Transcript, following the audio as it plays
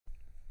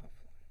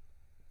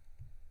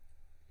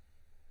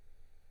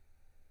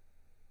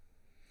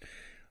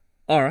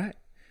All right.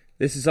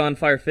 This is On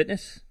Fire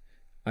Fitness.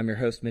 I'm your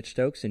host, Mitch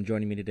Stokes, and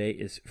joining me today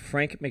is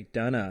Frank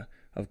McDonough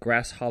of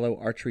Grass Hollow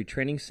Archery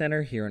Training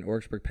Center here in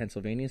Orksburg,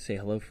 Pennsylvania. Say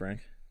hello,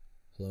 Frank.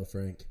 Hello,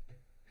 Frank.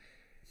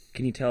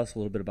 Can you tell us a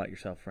little bit about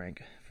yourself,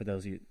 Frank, for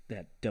those of you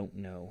that don't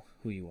know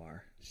who you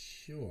are?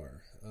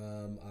 Sure.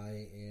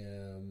 I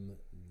am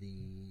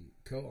the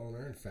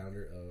co-owner and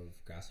founder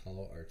of Grass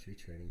Hollow Archery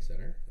Training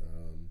Center.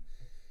 I'm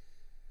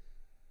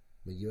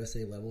a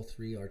USA Level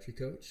 3 archery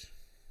coach.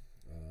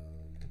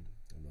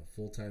 I'm a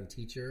full-time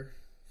teacher,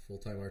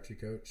 full-time archery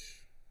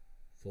coach,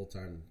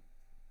 full-time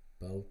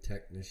bow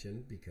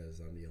technician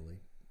because I'm the only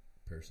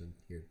person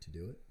here to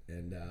do it.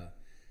 And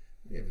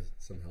we have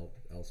some help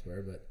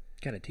elsewhere, but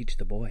Got to teach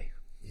the boy.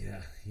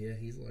 Yeah,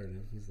 he's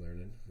learning. He's a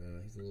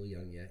little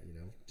young yet,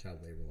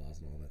 child labor laws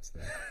and all that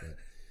stuff.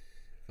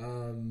 But,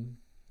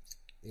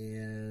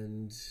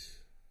 and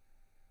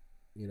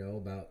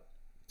about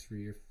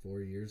 3 or 4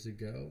 years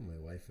ago, my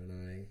wife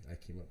and I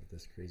came up with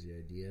this crazy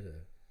idea to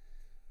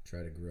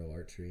try to grow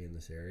archery in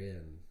this area,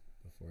 and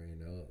before you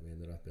know it, we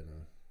ended up in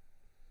a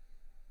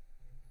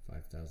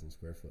 5,000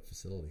 square foot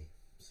facility.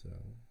 So,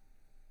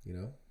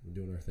 we're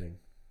doing our thing.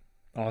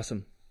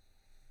 Awesome.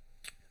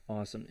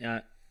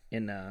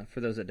 And for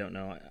those that don't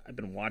know, I've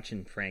been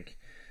watching Frank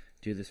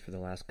do this for the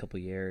last couple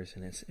of years,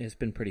 and it's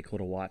been pretty cool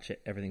to watch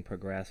everything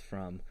progress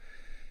from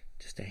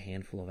just a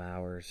handful of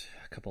hours,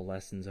 a couple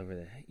lessons over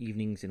the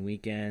evenings and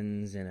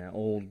weekends in an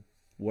old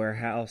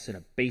warehouse in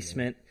a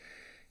basement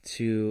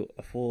to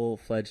a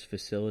full-fledged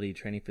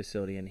training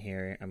facility in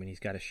here. I mean, he's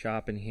got a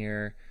shop in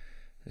here.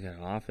 He's got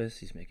an office.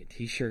 He's making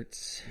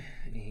T-shirts.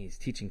 He's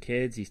teaching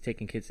kids. He's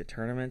taking kids to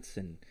tournaments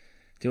and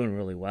doing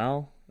really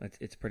well.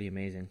 It's pretty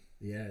amazing.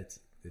 Yeah,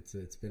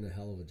 it's been a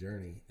hell of a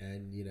journey,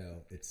 and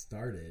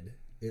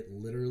it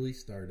literally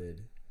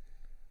started,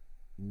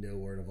 no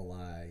word of a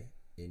lie,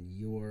 in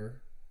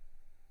your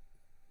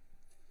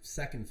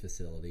second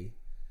facility,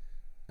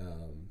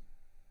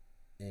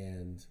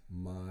 and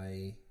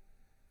my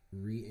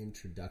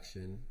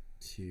reintroduction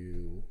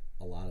to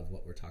a lot of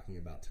what we're talking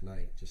about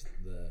tonight, just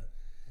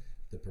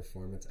the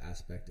performance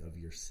aspect of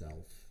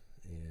yourself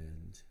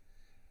and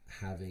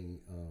having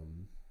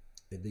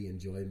the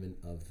enjoyment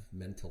of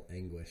mental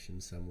anguish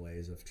in some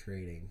ways of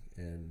training,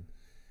 and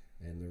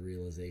the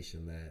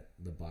realization that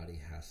the body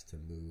has to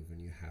move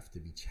and you have to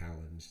be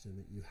challenged and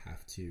that you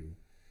have to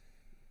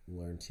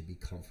learn to be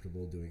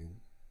comfortable doing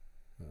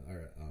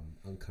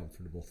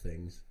uncomfortable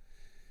things.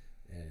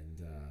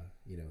 And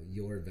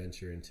your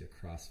venture into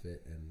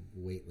CrossFit and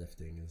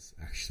weightlifting is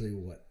actually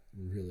what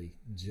really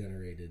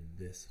generated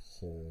this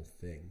whole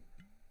thing,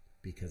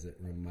 because it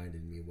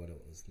reminded me what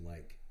it was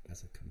like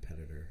as a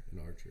competitor in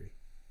archery.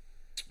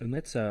 And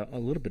that's a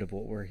little bit of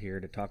what we're here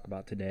to talk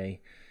about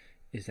today,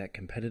 is that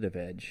competitive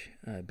edge,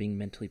 being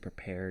mentally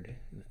prepared,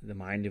 the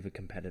mind of a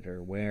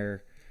competitor,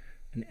 where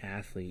an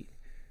athlete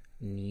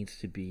needs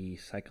to be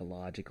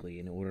psychologically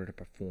in order to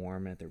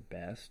perform at their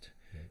best.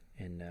 Okay.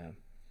 And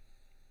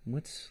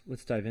let's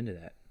dive into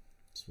that.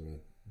 Just want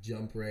to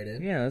jump right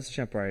in? Yeah, let's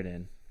jump right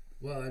in.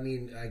 Well, I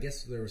mean, I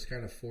guess there was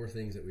kind of 4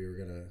 things that we were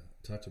going to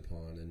touch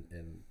upon,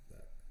 and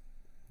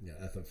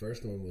the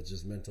first one was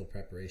just mental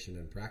preparation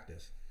and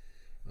practice.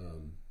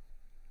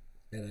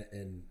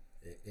 And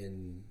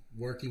in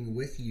working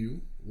with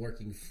you,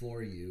 working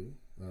for you,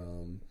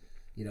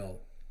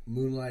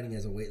 moonlighting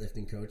as a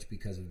weightlifting coach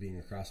because of being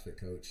a CrossFit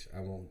coach.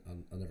 I'll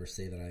never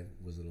say that I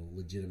was a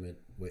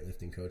legitimate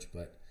weightlifting coach,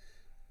 but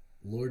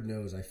Lord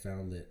knows I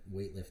found that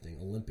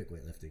weightlifting, Olympic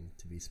weightlifting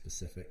to be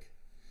specific,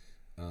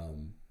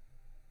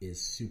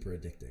 is super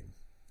addicting.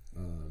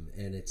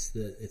 And it's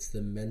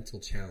the mental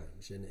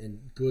challenge,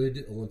 and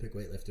good Olympic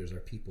weightlifters are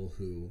people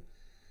who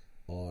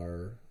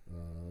are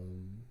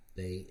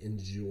they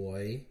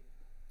enjoy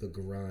the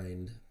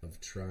grind of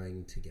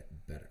trying to get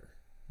better.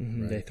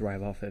 Mm-hmm. Right? They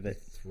thrive off of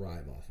it.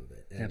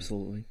 And,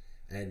 absolutely.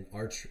 And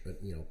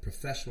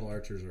professional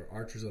archers or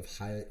archers of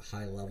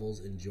high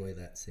levels enjoy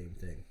that same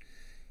thing.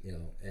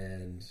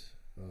 And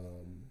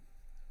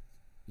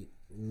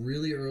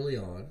really early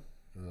on,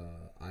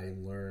 I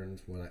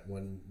learned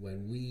when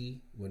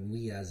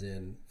we as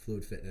in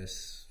Fluid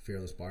Fitness,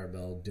 Fearless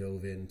Barbell,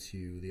 dove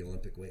into the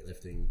Olympic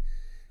weightlifting,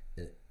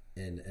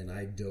 and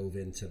I dove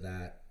into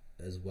that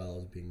as well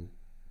as being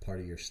part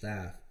of your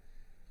staff.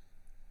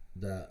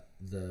 That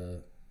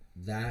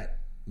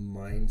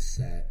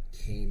mindset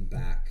came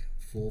back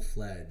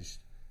full-fledged,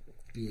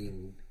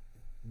 being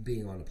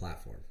on a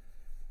platform,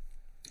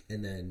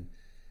 and then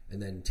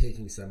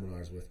taking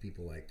seminars with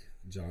people like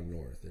John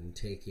North, and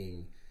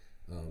taking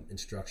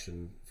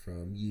instruction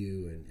from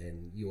you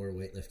and your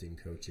weightlifting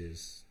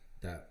coaches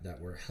that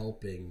were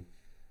helping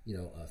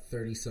a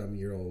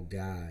 30-some-year-old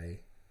guy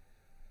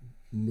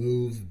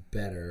move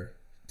better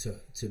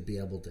to be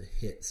able to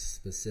hit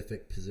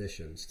specific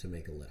positions to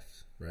make a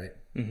lift, right?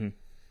 Mm-hmm.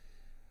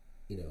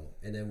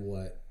 And then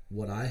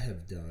what I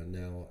have done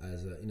now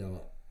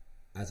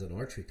as an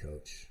archery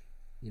coach,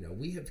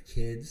 we have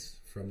kids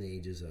from the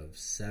ages of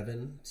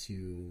 7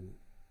 to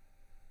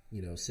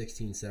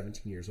 16,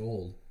 17 years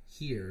old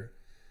here,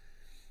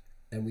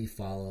 and we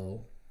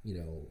follow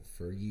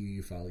for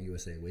you follow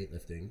USA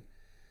weightlifting.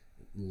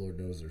 Lord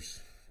knows there's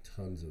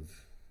tons of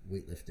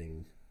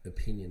weightlifting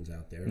opinions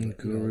out there. But,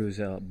 gurus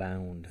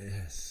outbound.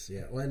 Yes,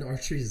 yeah. Well, and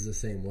archery is the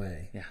same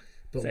way. Yeah,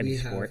 but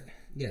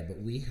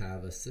we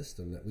have a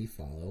system that we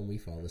follow, and we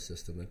follow the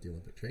system at the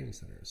Olympic Training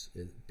Centers.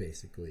 It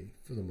basically,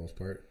 for the most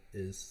part,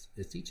 is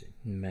teaching.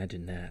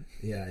 Imagine that.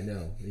 Yeah, I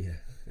know. Yeah,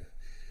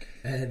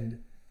 and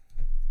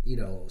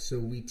so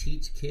we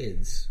teach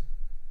kids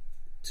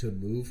to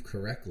move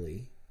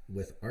correctly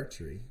with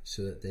archery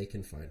so that they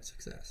can find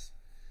success.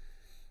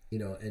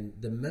 And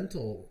the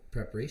mental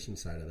preparation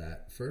side of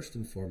that, first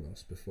and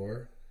foremost,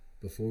 before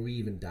we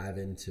even dive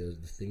into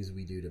the things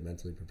we do to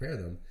mentally prepare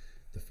them,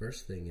 the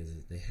first thing is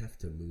they have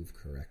to move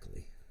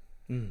correctly.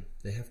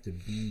 They have to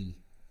be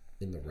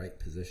in the right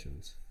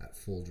positions at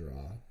full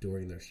draw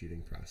during their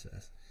shooting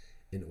process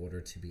in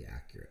order to be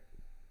accurate.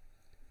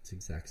 It's the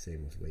exact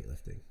same with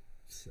weightlifting.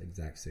 It's the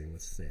exact same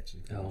with snatch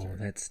and clinch. Oh,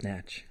 that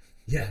snatch.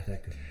 Yeah,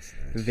 that goes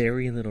snatch.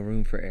 Very little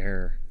room for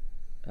error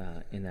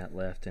in that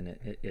lift, and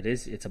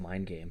it's a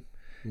mind game.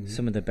 Mm-hmm.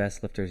 Some of the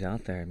best lifters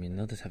out there, I mean,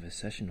 they'll just have a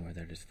session where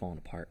they're just falling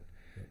apart.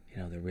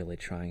 Yep. They're really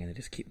trying, and they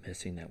just keep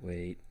missing that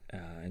weight,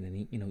 and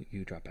then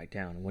you drop back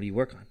down. And what do you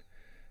work on?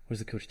 What does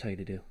the coach tell you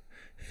to do?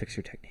 Fix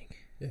your technique.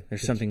 Yeah,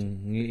 there's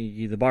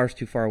something. The bar's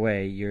too far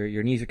away.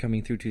 Your knees are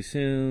coming through too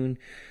soon.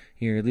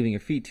 You're leaving your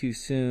feet too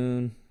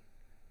soon.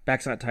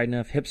 Back's not tight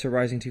enough. Hips are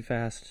rising too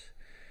fast.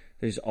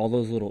 There's all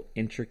those little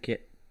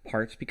intricate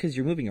parts because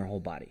you're moving your whole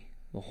body.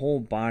 The whole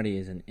body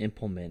is an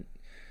implement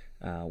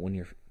when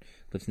you're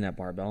lifting that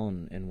barbell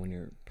and when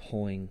you're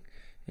pulling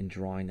and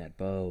drawing that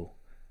bow.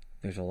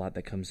 There's a lot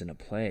that comes into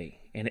play.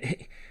 And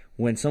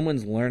when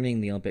someone's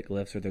learning the Olympic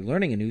lifts or they're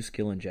learning a new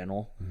skill in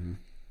general, mm-hmm.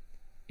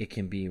 it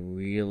can be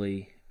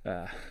really,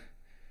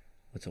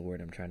 what's a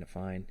word I'm trying to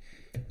find?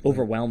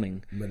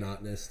 Overwhelming.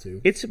 Monotonous, too.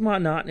 It's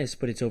monotonous,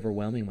 but it's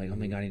overwhelming. Like, oh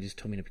my God, he just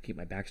told me to keep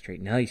my back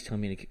straight. Now he's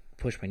telling me to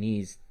push my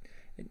knees.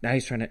 Now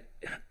he's trying to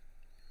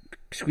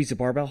squeeze the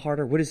barbell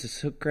harder. What is this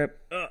hook grip?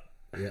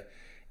 Yeah.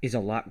 Is a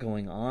lot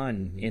going on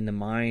mm-hmm. in the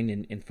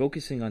mind, and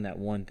focusing on that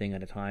one thing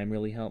at a time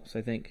really helps,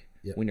 I think.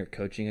 Yep. When you're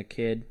coaching a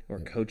kid or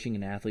yep. coaching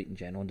an athlete in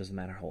general, it doesn't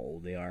matter how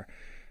old they are,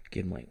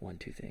 give them like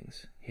 1-2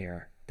 things.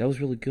 Here, that was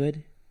really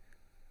good,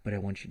 but I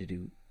want you to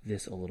do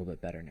this a little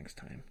bit better next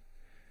time.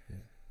 Yeah,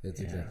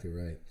 that's exactly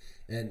right.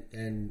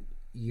 And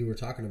you were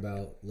talking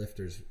about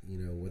lifters,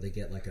 where they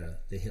get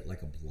they hit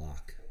like a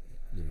block.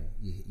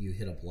 You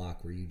hit a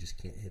block where you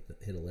just can't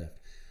hit a lift.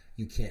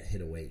 You can't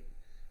hit a weight.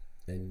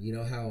 And you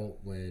know how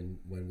when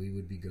we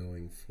would be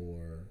going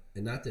for,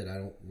 and not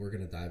that we're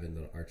going to dive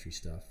into the archery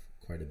stuff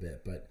quite a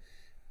bit, but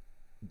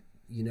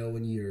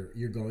when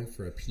you're going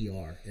for a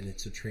PR and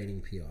it's a training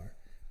PR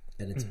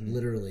and it's mm-hmm.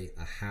 literally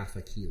a half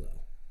a kilo,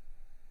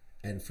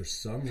 and for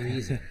some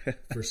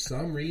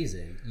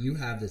reason you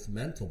have this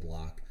mental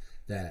block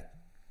that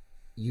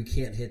you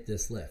can't hit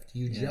this lift.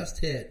 You just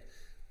hit,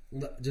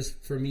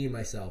 just for me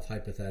myself,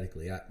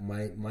 hypothetically,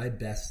 my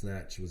best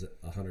snatch was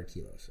 100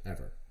 kilos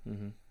ever.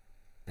 Mm-hmm.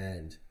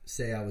 And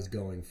say I was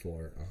going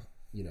for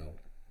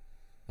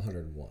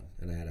 101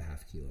 and I had a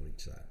half kilo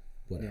each side,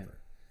 whatever. Yeah.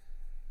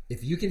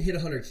 If you can hit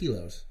 100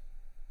 kilos,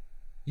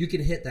 you can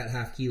hit that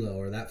half kilo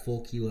or that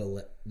full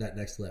kilo that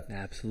next lift.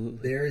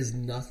 Absolutely. There is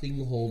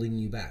nothing holding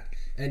you back.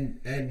 And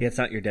it's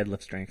not your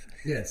deadlift strength.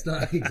 Yeah, it's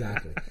not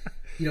exactly.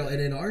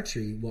 And in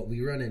archery, what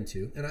we run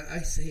into, and I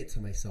say it to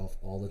myself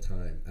all the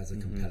time as a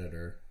mm-hmm.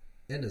 competitor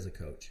and as a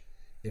coach,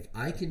 if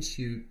I can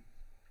shoot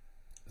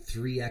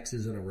 3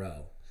 X's in a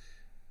row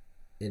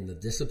in the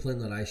discipline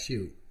that I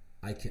shoot,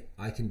 I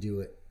can do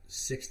it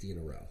 60 in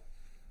a row.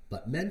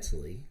 But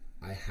mentally,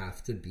 I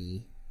have to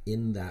be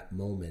in that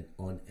moment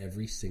on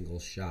every single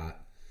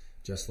shot,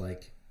 just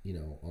like,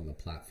 on the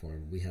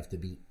platform. We have to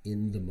be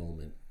in the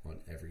moment on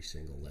every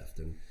single lift.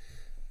 And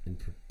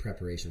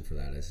preparation for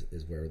that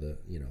is where the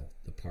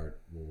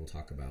part where we'll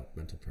talk about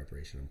mental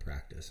preparation and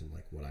practice and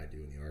like what I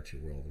do in the archery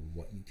world and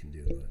what you can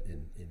do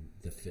in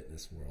the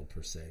fitness world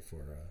per se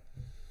for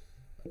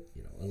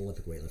an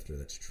Olympic weightlifter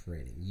that's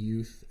training,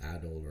 youth,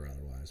 adult, or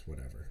otherwise,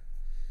 whatever.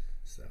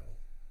 So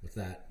with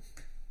that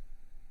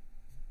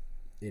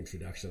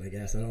introduction, I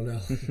guess, I don't know.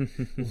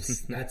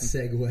 That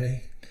segue.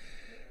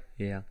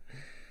 Yeah.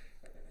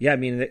 I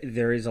mean,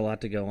 there is a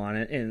lot to go on,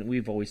 and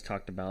we've always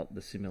talked about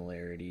the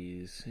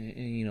similarities.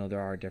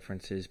 There are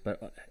differences,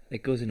 but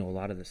it goes into a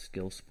lot of the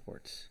skill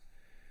sports.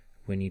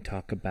 When you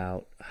talk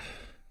about,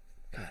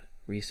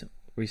 recent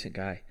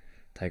guy,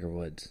 Tiger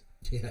Woods.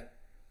 Yeah.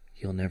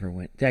 He'll never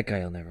win. That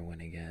guy will never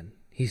win again.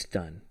 He's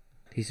done.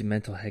 He's a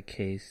mental head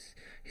case.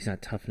 He's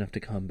not tough enough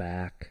to come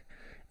back.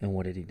 And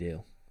what did he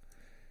do?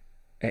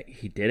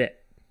 He did it.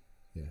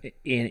 Yeah.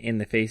 In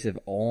the face of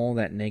all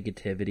that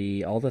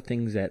negativity, all the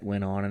things that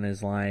went on in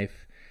his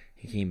life,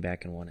 he came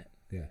back and won it.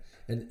 Yeah.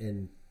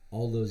 And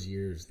all those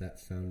years, that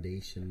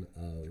foundation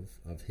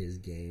of his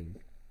game,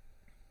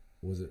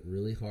 was it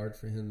really hard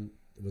for him?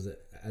 Was it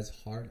as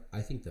hard?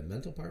 I think the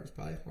mental part was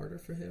probably harder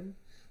for him.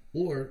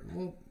 Or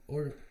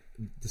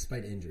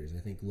despite injuries, I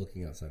think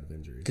looking outside of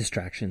injuries.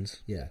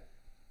 Distractions. Yeah.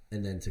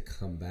 And then to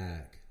come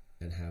back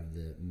and have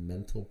the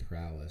mental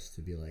prowess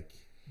to be like,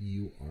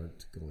 you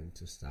aren't going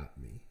to stop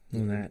me.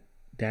 And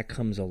that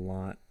comes a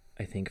lot,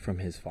 I think, from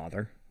his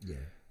father.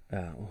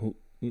 Yeah. Who,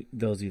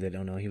 those of you that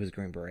don't know, he was a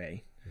Green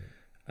Beret.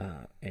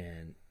 Yeah.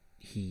 And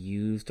he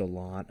used a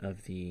lot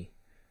of the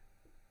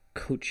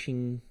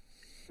coaching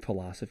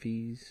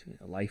philosophies,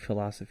 life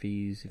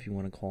philosophies, if you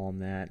want to call them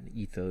that,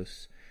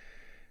 ethos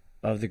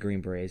of the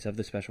Green Berets, of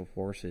the Special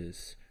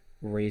Forces,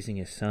 raising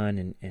his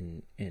son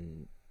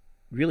and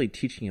really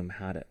teaching him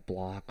how to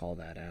block all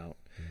that out.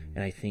 Mm.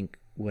 And I think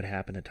what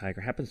happened to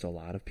Tiger happens to a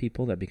lot of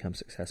people that become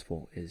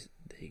successful is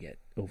they get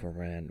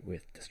overrun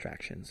with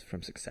distractions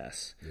from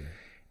success.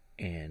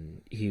 Yeah.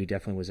 And he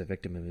definitely was a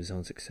victim of his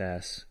own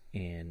success,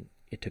 and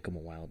it took him a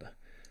while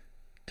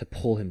to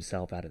pull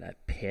himself out of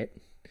that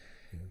pit.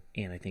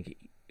 Yeah. And I think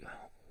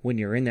when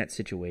you're in that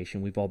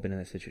situation, we've all been in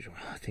that situation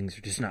where things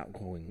are just not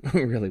going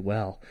really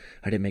well.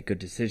 I didn't make good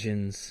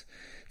decisions.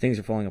 Things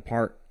are falling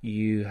apart.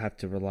 You have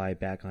to rely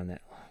back on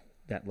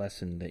that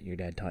lesson that your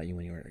dad taught you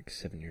when you were like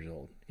 7 years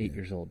old, 8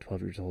 years old,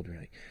 12 years old. You're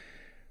like,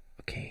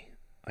 okay,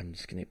 I'm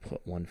just going to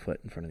put one foot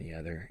in front of the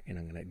other, and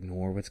I'm going to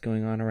ignore what's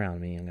going on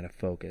around me. I'm going to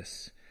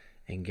focus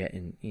and get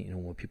in,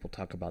 when people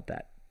talk about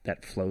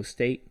that flow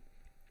state,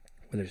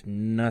 where there's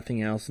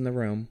nothing else in the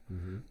room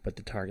but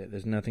the target.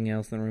 There's nothing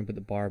else in the room but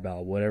the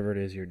barbell, whatever it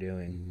is you're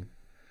doing.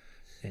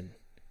 Mm-hmm. And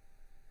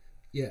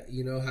yeah,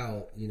 you know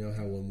how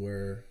when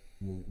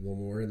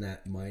we're in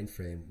that mind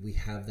frame, we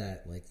have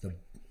that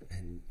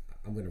and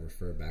I'm going to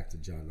refer back to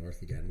John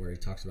North again, where he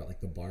talks about like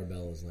the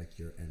barbell is like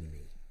your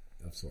enemy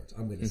of sorts.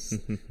 I'm going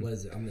to what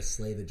is it? I'm going to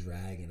slay the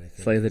dragon. I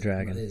think slay the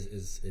dragon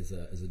is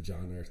a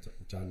John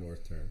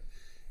North term.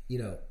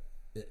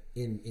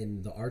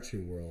 In the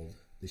archery world,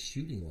 the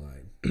shooting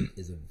line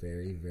is a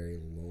very, very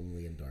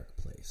lonely and dark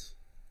place.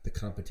 The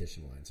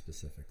competition line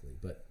specifically,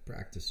 but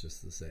practice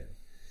just the same.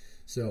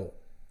 So,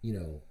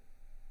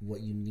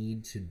 what you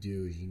need to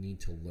do is you need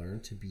to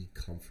learn to be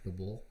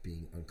comfortable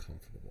being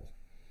uncomfortable.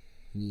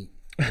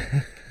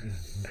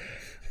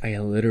 I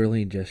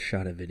literally just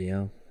shot a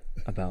video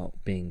about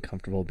being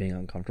comfortable being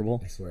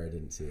uncomfortable. I swear I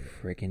didn't see it.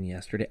 Freaking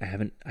yesterday. I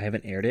haven't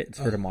aired it. It's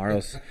for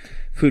tomorrow's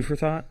Food for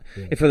Thought.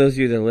 Yeah. And for those of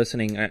you that are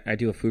listening, I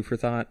do a Food for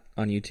Thought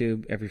on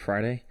YouTube every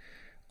Friday.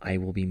 I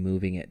will be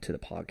moving it to the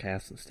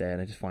podcast instead.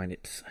 I just find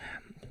it's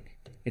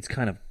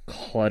kind of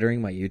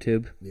cluttering my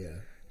YouTube. Yeah.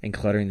 And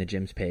cluttering the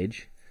gym's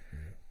page.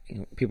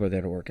 People are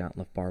there to work out and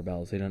lift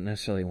barbells. They don't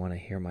necessarily want to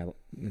hear my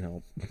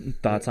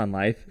thoughts on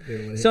life.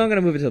 So I'm going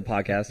to move it to the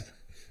podcast.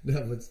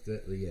 No, but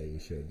yeah, you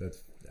should. But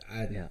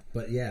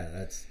yeah,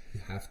 that's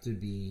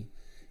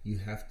you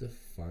have to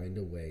find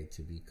a way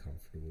to be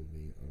comfortable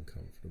being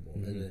uncomfortable.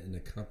 Mm-hmm. And in a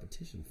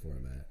competition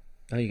format,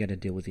 you got to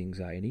deal with the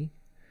anxiety,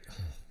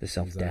 the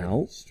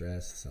self-doubt,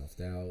 stress,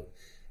 self-doubt.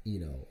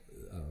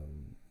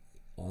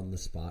 On the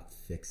spot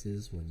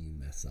fixes when you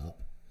mess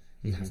up.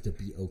 You have to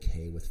be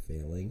okay with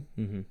failing.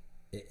 Mm-hmm.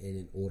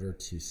 In order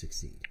to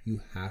succeed,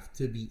 you have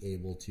to be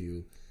able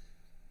to.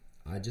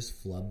 I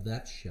just flubbed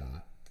that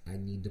shot. I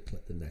need to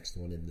put the next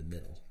one in the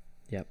middle.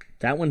 Yep,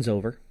 that one's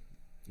over.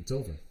 It's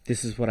over.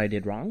 This is what I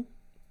did wrong.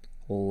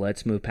 Well,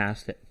 let's move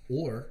past it.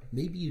 Or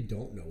maybe you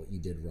don't know what you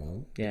did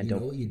wrong. Yeah, you know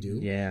what you do.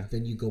 Yeah.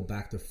 Then you go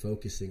back to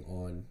focusing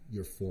on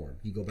your form.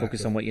 You go back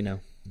focus on what you know.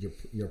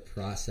 Your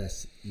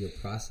process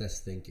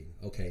thinking.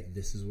 Okay,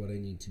 this is what I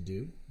need to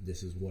do.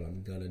 This is what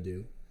I'm gonna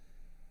do.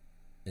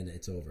 And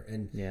it's over.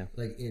 And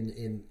like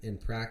in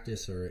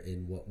practice or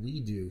in what we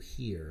do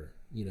here,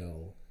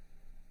 and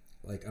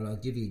I'll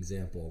give you an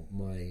example.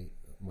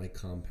 My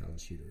compound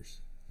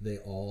shooters, they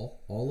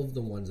all of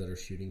the ones that are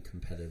shooting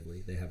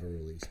competitively, they have a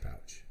release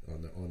pouch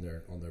on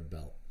their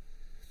belt.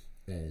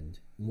 And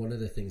one of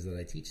the things that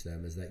I teach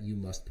them is that you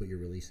must put your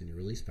release in your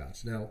release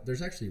pouch. Now,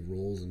 there's actually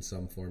rules in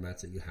some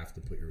formats that you have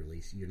to put your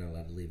release. You're not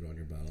allowed to leave it on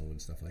your bow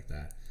and stuff like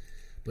that.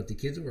 But the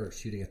kids who are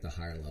shooting at the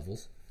higher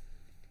levels,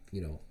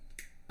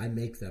 I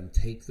make them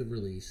take the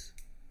release,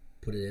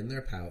 put it in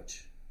their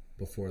pouch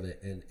before they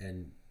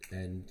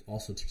and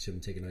also teach them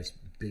to take a nice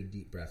big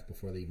deep breath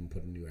before they even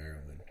put a new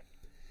arrow in.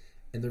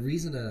 And the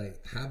reason that I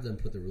have them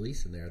put the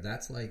release in there,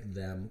 that's like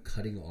them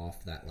cutting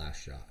off that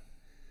last shot.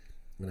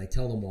 And I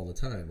tell them all the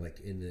time,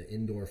 like in the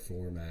indoor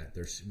format,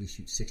 we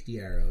shoot 60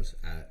 arrows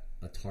at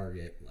a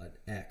target at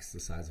X the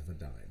size of a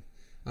dime.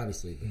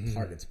 Obviously, the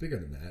target's bigger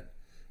than that,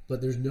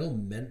 but there's no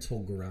mental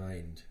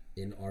grind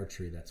in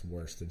archery that's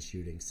worse than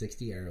shooting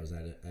 60 arrows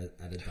at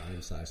a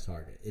dime-sized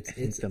target. I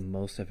think the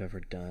most I've ever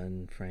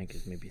done, Frank,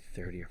 is maybe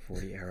 30 or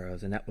 40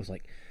 arrows, and that was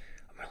like,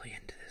 I'm really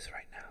into this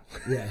right now.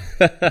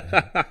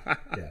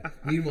 Yeah.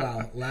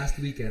 Meanwhile, last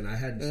weekend I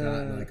hadn't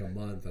shot in like a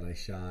month, and I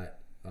shot,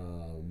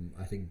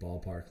 I think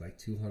ballpark like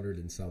 200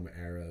 and some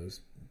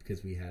arrows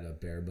because we had a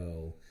bare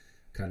bow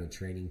kind of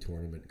training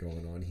tournament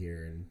going on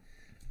here,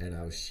 and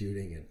I was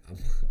shooting, and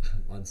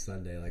on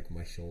Sunday, like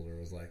my shoulder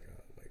was like,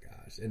 oh my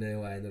gosh. And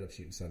anyway, I ended up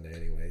shooting Sunday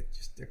anyway,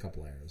 just a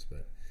couple arrows,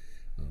 but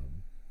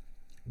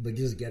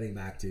just getting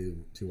back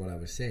to what I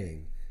was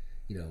saying,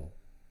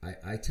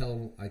 I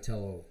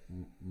tell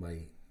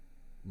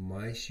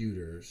my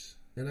shooters,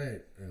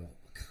 and I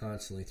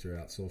constantly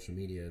throughout social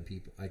media and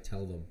people, I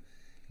tell them,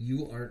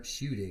 you aren't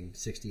shooting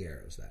 60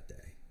 arrows that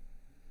day.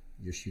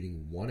 You're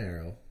shooting one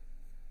arrow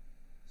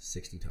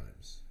 60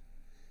 times.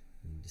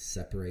 You need to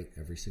separate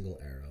every single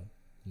arrow.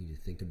 You need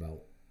to think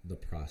about the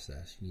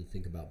process. You need to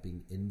think about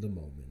being in the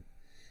moment.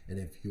 And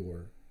if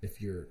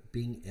you're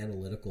being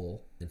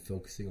analytical and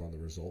focusing on the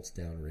results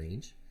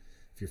downrange,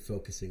 if you're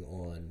focusing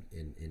on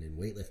in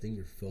weightlifting,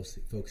 you're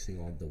focusing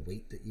on the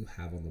weight that you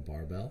have on the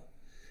barbell.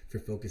 If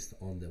you're focused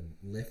on the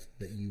lift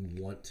that you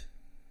want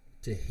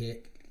to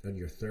hit on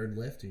your third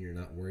lift and you're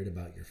not worried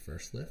about your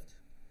first lift,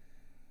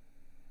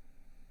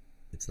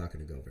 it's not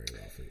going to go very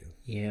well for you.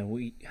 Yeah,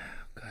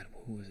 God,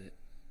 who was it?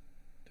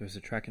 There was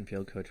a track and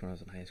field coach when I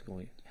was in high school,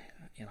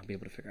 and I'll be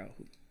able to figure out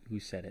who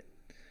said it.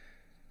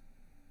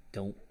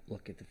 Don't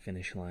look at the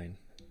finish line.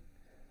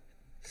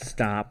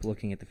 Stop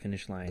looking at the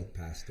finish line. Look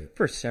past it.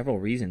 For several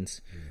reasons.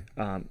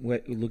 Yeah.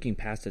 Looking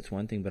past it's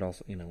one thing, but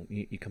also,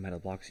 you come out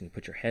of the blocks and you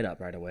put your head up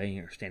right away and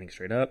you're standing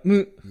straight up.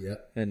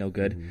 Yep. And no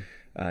good.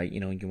 Mm-hmm.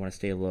 You want to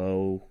stay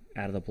low,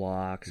 out of the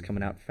blocks,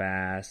 coming out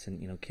fast,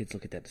 and kids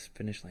look at that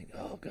finish line.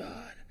 Oh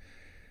God,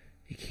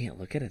 you can't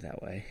look at it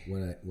that way.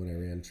 When I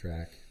ran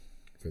track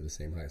for the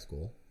same high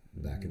school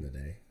back in the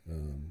day,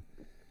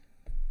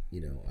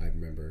 I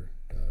remember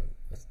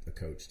a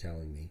coach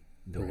telling me.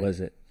 Who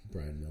was it?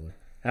 Brian Miller.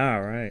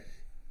 All right.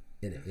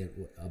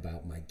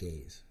 About my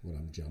gaze when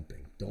I'm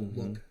jumping. Don't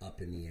look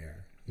up in the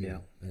air. You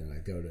know? And I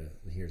go to,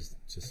 here's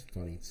just a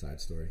funny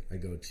side story. I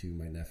go to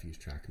my nephew's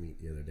track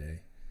meet the other day,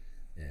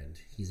 and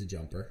he's a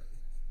jumper,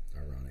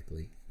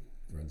 ironically,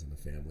 runs in the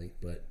family,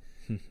 but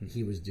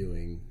he was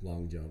doing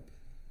long jump,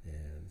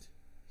 and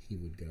he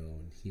would go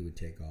and he would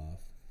take off.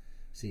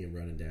 See him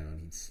running down,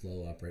 he'd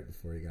slow up right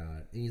before he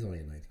got, and he's only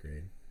in 9th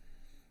grade.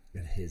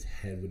 And his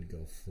head would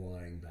go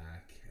flying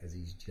back as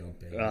he's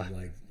jumping. I'm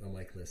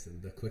like, listen,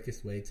 the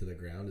quickest way to the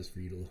ground is for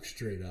you to look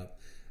straight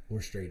up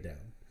or straight down.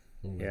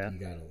 I'm like, you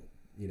gotta,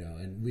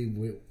 and we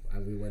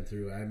went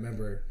through. I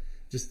remember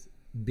just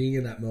being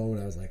in that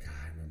moment. I was like,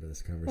 I remember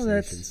this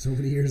conversation so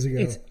many years ago.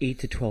 It's 8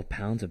 to 12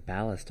 pounds of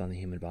ballast on the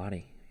human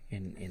body.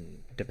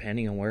 And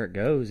depending on where it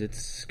goes,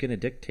 it's going to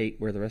dictate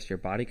where the rest of your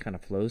body kind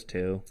of flows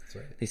to. That's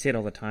right. They say it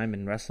all the time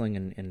in wrestling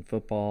and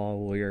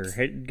football, where your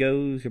head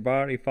goes, your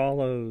body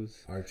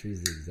follows. Archery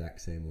is the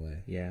exact same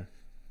way. Yeah.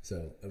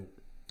 So,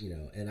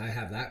 and I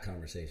have that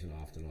conversation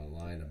often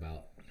online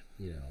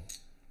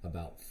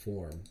about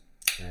form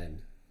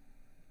and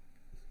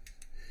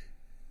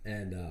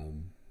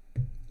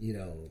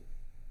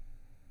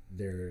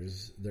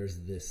there's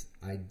this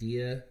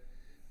idea.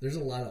 There's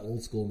a lot of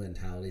old school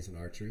mentalities in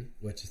archery,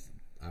 which is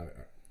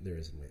there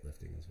is in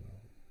weightlifting as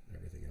well.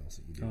 Everything else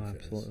that you do. Oh, in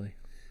fitness. absolutely.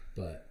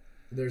 But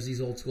there's these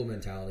old school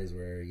mentalities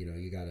where you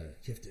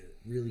have to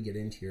really get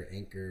into your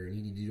anchor and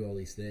you need to do all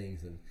these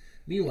things. And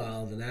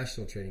meanwhile, the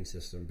national training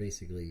system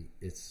basically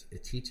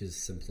it teaches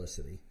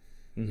simplicity.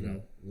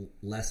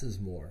 Less is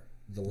more.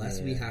 The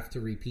less we have to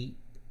repeat,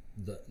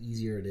 the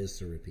easier it is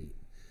to repeat.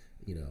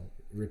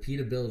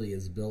 Repeatability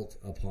is built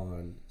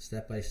upon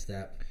step by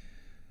step.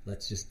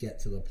 Let's just get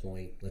to the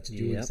point. Let's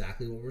do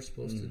exactly what we're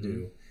supposed to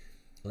do.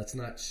 Let's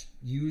not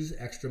use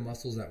extra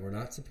muscles that we're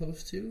not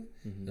supposed to.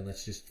 And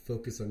let's just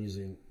focus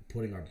on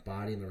putting our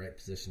body in the right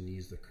position to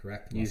use the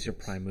correct muscles. Use your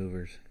prime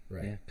movers.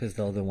 Right. Yeah, because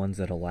they're the ones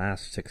that'll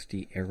last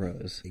 60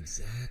 arrows.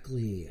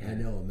 Exactly. Yeah. I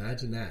know.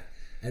 Imagine that.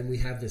 And we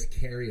have this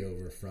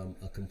carryover from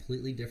a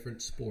completely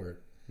different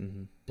sport,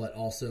 but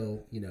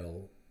also,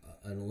 an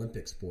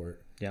Olympic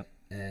sport. Yep.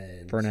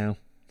 And For now,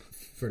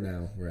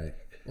 right.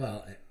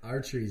 Well,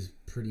 archery is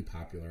pretty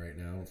popular right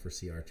now. I don't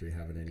foresee archery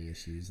having any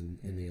issues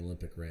in the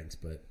Olympic ranks,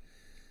 but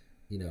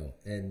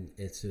and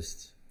it's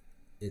just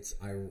it's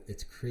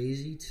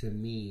crazy to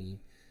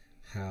me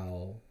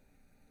how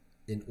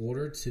in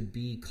order to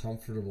be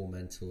comfortable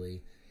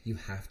mentally, you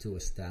have to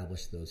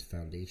establish those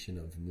foundation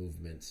of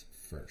movements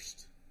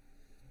first.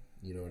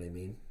 You know what I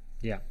mean?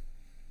 Yeah.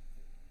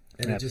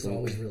 And Absolutely. It just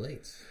always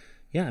relates.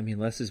 Yeah, I mean,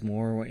 less is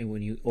more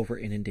when you over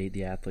inundate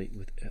the athlete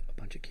with a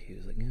bunch of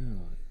cues. Like,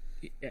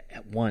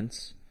 at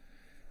once,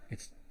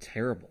 it's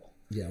terrible.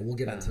 Yeah, we'll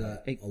get into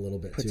that a little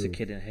bit puts too. A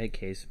kid in a head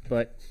case,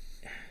 but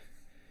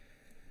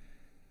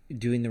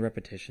doing the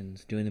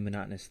repetitions, doing the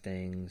monotonous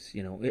things,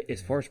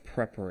 as far as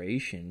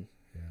preparation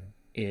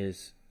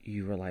is,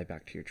 you rely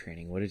back to your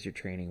training. What is your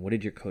training? What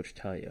did your coach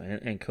tell you?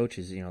 And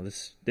coaches,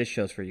 this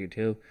show's for you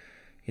too.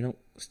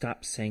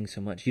 Stop saying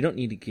so much. You don't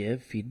need to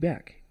give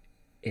feedback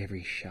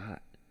every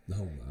shot.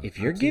 No, if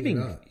you're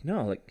giving,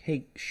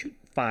 hey, shoot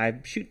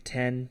 5, shoot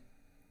 10.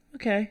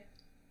 Okay,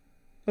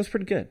 that's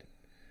pretty good.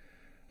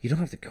 You don't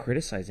have to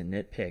criticize and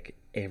nitpick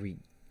every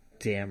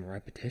damn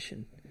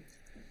repetition.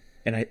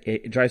 And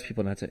it drives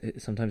people nuts.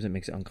 Sometimes it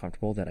makes it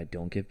uncomfortable that I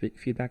don't give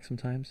feedback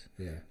sometimes.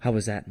 Yeah. How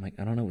was that? I'm like,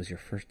 I don't know. It was your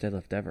first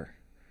deadlift ever.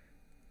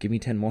 Give me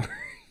 10 more.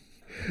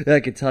 I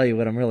could tell you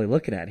what I'm really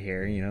looking at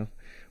here,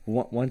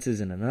 Once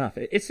isn't enough.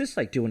 It's just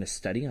like doing a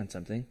study on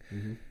something.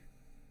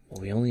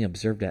 Well, we only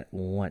observed that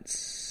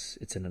once.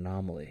 It's an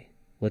anomaly.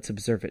 Let's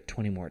observe it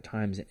 20 more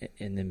times,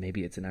 and then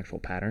maybe it's an actual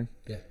pattern.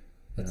 Yeah,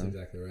 that's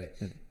exactly right.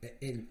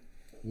 And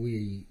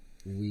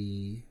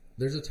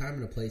there's a time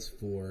and a place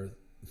for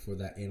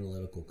that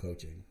analytical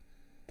coaching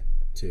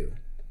too.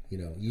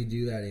 You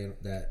do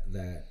that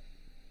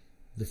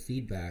the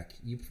feedback,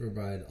 you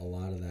provide a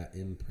lot of that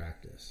in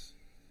practice,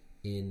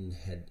 in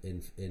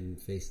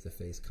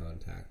face-to-face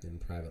contact, in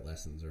private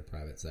lessons or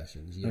private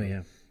sessions.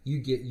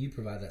 You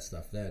provide that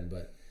stuff then.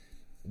 But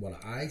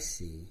what I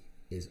see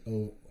is,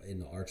 in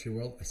the archery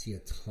world, I see a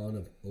ton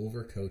of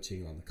over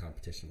coaching on the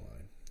competition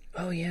line.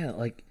 Oh yeah,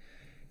 like,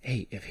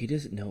 hey, if he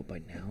doesn't know it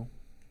by now,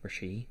 or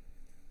she,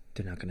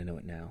 they're not going to know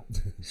it now.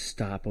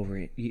 Stop over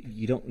it.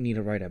 You don't need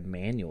to write a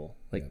manual.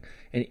 Like,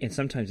 and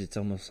sometimes it's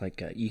almost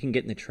like you can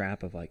get in the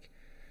trap of like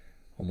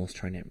almost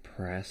trying to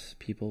impress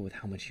people with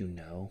how much you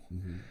know.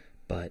 Mm-hmm.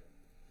 But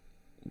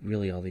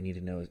really, all they need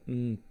to know is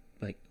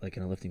like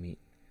in a lifting meet.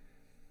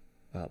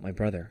 My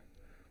brother,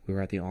 we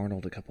were at the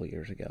Arnold a couple of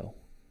years ago,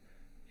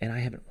 and I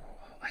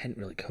hadn't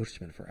really coached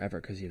him in forever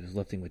because he was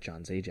lifting with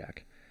John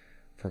Zajac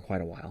for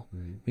quite a while.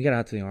 Mm-hmm. We got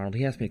out to the Arnold.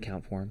 He asked me to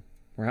count for him.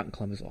 We're out in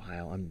Columbus,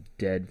 Ohio. I'm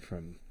dead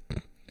from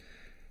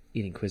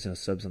eating Quiznos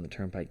subs on the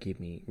turnpike. Gave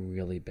me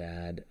really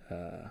bad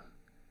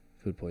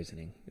food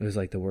poisoning. It was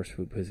like the worst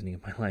food poisoning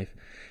of my life.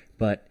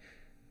 But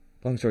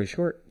long story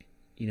short,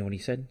 you know what he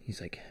said?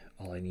 He's like,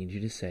 all I need you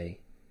to say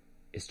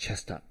is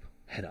chest up,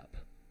 head up.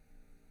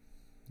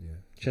 Yeah.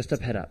 Chest up,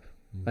 head up.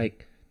 Mm-hmm.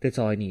 Like, that's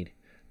all I need.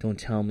 Don't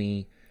tell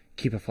me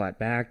keep a flat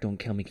back. Don't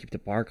tell me keep the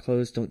bar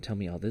closed. Don't tell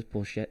me all this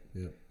bullshit.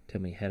 Yeah.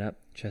 Tell me head up,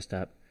 chest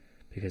up,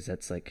 because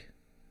that's like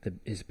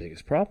his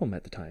biggest problem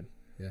at the time.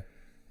 Yeah.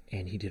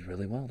 And he did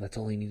really well. That's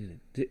all he needed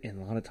to do.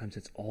 And a lot of times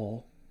it's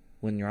all,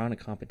 when you're on a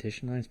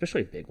competition line,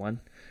 especially a big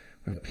one,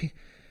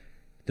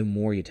 the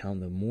more you tell them,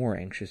 the more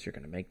anxious you're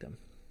going to make them.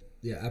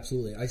 Yeah,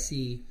 absolutely. I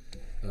see,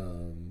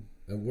 and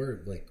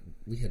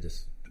we had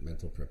this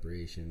mental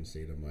preparation,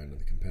 state of mind of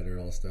the competitor,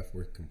 all stuff.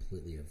 We're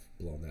completely have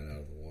blown that out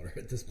of the water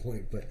at this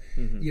point. But,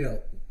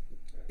 the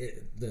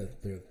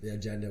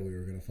agenda we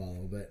were going to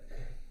follow. But,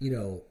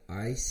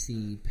 I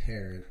see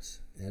parents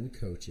and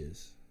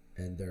coaches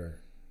and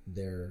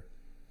their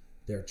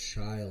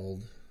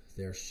child,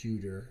 their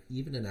shooter,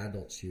 even an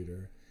adult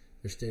shooter,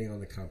 they're standing on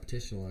the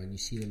competition line. You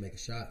see them make a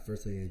shot.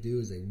 First thing they do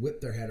is they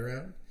whip their head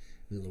around.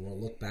 And they want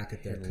to look back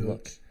at their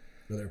coach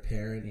or their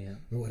parent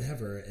or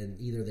whatever, and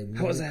either they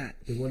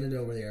want to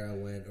know where the arrow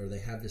went, or they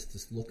have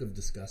this look of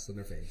disgust on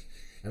their face.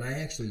 And I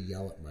actually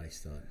yell at my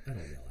son. I don't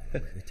yell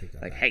at him. I take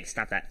that like, back. Hey,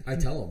 stop that. I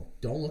tell him,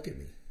 don't look at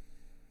me.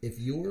 If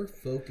you're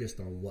focused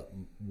on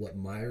what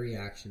my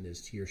reaction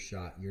is to your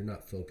shot, you're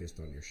not focused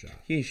on your shot.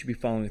 You should be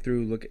following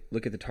through.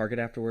 Look at the target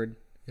afterward.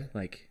 Yeah.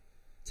 Like,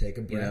 take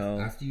a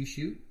breath after you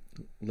shoot.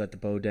 Let the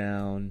bow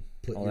down.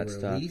 Put all your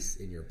that release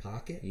stuff in your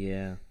pocket.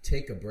 Yeah.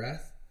 Take a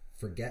breath.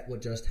 Forget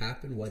what just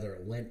happened, whether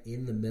it went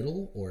in the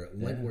middle or it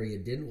went where you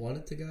didn't want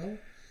it to go,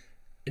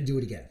 and do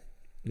it again.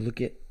 Look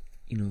at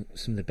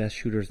some of the best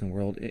shooters in the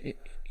world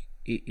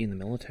in the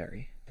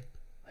military.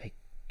 Like,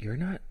 you're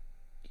not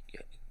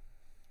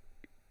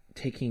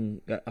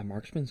taking a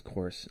marksman's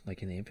course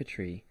like in the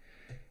infantry,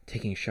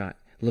 taking a shot,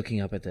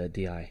 looking up at the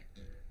DI.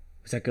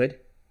 Was that good?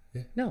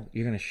 Yeah. No,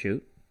 you're going to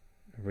shoot,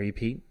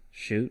 repeat,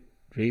 shoot,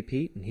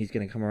 repeat, and he's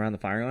going to come around the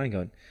firing line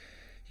going,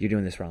 you're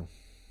doing this wrong.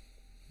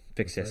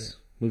 Fix That's this. right.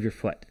 Move your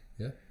foot.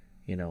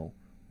 Yeah.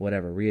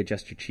 Whatever.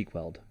 Readjust your cheek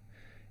weld.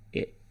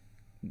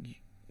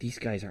 These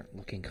guys aren't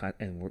looking,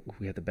 and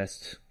we have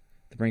the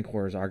Marine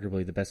Corps is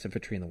arguably the best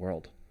infantry in the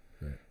world.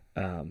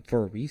 Right.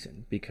 For a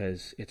reason,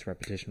 because it's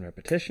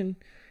repetition,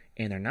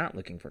 and they're not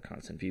looking for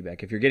constant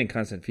feedback. If you're getting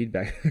constant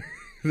feedback,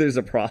 there's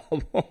a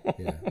problem.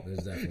 Yeah,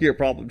 there's definitely you're a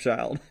problem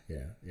child.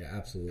 Yeah,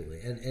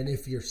 absolutely. And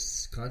if you're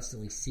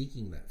constantly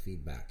seeking that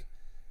feedback,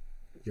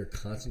 your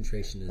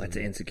concentration is... That's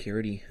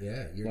insecurity.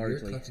 Yeah, your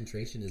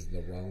concentration is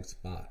the wrong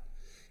spot.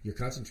 Your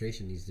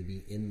concentration needs to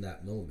be in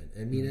that moment.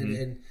 I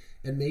mean,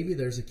 and maybe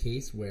there's a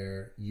case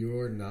where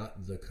you're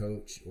not the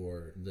coach,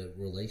 or the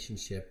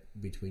relationship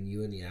between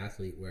you and the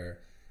athlete where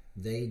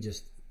they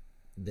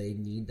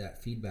need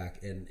that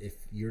feedback, and if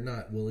you're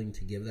not willing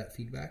to give that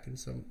feedback in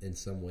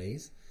some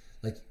ways,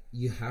 like,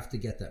 you have to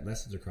get that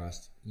message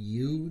across.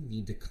 You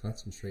need to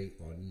concentrate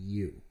on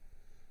you.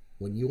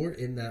 When you're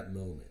in that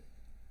moment,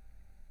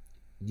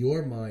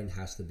 your mind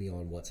has to be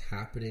on what's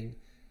happening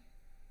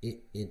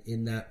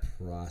in that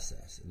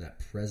process, in that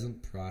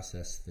present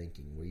process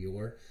thinking,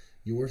 where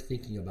you're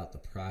thinking about the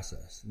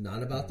process,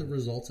 not about the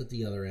results at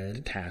the other end.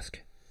 The task.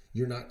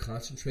 You're not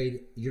concentrating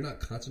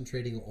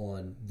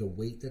on the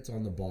weight that's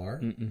on the bar.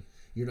 Mm-mm.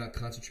 You're not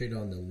concentrating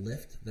on the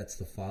lift that's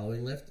the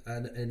following lift.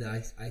 And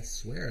I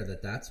swear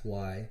that's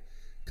why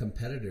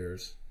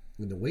competitors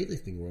in the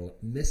weightlifting world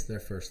miss their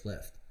first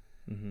lift,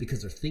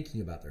 because they're thinking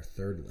about their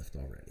third lift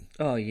already.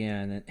 Oh yeah,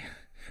 and then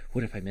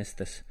what if I miss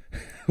this?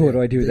 What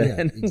do I do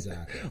then? Yeah,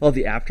 exactly. All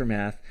the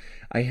aftermath.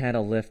 I had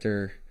a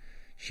lifter.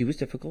 She was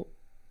difficult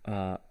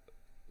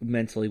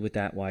mentally with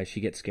that. Why? She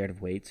gets scared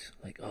of weights.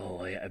 Like,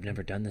 I've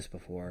never done this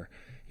before.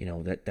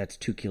 That's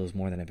 2 kilos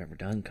more than I've ever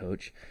done,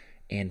 coach.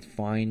 And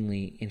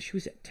finally, and she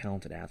was a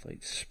talented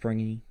athlete,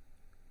 springy,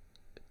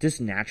 just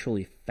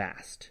naturally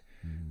fast,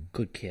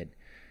 good kid.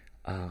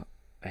 I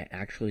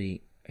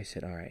actually I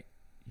said, all right,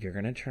 you're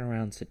going to turn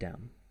around and sit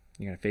down.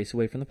 You're going to face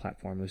away from the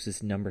platform. It was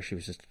this number she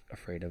was just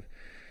afraid of.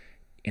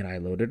 And I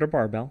loaded her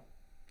barbell.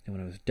 And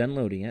when I was done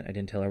loading it, I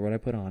didn't tell her what I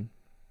put on.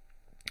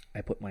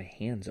 I put my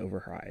hands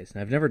over her eyes.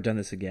 And I've never done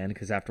this again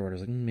because afterward I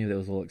was like, maybe that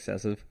was a little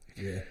excessive.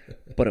 Yeah.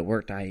 But it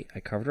worked. I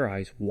covered her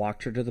eyes,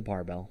 walked her to the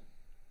barbell,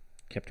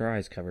 kept her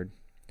eyes covered,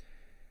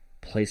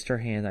 placed her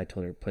hand. I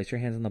told her, place your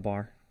hands on the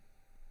bar,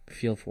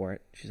 feel for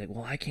it. She's like,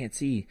 well, I can't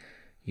see.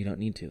 You don't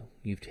need to.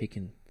 You've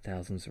taken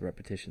thousands of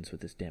repetitions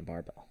with this damn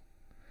barbell.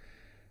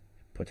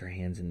 Put her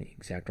hands in the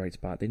exact right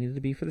spot they needed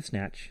to be for the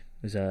snatch.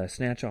 There's a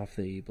snatch off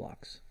the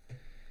blocks.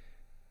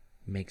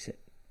 Makes it.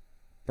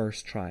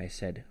 First try, I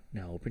said,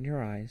 now open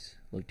your eyes,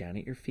 look down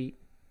at your feet,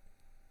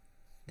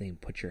 then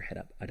put your head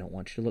up. I don't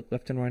want you to look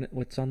left and right at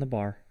what's on the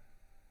bar.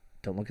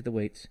 Don't look at the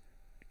weights.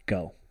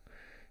 Go.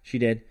 She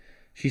did.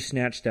 She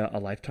snatched a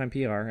lifetime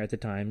PR at the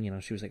time.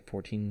 She was like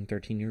 14,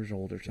 13 years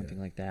old or something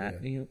like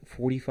that. Yeah.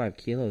 45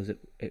 kilos.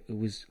 It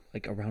was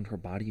like around her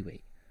body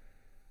weight.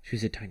 She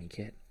was a tiny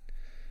kid.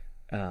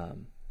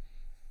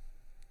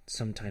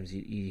 Sometimes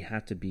you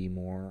have to be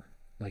more,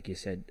 like you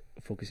said,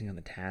 focusing on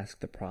the task,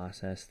 the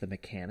process, the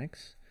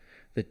mechanics,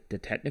 the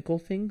technical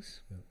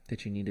things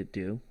that you need to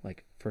do.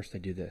 Like, first I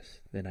do this,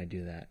 then I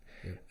do that,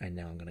 and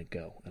now I'm going to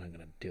go, and I'm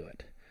going to do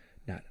it.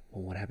 Not,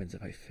 well, what happens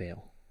if I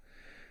fail?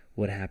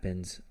 What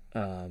happens,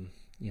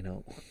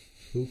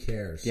 Who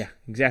cares? Yeah,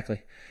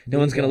 exactly. No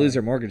one's going to lose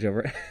their mortgage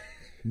over it.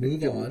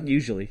 Move on.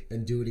 Usually.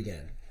 And do it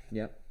again.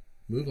 Yep.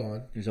 Move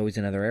on. There's always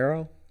another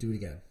arrow. Do it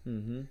again.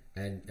 Mm-hmm.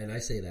 And I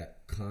say that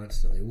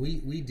constantly.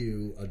 We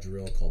do a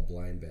drill called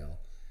blind bail,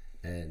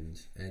 and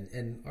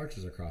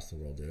archers across the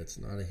world do. It's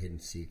not a hidden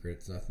secret.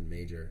 It's nothing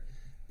major,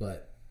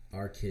 but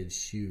our kids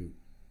shoot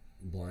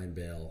blind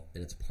bail,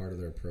 and it's part of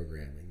their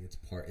programming. It's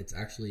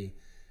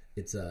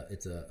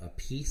a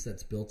piece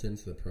that's built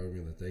into the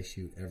program that they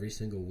shoot every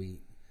single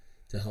week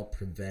to help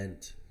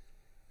prevent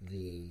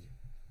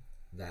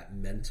that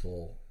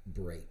mental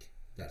break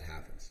that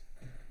happens.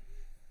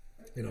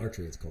 In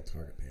archery, it's called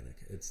target panic.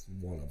 It's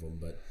one of them,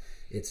 but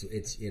it's and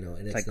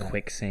it's like that,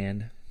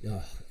 quicksand.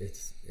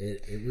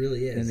 It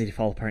really is. And then they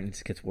fall apart, and it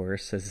just gets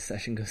worse as the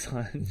session goes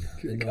on.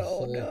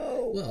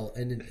 No. Well,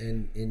 and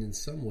in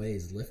some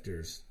ways,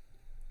 lifters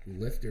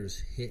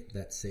hit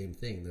that same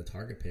thing. The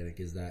target panic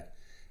is that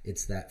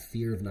it's that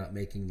fear of not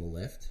making the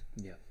lift.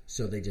 Yeah.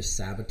 So they just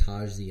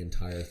sabotage the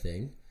entire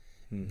thing.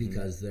 Mm-hmm.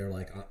 Because they're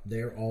like,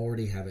 they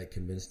already have it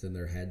convinced in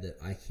their head that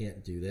I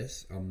can't do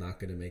this. I'm not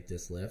going to make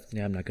this lift.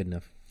 Yeah, I'm not good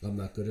enough. I'm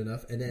not good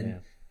enough. And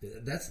then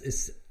that's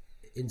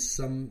in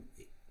some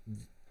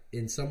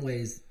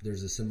ways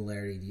there's a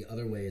similarity. The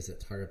other way is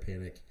that target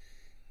panic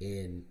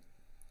in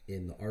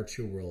the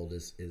archer world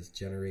is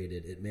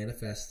generated. It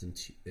manifests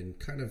in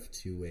kind of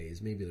two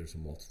ways. Maybe there's a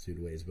multitude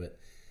of ways, but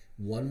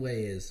one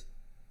way is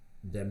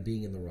them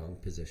being in the wrong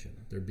position.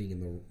 They're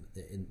being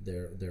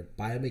they're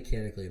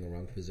biomechanically in the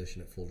wrong position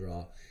at full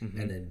draw,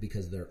 and then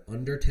because they're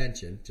under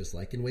tension, just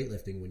like in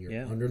weightlifting, when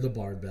you're under the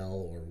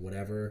barbell or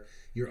whatever,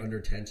 you're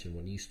under tension.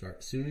 When you start,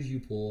 as soon as you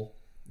pull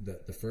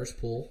the first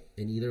pull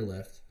in either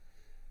lift,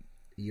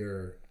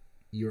 you're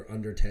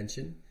under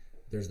tension.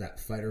 There's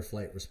that fight or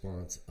flight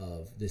response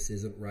of this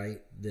isn't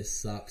right,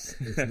 this sucks,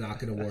 it's not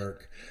going to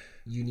work.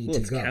 You need to go.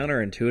 It's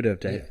counterintuitive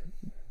to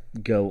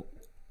go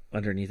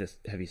underneath a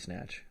heavy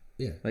snatch.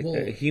 Yeah, like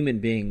a human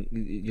being,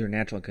 your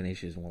natural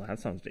inclination is, well, that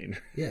sounds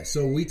dangerous. Yeah,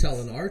 so we tell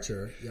an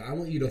archer, I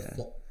want you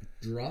to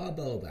draw a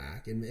bow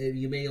back, and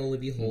you may only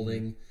be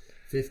holding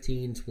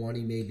 15,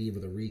 20, maybe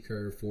with a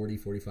recurve, 40,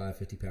 45,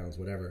 50 pounds,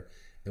 whatever,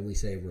 and we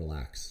say,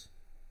 relax.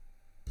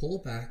 Pull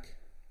it back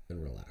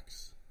and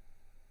relax.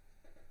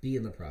 Be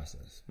in the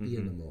process. Be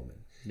in the moment.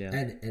 Yeah.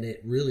 And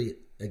it really,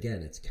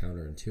 again, it's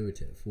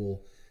counterintuitive.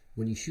 Well,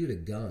 when you shoot a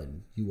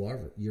gun,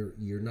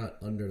 you're not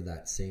under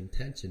that same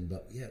tension,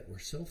 but we're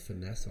so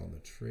finesse on the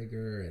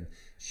trigger, and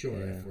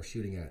if we're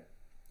shooting at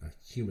a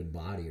human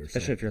body or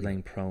especially if you're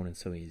laying prone, it's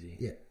so easy.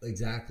 Yeah,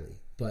 exactly.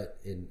 But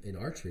in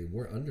archery,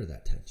 we're under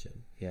that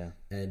tension. Yeah.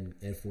 And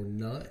if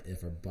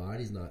our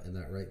body's not in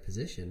that right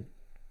position,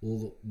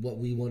 well, what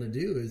we want to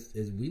do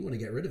is we want to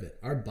get rid of it.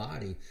 Our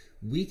body,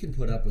 we can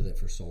put up with it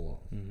for so long.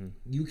 Mm-hmm.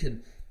 You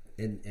can,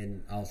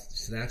 and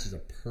snatch is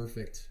a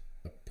perfect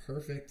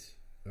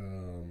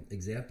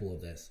example of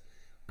this.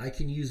 I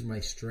can use my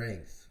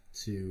strength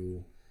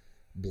to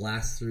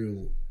blast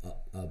through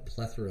a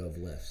plethora of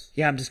lifts.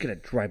 Yeah, I'm just gonna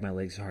drive my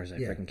legs as hard as I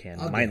freaking can,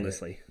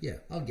 mindlessly. Yeah,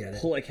 I'll get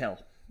it. Pull like hell.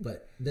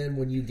 But then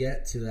when you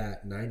get to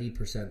that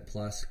 90%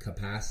 plus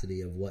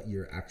capacity of what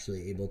you're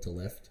actually able to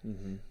lift,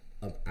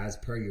 as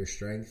per your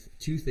strength,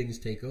 two things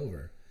take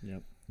over.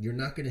 Yep. You're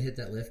not going to hit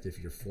that lift if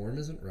your form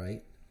isn't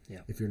right. Yeah.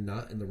 If you're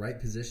not in the right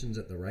positions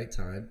at the right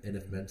time, and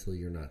if mentally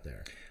you're not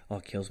there. Oh,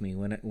 it kills me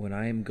when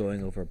I am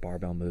going over a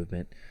barbell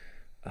movement,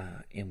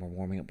 and we're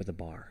warming up with a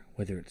bar,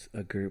 whether it's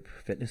a group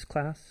fitness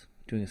class,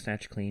 doing a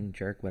snatch, clean,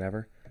 jerk,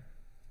 whatever,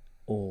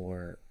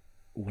 or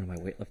one of my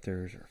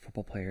weightlifters or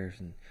football players,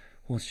 and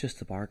it's just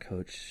the bar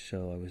coach,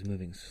 so I was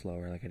moving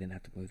slower, like I didn't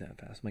have to move that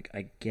fast. I'm like,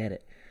 I get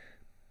it,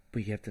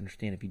 but you have to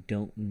understand, if you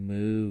don't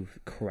move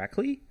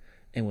correctly,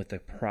 and with the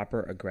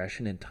proper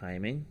aggression and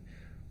timing,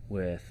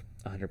 with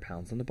 100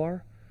 pounds on the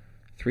bar,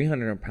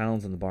 300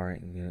 pounds on the bar,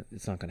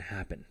 it's not going to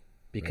happen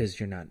because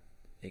you're not.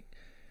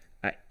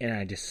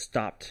 I just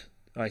stopped.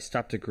 I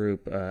stopped a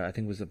group. I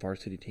think it was the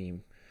varsity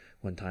team.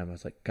 One time I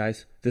was like,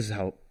 guys, this is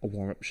how a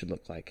warm up should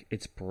look like.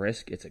 It's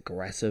brisk, it's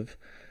aggressive,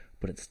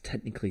 but it's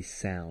technically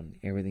sound.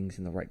 Everything's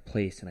in the right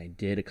place. And I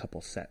did a couple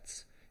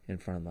sets in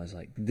front of them. I was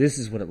like, this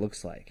is what it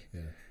looks like.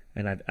 Yeah.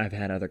 And I've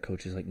had other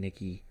coaches like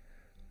Nikki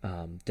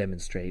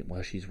demonstrate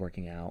while she's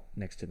working out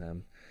next to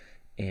them,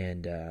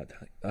 and they're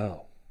like,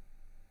 oh,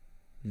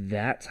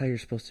 that's how you're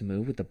supposed to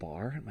move with the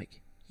bar? I'm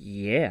like,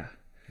 yeah.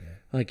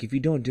 Like, if you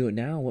don't do it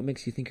now, what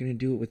makes you think you're going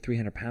to do it with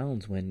 300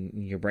 pounds when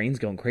your brain's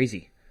going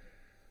crazy?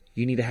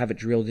 You need to have it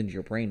drilled into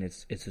your brain.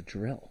 It's a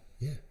drill.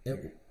 Yeah.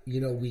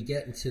 We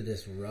get into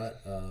this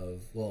rut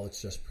of, well,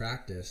 it's just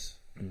practice.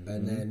 Mm-hmm.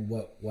 And then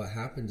what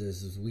happens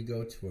is we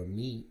go to a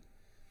meet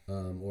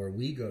or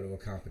we go to a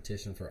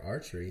competition for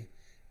archery,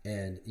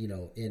 and,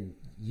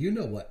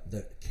 what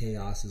the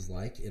chaos is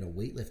like in a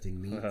weightlifting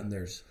meet, and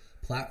there's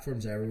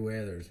platforms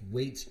everywhere, there's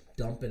weights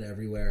dumping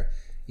everywhere.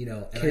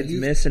 Kids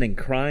missing and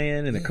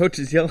crying, and the coach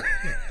is yelling.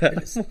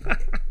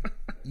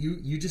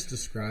 You just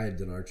described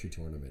an archery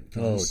tournament.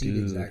 You see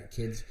the exact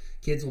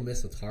kids will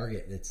miss a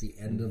target, and it's the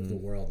end of the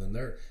world. And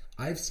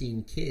I've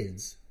seen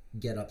kids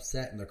get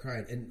upset and they're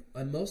crying,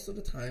 and most of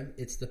the time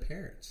it's the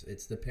parents.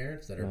 It's the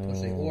parents that are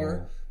pushing,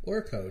 or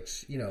a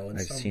coach. In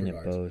I've some seen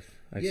regards. it both.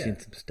 I've seen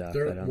some stuff I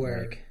don't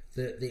like.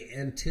 The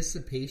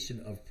anticipation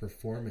of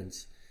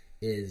performance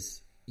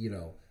is,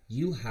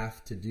 you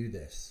have to do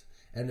this.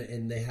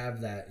 And they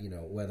have that,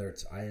 whether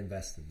it's I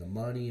invested the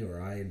money or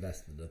I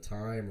invested the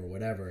time or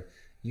whatever,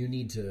 you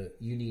need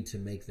to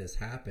make this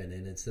happen.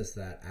 And it's just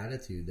that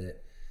attitude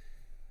that,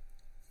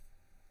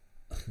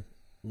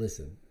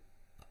 listen,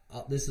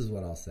 this is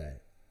what I'll say.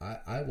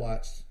 I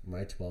watched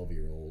my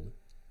 12-year-old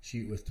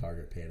shoot with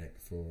target panic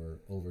for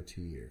over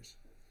 2 years.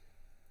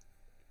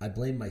 I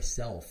blame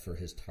myself for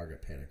his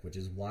target panic, which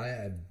is why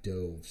I've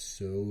dove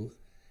so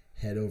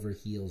head over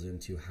heels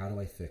into how do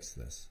I fix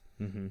this?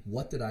 Mm-hmm.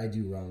 What did I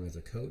do wrong as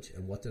a coach,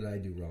 and what did I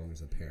do wrong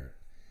as a parent?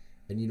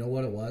 And you know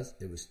what it was?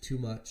 It was too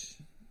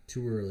much,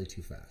 too early,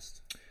 too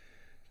fast.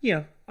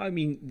 Yeah, I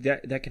mean,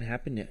 that can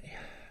happen.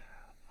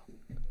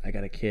 I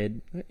got a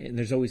kid, and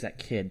there's always that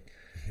kid.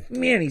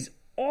 Man, he's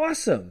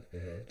awesome.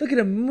 Uh-huh. Look at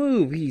him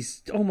move.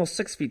 He's almost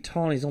 6 feet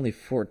tall, and he's only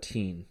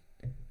 14.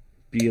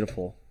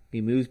 Beautiful.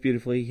 He moves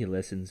beautifully. He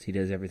listens. He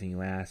does everything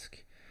you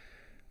ask.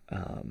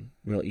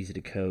 Real easy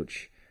to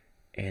coach.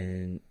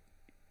 And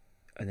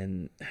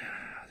then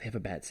they have a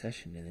bad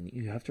session, and then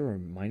you have to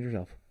remind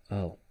yourself,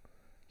 oh,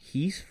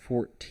 he's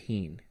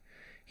 14.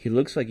 He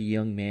looks like a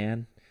young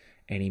man,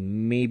 and he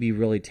may be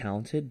really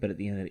talented, but at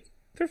the end of the day,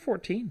 they're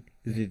 14.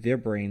 Their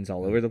brain's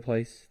all over the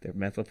place. Their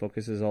mental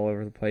focus is all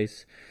over the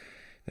place.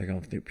 They're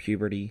going through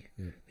puberty.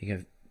 Yeah. They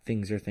have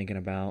things they're thinking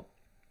about.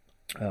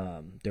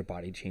 Their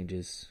body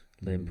changes.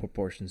 Limb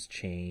proportions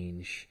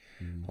change.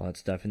 All that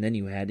stuff. And then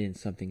you add in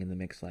something in the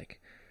mix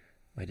like,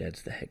 my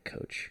dad's the head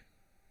coach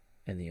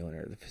and the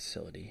owner of the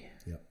facility.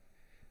 Yep.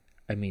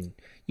 I mean,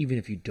 even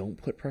if you don't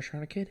put pressure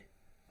on a kid,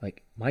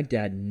 like, my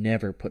dad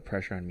never put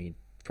pressure on me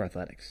for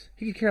athletics.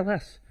 He could care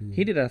less.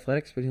 He did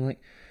athletics, but he's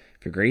like,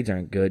 if your grades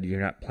aren't good,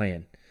 you're not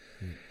playing.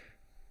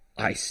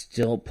 I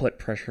still put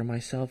pressure on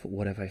myself.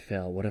 What if I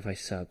fail? What if I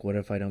suck? What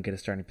if I don't get a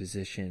starting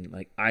position?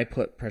 Like, I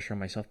put pressure on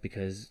myself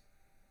because,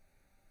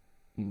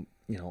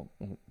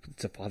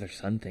 it's a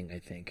father-son thing, I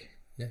think.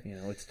 Yeah.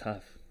 It's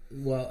tough.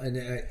 Well,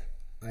 and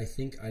I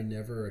think I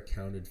never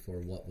accounted for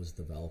what was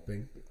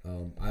developing.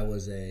 I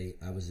was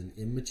an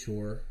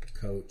immature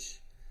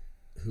coach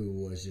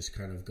who was just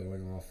kind of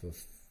going off of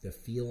the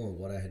feel of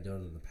what I had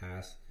done in the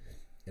past.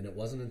 And it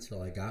wasn't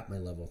until I got my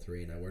level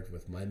 3 and I worked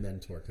with my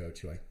mentor coach,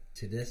 who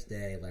to this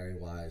day, Larry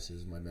Wise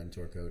is my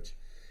mentor coach.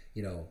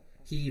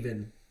 He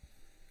even,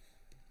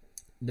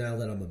 now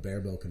that I'm a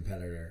barebow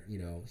competitor,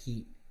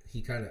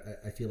 he kind of,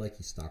 I feel like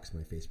he stalks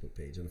my Facebook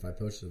page. And if I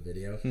post a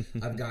video,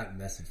 I've gotten a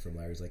message from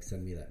Larry. He's like,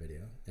 send me that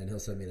video. And he'll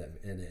send me that.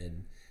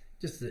 And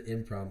just the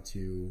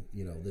impromptu,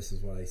 this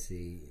is what I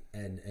see.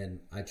 And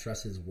I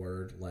trust his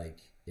word like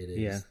it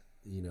is,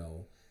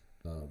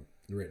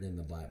 written in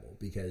the Bible.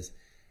 Because,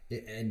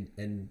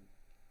 and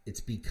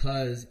it's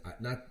because,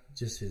 not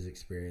just his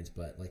experience,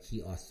 but like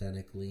he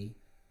authentically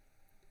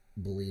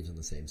believes in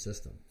the same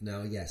system.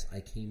 Now, yes, I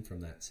came from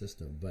that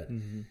system, but,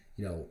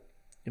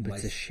 but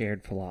it's a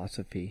shared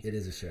philosophy. It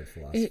is a shared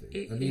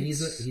philosophy.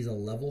 He's a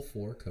level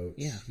 4 coach.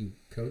 Yeah. He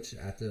coached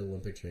at the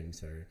Olympic Training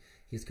Center.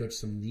 He's coached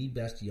some of the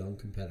best young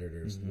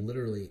competitors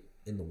literally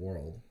in the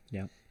world.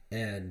 Yeah.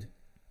 And,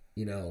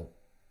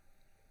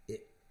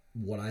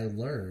 what I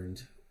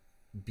learned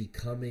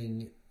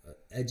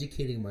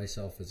educating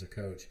myself as a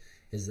coach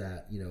is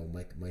that,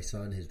 my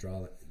son, his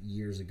draw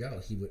years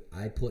ago,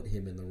 I put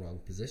him in the wrong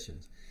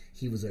positions.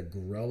 He was a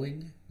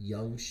growing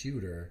young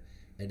shooter,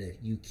 and if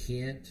you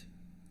can't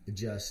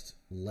just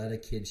let a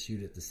kid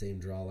shoot at the same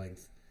draw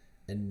length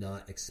and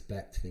not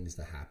expect things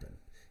to happen.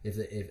 If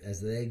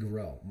as they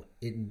grow,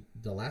 in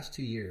the last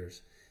 2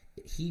 years,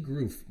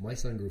 My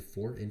son grew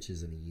 4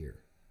 inches in a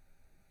year.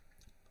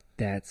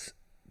 That's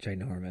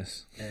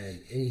ginormous. And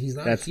he's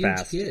not That's a huge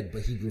fast. kid,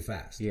 but he grew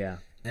fast. Yeah.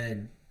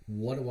 And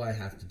what do I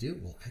have to do?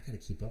 Well, I got to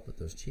keep up with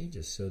those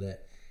changes so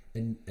that,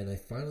 and I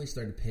finally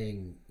started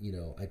paying,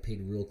 I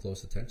paid real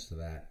close attention to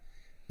that.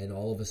 And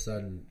all of a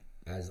sudden,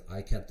 as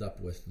I kept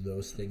up with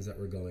those things that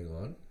were going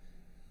on,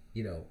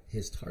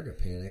 his target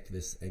panic,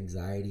 this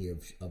anxiety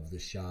of the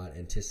shot,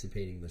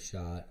 anticipating the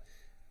shot,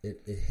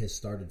 it has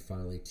started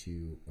finally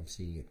to, I'm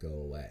seeing it go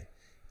away.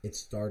 It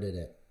started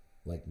at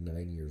like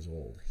 9 years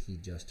old. He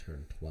just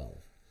turned 12.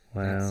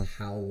 Wow. That's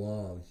how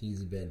long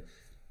he's been.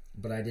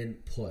 But I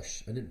didn't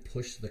push. I didn't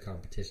push the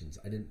competitions.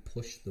 I didn't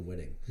push the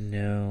winning.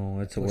 No,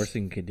 that's the worst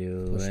thing you could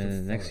do.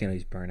 And the next thing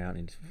he's burnt out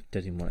and he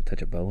doesn't even want to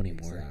touch a bow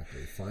anymore.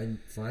 Exactly.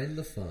 Find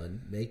the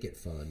fun. Make it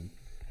fun,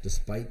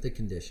 despite the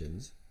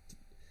conditions.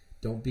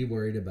 Don't be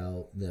worried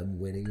about them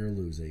winning or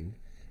losing.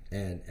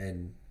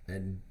 And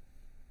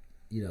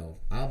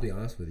I'll be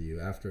honest with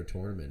you. After a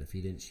tournament, if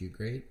he didn't shoot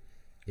great,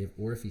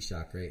 if he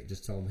shot great,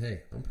 just tell him,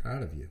 hey, I'm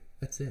proud of you.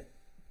 That's it.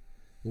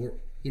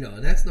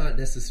 And that's not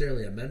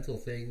necessarily a mental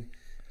thing.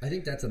 I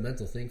think that's a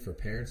mental thing for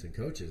parents and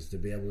coaches to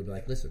be able to be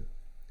like, listen,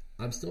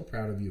 I'm still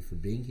proud of you for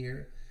being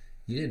here.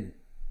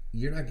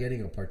 You're not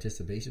getting a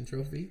participation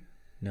trophy.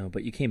 No,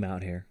 but you came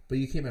out here. And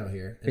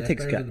it that's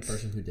takes better guts. than the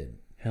person who didn't.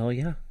 Hell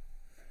yeah.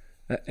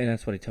 And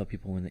that's what I tell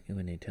people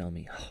when they tell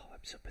me, oh,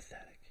 I'm so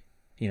pathetic.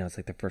 It's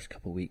like the first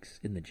couple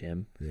weeks in the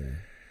gym. Yeah.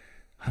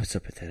 I'm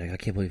so pathetic. I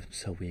can't believe I'm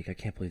so weak. I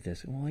can't believe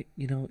this. Well,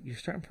 you're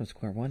starting from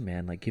square one,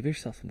 man. Like, give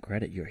yourself some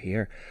credit. You're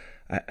here.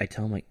 I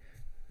tell them, like,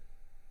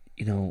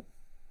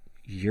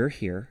 you're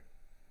here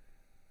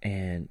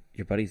and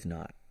your buddy's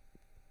not,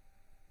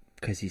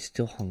 because he's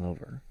still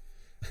hungover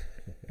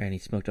and he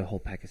smoked a whole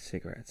pack of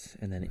cigarettes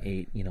and then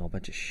ate, a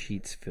bunch of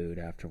Sheets food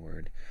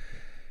afterward,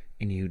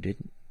 and you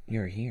didn't.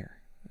 You're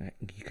here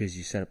because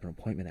you set up an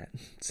appointment at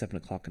 7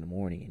 o'clock in the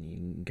morning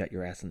and you got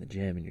your ass in the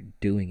gym and you're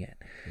doing it.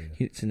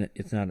 Yeah.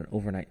 It's not an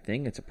overnight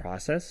thing. It's a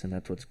process, and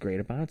that's what's great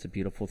about it. It's a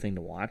beautiful thing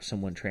to watch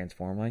someone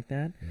transform like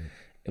that.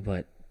 Yeah.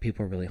 But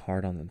people are really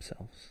hard on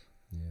themselves.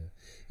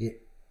 Yeah.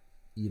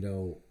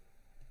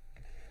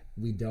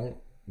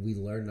 We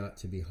learn not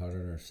to be hard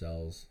on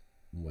ourselves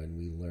when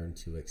we learn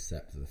to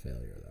accept the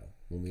failure, though.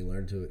 When we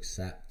learn to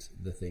accept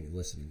the thing,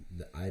 listen,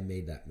 I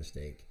made that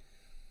mistake.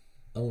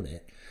 Own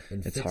it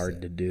and it's fix hard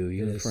it. to do.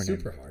 It's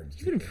super hard.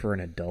 Even for an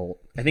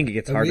adult. I think it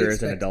gets harder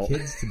as an adult. We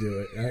expect kids to do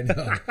it. I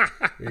know.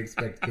 We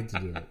expect kids to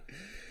do it.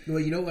 Well,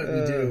 you know what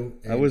we do?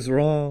 I was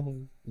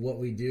wrong. What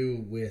we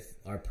do with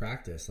our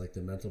practice, like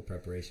the mental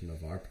preparation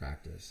of our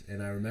practice.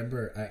 And I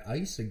remember I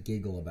used to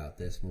giggle about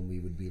this when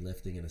we would be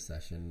lifting in a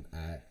session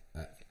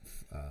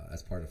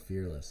as part of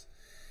Fearless.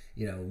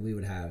 We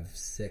would have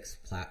 6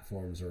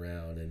 platforms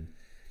around, and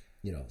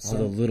the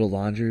little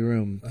laundry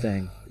room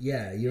thing.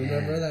 Yeah, you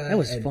remember that? That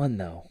was fun,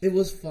 though. It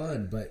was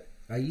fun, but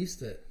I used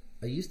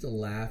to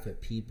laugh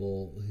at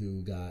people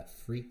who got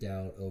freaked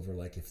out over,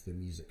 like, if the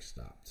music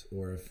stopped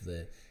or if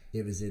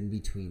it was in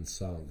between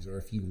songs, or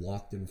if you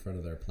walked in front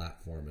of their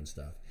platform and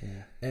stuff.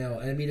 Yeah.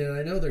 And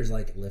I know there's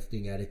like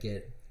lifting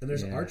etiquette and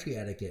there's archery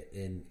etiquette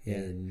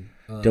in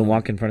don't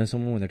walk in front of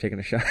someone when they're taking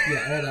a shot.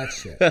 Yeah, all that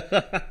shit.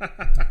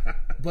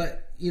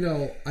 But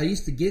I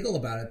used to giggle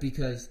about it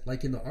because,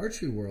 like, in the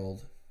archery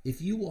world, if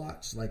you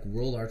watch like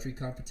world archery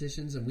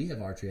competitions, and we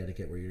have archery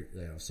etiquette where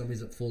if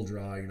somebody's at full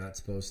draw, you're not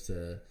supposed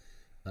to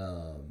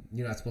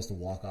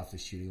walk off the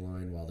shooting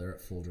line while they're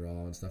at full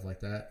draw and stuff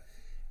like that.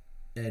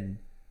 And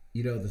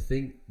the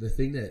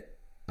thing that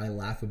I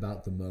laugh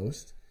about the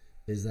most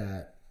is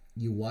that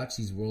you watch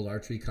these world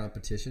archery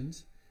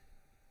competitions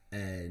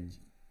and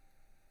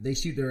they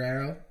shoot their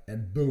arrow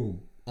and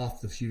boom,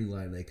 off the shooting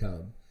line they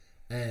come.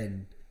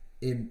 And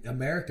in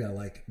America,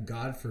 like,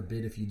 God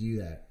forbid if you do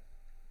that.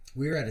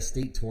 We were at a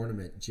state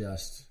tournament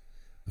just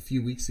a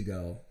few weeks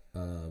ago,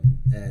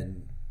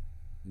 and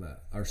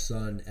our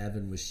son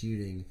Evan was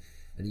shooting,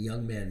 and a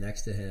young man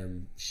next to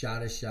him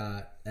shot a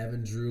shot.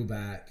 Evan drew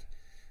back.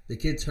 The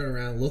kid turned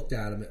around, looked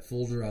at him at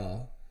full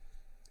draw,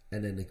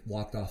 and then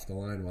walked off the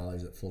line while he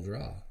was at full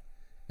draw.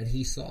 And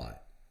he saw it,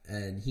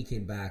 and he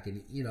came back,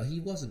 and he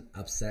wasn't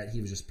upset.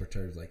 He was just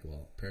perturbed, like,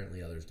 well,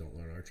 apparently others don't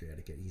learn archery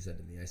etiquette. He said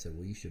to me, I said,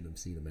 well, you shouldn't have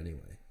seen him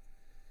anyway.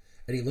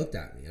 And he looked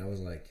at me. I was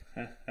like,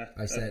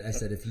 I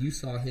said, if you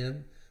saw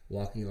him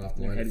walking off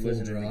the line at full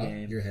draw,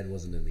 your head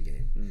wasn't in the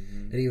game.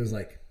 Mm-hmm. And he was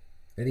like,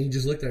 and he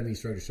just looked at me,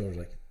 shrugged his shoulders,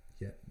 like,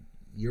 yeah,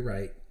 you're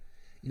right.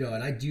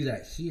 And I do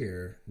that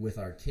here with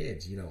our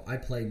kids. I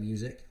play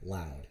music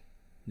loud,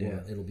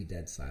 or it'll be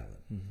dead silent.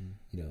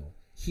 Mm-hmm.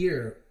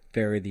 Here,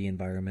 vary the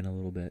environment a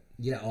little bit.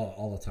 Yeah,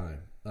 all the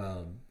time.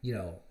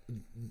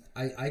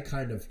 I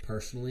kind of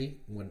personally,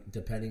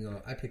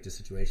 I picked a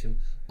situation,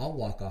 I'll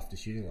walk off the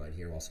shooting line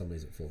here while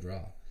somebody's at full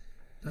draw.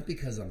 Not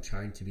because I'm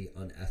trying to be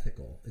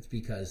unethical. It's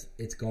because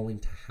it's going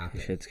to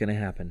happen. It's going to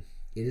happen.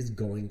 It is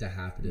going to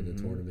happen in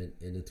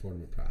a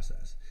tournament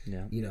process.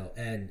 Yeah.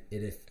 And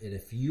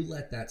if you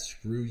let that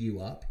screw you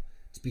up,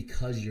 it's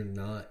because you're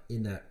not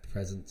in that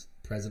present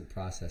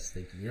process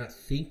thinking. You're not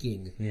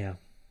thinking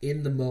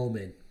in the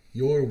moment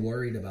You're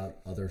worried about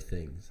other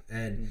things.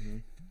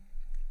 And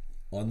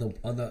on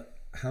the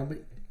how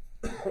many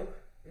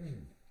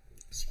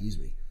excuse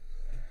me.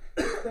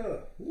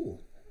 Ooh.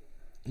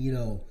 You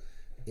know,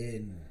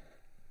 in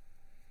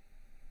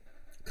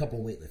a couple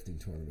weightlifting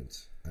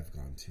tournaments I've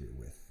gone to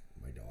with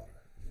my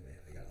daughter. Man,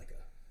 I got like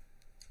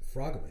a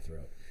frog in my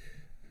throat.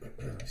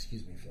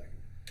 Excuse me for a second.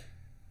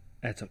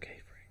 That's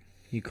okay, Frank.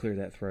 You clear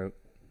that throat.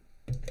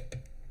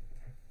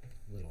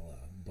 Little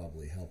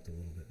bubbly helped a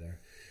little bit there.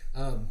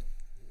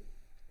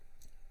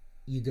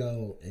 You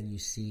go and you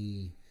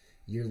see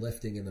you're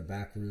lifting in the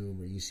back room,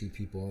 or you see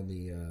people on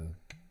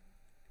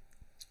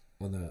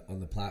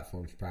the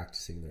platforms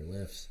practicing their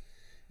lifts,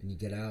 and you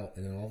get out,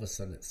 and then all of a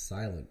sudden it's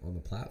silent on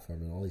the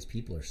platform, and all these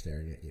people are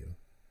staring at you.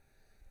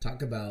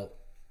 Talk about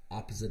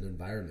opposite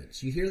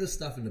environments. You hear the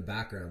stuff in the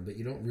background, but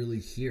you don't really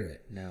hear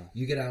it. No.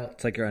 You get out.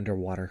 It's like you're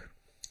underwater.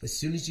 As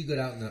soon as you get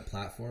out on that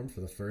platform for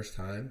the first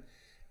time,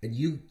 and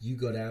you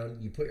go down,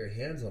 you put your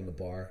hands on the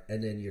bar,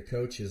 and then your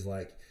coach is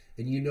like,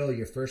 and you know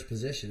your first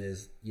position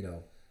is, you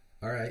know,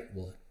 all right,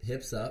 well,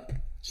 hips up,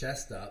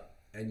 chest up,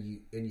 and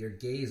your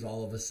gaze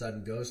all of a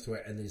sudden goes to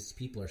it, and these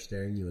people are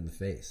staring you in the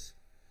face.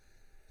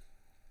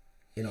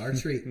 In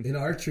archery,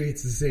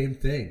 it's the same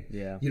thing.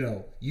 Yeah. You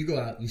know, you go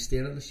out, you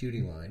stand on the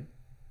shooting line,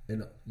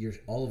 and you're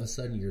all of a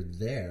sudden you're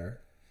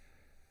there,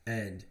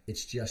 and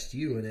it's just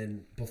you. And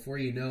then before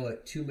you know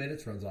it, 2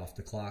 minutes runs off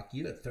the clock.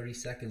 You have 30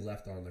 seconds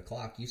left on the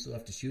clock. You still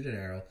have to shoot an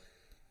arrow.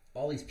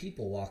 All these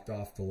people walked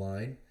off the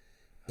line,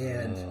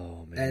 and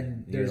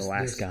and you're the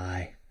last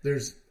guy.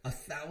 There's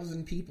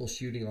 1,000 people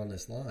shooting on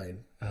this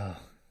line. Oh.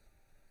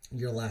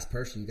 You're the last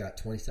person. You got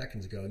 20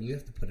 seconds to go, and you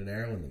have to put an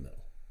arrow in the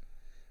middle.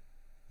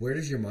 Where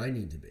does your mind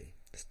need to be?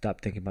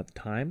 Stop thinking about the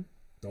time.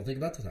 Don't think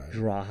about the time.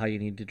 Draw how you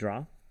need to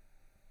draw.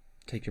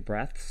 Take your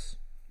breaths.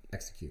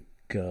 Execute.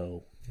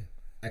 Go. Yeah.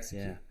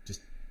 Execute. Yeah.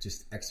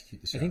 Just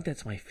execute the shot. I think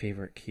that's my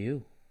favorite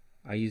cue.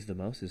 I use the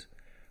most is,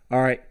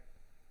 all right,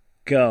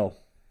 go.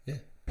 Yeah.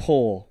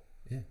 Pull.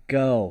 Yeah.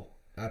 Go.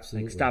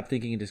 Absolutely. Like, stop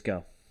thinking and just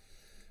go.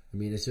 I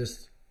mean, it's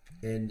just,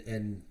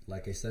 and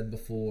like I said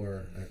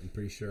before, I'm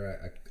pretty sure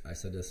I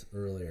said this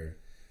earlier,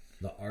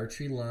 the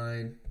archery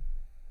line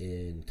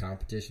in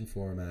competition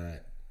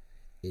format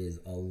is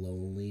a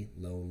lonely,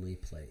 lonely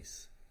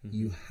place. Mm-hmm.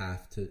 You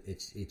have to,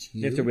 it's you.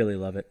 You have to really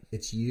love it.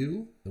 It's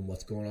you and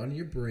what's going on in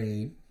your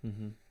brain,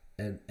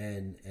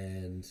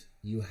 and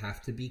you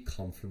have to be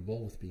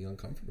comfortable with being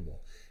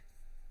uncomfortable.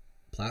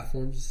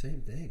 Platform's the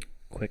same thing.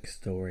 Quick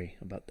Story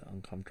about the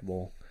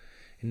uncomfortable,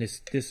 and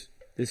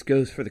this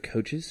goes for the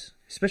coaches,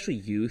 especially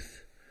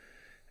youth.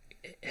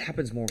 It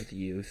happens more with the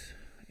youth.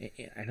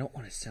 I don't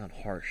want to sound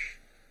harsh,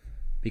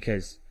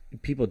 because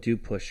people do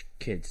push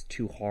kids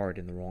too hard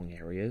in the wrong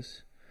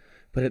areas.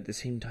 But at the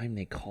same time,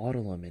 they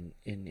coddle them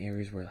in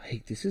areas where,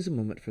 hey, this is a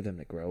moment for them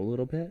to grow a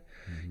little bit.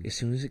 Mm-hmm. As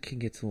soon as a kid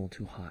gets a little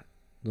too hot,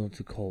 a little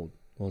too cold,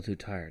 a little too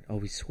tired. Oh,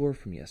 we sore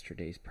from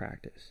yesterday's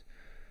practice.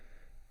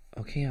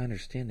 Okay, I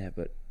understand that,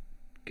 but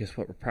guess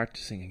what? We're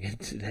practicing again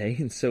today,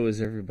 and so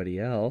is everybody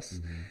else.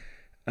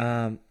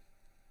 Mm-hmm.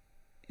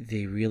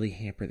 They really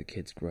hamper the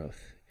kid's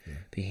growth. Yeah.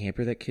 They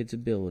hamper that kid's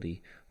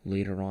ability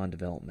later on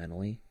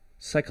developmentally,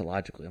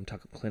 psychologically. I'm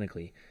talking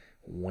clinically.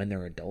 When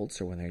they're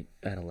adults or when they're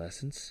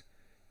adolescents,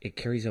 it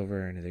carries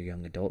over into their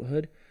young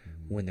adulthood.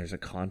 Mm-hmm. When there's a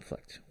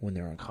conflict, when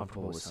they're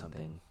uncomfortable with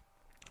something,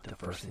 the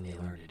first thing they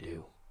learn to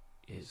do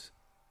is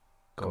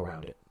go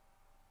around it.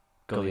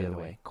 Go the other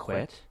way.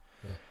 Quit.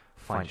 Yeah.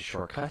 Find a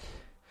shortcut.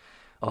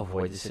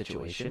 Avoid the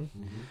situation.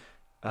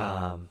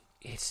 Mm-hmm.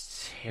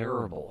 It's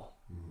terrible.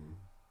 Mm-hmm.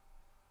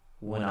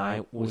 When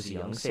I was a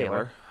young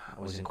sailor,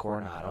 I was in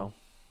Coronado,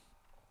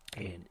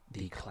 and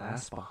the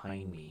class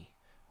behind me,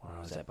 when I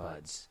was at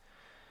Bud's,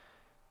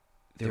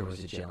 there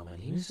was a gentleman.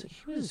 He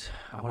was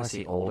I want to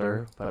say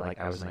older, but like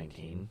I was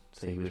 19,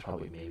 so he was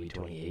probably maybe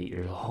 28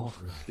 years old.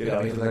 You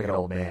know, he was like an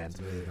old man,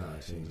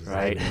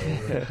 right?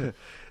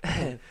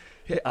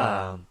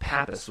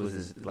 Pappas was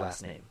his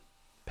last name.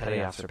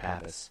 Petty Officer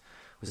Pappas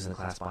was in the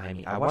class behind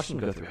me. I watched him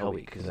go through Hell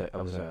Week because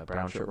I was a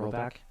brown shirt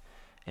rollback,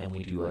 and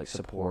we do like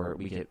support.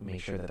 We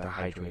make sure that they're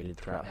hydrated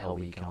throughout Hell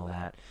Week and all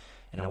that.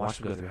 And I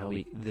watched him go through Hell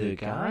Week. The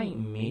guy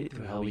made it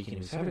through Hell Week, and he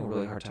was having a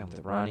really hard time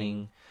with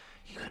running.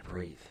 He couldn't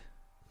breathe.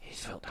 He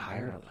just felt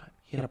tired all the time.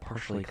 He had a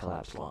partially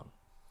collapsed lung.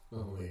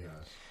 Oh my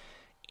gosh.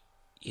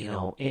 You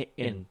know,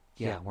 and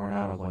yeah, we're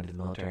not all going to the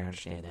military, I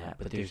understand that,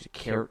 but there's a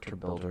character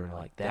builder,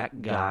 like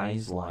that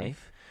guy's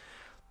life,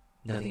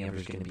 nothing ever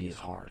is going to be as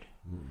hard.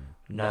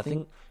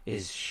 Nothing,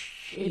 as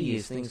shitty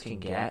as things can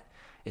get,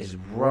 as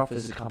rough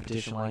as the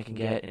competition line can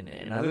get,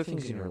 and other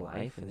things in your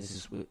life, and this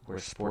is where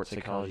sports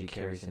psychology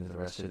carries into the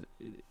rest of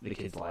the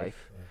kid's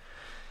life,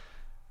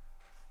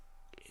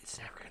 it's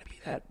never going to be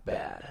that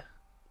bad.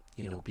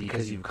 You know,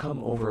 because you've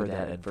come over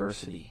that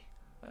adversity.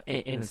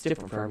 And it's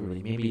different for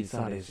everybody. Maybe it's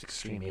not as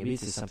extreme. Maybe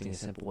it's just something as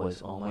simple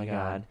as, oh my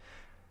God,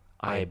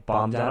 I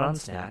bombed out on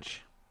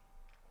snatch.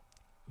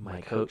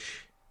 My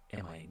coach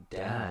and my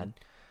dad,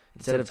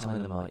 instead of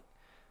telling them, like,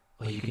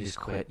 well, you can just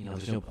quit. You know,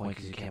 there's no point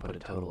because you can't put a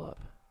total up.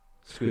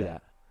 Screw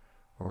that.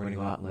 We're going to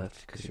go out and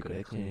lift because you're good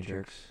at clean and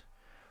jerks.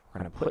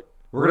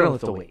 we're gonna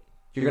lift a weight.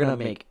 You're gonna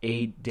make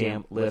a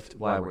damn lift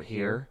while we're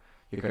here.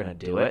 You're gonna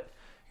do it.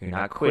 You're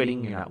not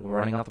quitting. You're not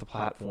running off the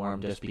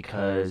platform just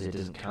because it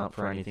doesn't count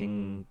for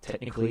anything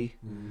technically.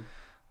 Mm-hmm.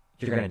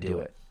 You're gonna do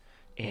it.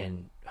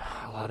 And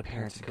a lot of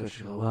parents and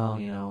coaches go,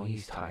 well,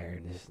 he's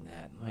tired, this and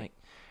that.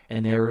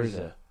 And there is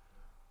a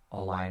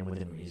line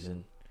within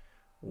reason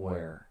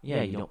where,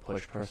 you don't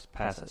push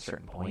past that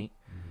certain point.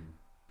 Mm-hmm.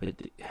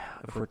 But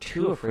if we're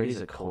too afraid as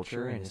a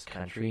culture in this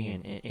country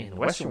and in the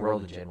Western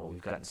world in general,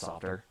 we've gotten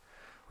softer.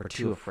 We're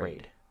too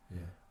afraid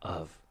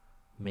of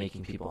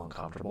making people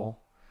uncomfortable,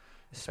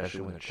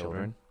 especially when they're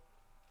children.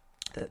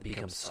 That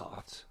becomes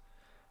soft.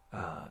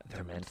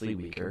 They're mentally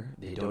weaker.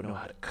 They don't know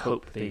how to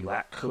cope. They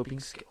lack coping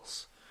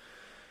skills.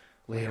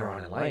 Later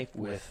on in life,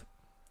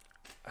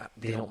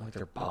 they don't like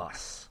their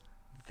boss.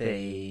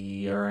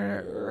 They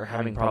are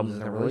having problems in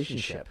their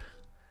relationship.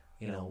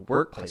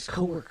 Workplace,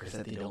 coworkers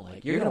that they don't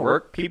like. You're going to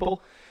work,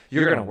 people.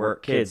 You're going to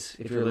work. Kids,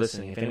 if you're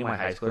listening, if any of my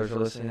high schoolers are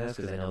listening to this,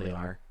 because I know they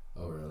are.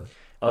 Oh, really?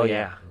 Oh,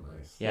 yeah. Oh,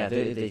 nice. Yeah,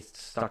 they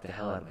stalk the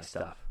hell out of my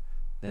stuff.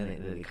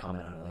 Then they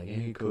comment on it like,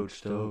 hey, Coach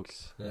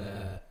Stokes.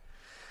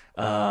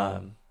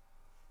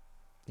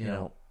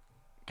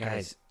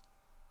 Guys,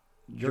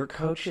 your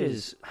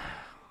coaches,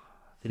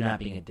 they're not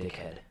being a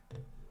dickhead.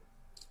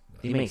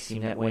 They may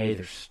seem that way.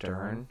 They're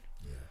stern.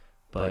 Yeah.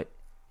 But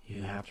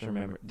you have to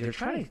remember, they're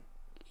trying to,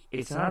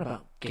 it's not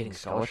about getting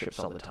scholarships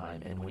all the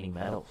time and winning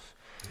medals.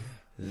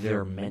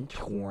 They're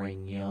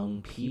mentoring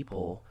young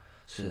people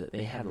so that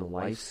they have the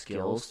life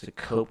skills to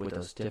cope with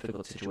those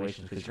difficult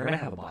situations, because you're going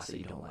to have a boss that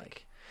you don't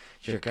like.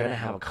 You're going to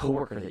have a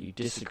coworker that you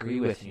disagree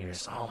with, and you're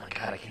just, oh my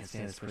God, I can't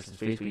stand this person's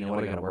face, but you know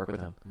what, I got to work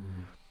with them.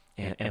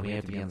 Mm-hmm. And we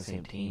have to be on the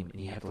same team,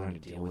 and you have to learn to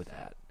deal with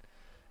that.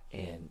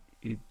 And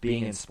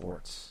being in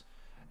sports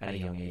at a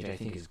young age, I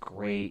think, is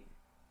great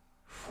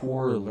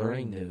for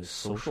learning those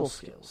social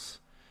skills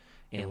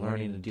and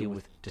learning to deal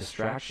with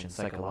distractions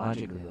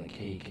psychologically. Like,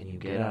 hey, can you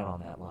get out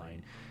on that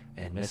line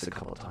and miss a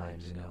couple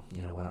times and go,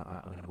 you know what,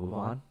 I'm going to move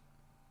on.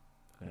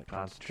 I'm going to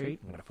concentrate.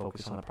 I'm going to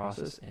focus on the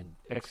process and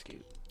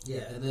execute.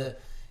 Yeah, and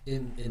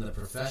in the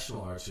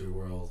professional archery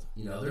world,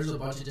 there's a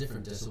bunch of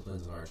different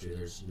disciplines in archery.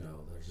 There's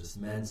this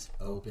men's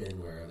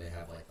open where they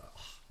have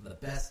the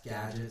best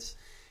gadgets,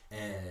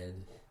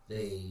 and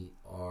they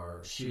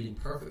are shooting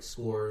perfect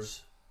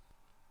scores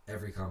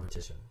every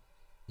competition.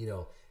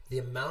 The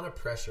amount of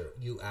pressure,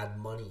 you add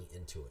money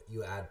into it.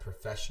 You add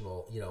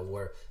professional,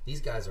 where these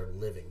guys are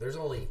living. There's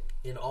only,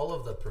 in all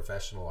of the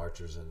professional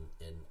archers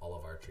in all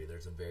of archery,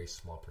 there's a very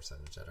small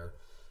percentage that are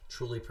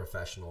truly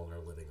professional and are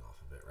living off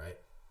of it, right?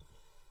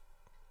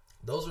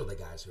 Those are the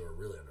guys who are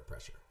really under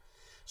pressure.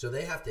 So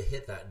they have to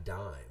hit that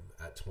dime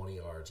at 20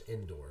 yards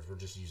indoors. We're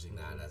just using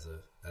that as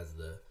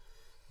the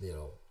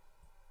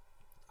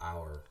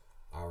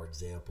our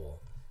example.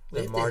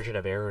 The margin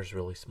of error is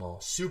really small.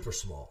 Super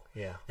small.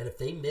 Yeah. And if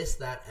they miss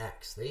that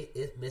X, they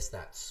miss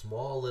that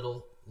small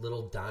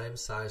little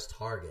dime-sized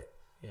target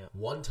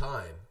one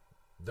time,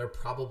 they're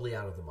probably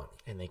out of the money.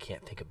 And they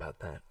can't think about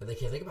that.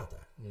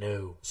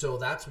 No. So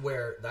that's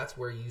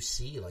where you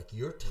see,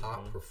 your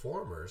top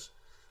performers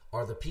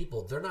are the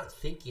people, they're not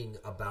thinking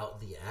about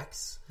the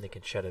X. They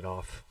can shut it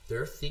off.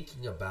 They're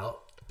thinking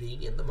about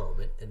being in the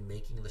moment and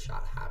making the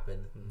shot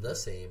happen the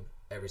same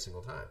every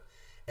single time.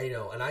 And,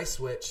 and I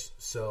switched,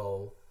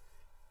 so...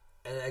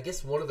 And I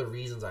guess one of the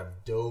reasons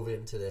I've dove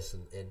into this,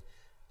 and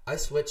I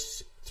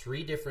switched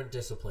 3 different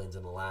disciplines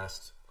in the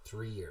last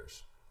 3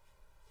 years.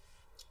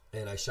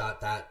 And I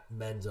shot that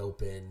men's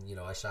open,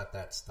 I shot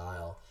that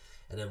style,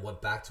 and then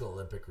went back to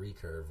Olympic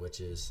recurve, which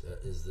is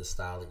the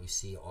style that you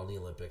see on the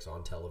Olympics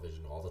on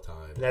television all the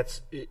time.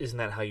 Isn't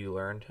that how you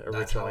learned originally?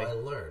 That's how I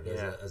learned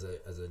as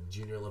a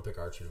junior Olympic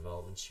archery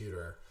development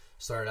shooter.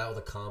 Started out with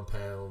a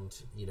compound,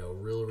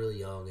 really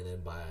young, and then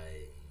by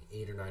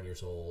 8 or 9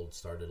 years old,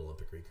 started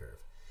Olympic recurve.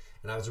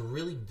 And I was a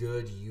really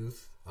good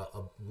youth,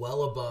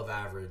 well above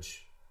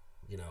average,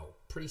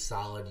 pretty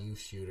solid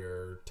youth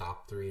shooter,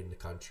 top 3 in the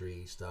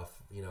country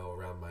stuff,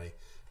 around my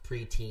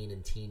preteen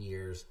and teen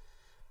years.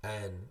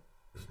 And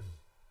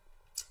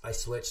I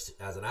switched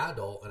as an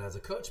adult and as a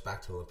coach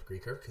back to Olympic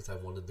recurve because I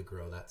wanted to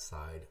grow that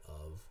side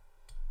of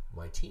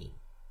my team.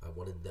 I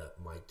wanted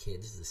my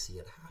kids to see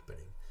it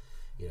happening.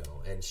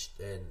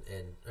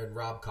 And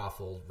Rob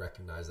Koffel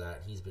recognized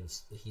that. He's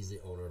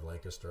the owner of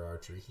Lancaster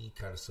Archery. He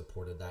kind of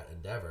supported that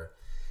endeavor.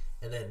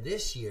 And then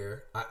this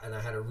year, I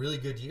had a really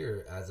good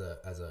year as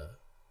a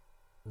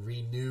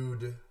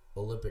renewed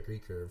Olympic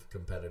recurve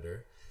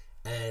competitor,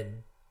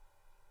 and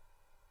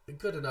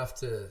good enough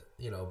to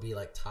be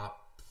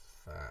top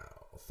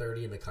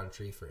 30 in the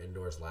country for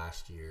indoors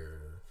last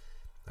year.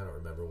 I don't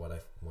remember what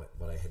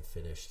I had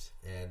finished,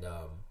 and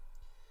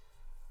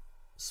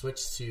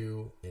switched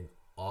to in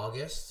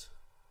August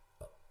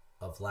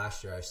of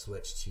last year, I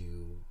switched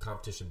to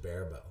competition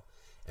barebow.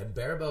 And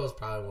barebow is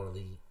probably one of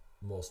the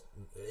most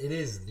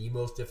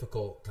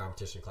difficult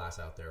competition class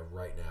out there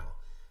right now.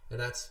 And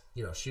that's,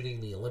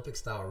 shooting the Olympic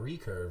style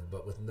recurve,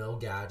 but with no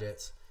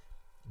gadgets,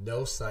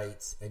 no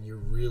sights, and you're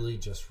really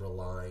just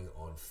relying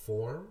on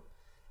form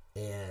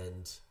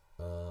and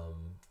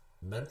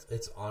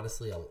it's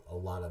honestly a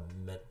lot of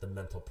the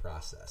mental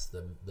process,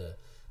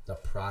 the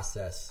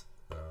process,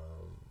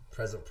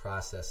 present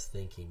process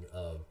thinking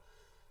of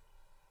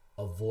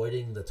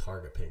avoiding the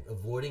target pain,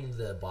 avoiding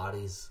the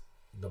body's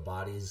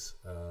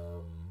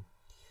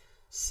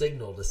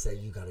signal to say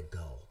you got to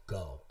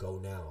go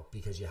now,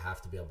 because you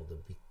have to be able to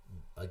be,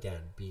 again,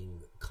 being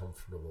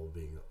comfortable,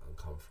 being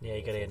uncomfortable. Yeah,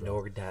 you got to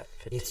ignore that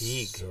fatigue.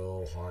 It's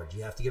so hard.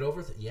 You have to get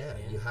over it. Yeah,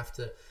 you have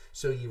to.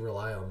 So you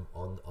rely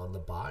on the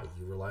body.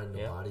 You rely on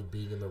the body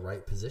being in the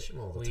right position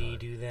all the time. We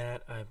do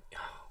that. I'm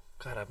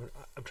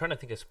trying to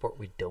think of sport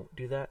we don't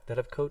do that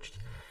I've coached.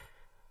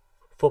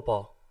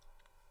 Football.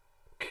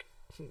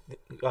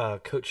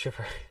 Coach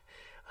Schiffer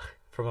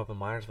from up in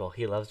Myersville,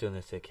 he loves doing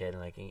this to a kid,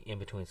 and like in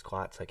between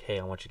squats, like, hey,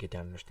 I want you to get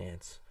down in your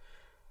stance.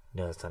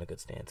 No, that's not a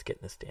good stance. Get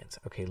in this stance.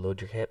 Okay, load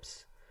your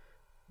hips.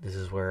 This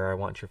is where I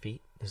want your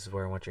feet. This is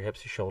where I want your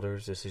hips, your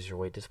shoulders. This is your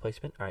weight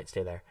displacement. All right,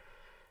 stay there.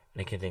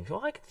 And the kid thinks,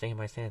 well, I can stay in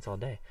my stance all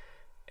day.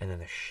 And then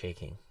they're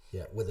shaking.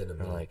 Yeah, within a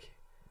minute. They're like,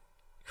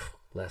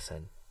 less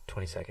than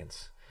 20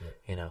 seconds.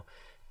 You know,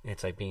 and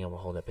it's like being able to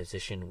hold that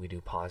position. We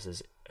do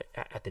pauses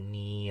at the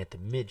knee, at the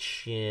mid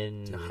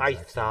shin, high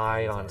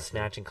thigh on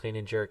snatch and clean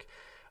and jerk.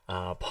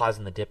 Pause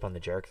in the dip on the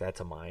jerk. That's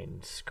a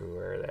mind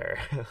screwer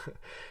there.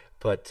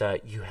 But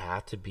you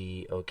have to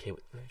be okay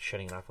with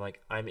shutting it off. Like,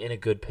 I'm in a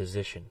good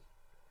position.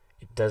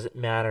 It doesn't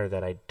matter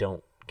that I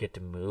don't get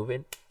to move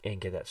and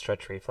get that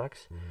stretch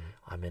reflex.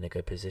 Mm-hmm. I'm in a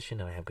good position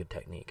and I have good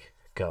technique.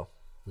 Go.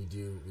 We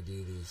do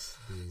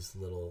these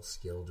little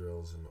skill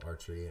drills in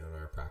archery and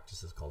our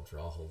practices called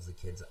draw holds. The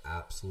kids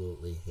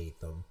absolutely hate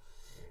them,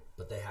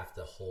 but they have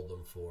to hold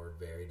them for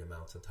varied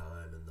amounts of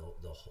time, and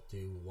they'll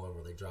do one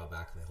where they draw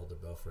back and they hold their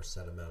bow for a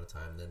set amount of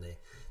time. Then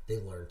they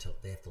learn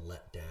they have to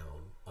let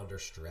down under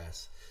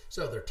stress.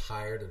 So they're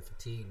tired and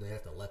fatigued, and they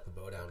have to let the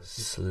bow down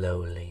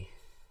slowly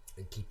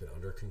and keep it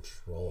under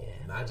control.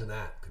 Yeah. Imagine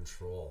that,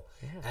 control.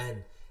 Yeah.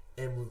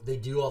 And they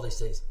do all these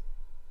things.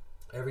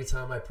 Every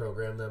time I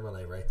program them and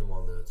I write them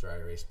on the dry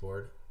erase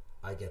board,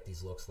 I get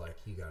these looks like,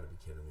 you got to be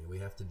kidding me. We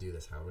have to do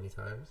this how many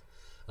times?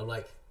 I'm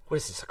like, what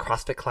is this, a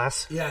CrossFit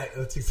class? Yeah,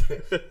 it's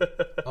exactly.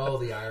 Oh,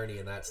 the irony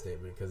in that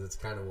statement, because it's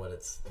kind of what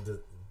it's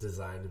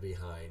designed to be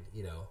behind.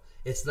 You know,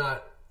 it's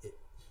not.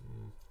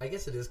 I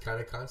guess it is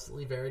kind of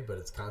constantly varied, but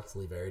it's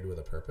constantly varied with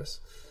a purpose.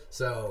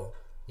 So,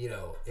 you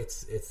know,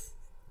 it's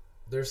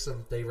there's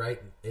some, they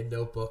write in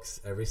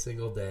notebooks every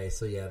single day.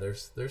 So yeah,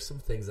 there's some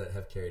things that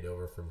have carried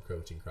over from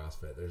coaching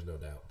CrossFit. There's no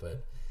doubt,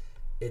 but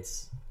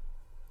it's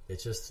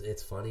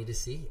funny to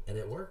see, and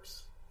it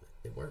works.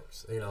 It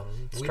works, you know.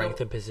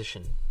 Strength and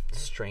position.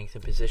 Strength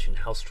and position.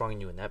 How strong are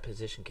you in that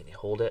position? Can you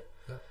hold it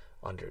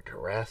under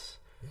duress,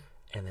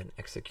 and then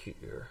execute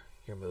your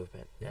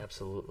movement? Yeah.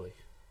 Absolutely,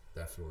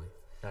 definitely.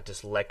 Not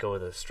just let go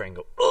of the string.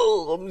 Go,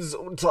 oh, I'm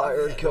so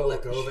tired. Coach.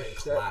 Let go of it and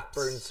collapse. That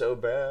burns so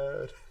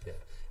bad.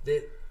 Yeah.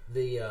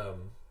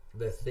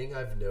 The thing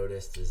I've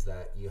noticed is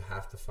that you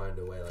have to find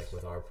a way, like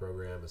with our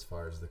program, as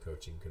far as the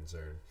coaching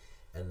concerned,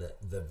 and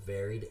the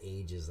varied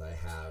ages I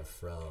have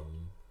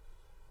from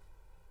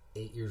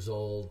 8 years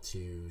old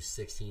to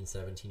 16,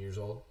 17 years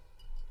old,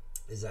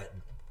 is that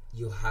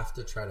you have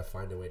to try to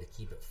find a way to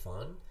keep it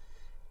fun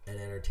and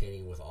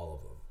entertaining with all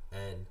of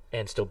them.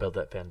 And still build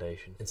that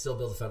foundation.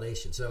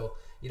 So,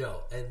 you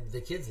know, and the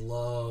kids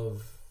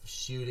love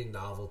shooting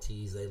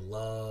novelties. They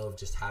love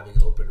just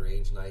having open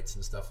range nights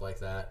and stuff like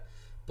that.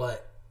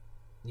 But,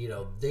 you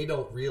know, they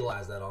don't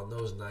realize that on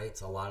those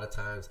nights, a lot of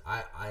times,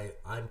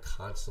 I'm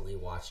constantly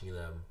watching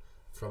them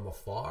from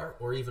afar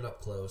or even up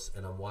close,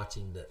 and I'm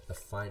watching the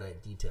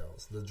finite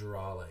details, the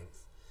draw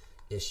length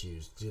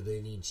issues. Do they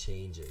need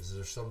changes? Is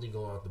there something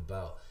going on with the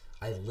bow?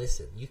 I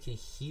listen. You can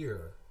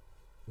hear,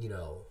 you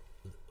know,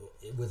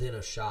 within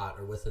a shot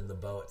or within the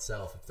bow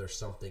itself if there's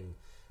something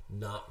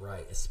not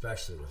right,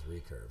 especially with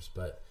recurves.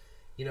 But,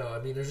 you know, I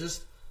mean,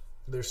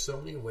 there's so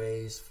many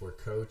ways for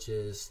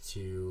coaches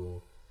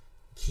to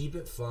keep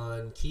it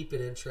fun, keep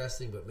it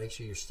interesting, but make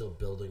sure you're still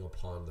building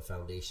upon the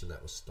foundation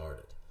that was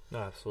started. No,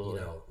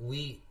 absolutely. You know,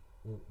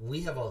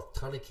 we have a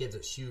ton of kids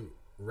that shoot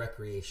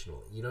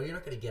recreationally. You know, you're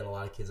not going to get a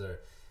lot of kids that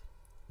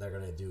are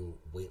going to do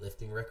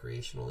weightlifting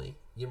recreationally.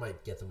 You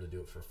might get them to do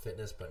it for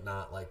fitness, but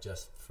not like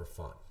just for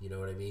fun. You know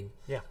what I mean?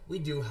 Yeah. We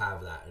do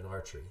have that in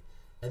archery.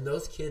 And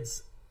those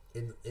kids,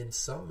 in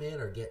some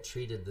manner, get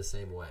treated the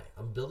same way.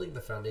 I'm building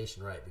the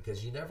foundation right,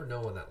 because you never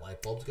know when that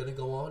light bulb's going to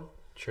go on.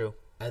 True.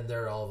 And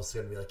they're all of a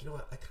sudden be like, you know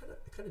what, I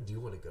kind of do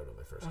want to go to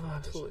my first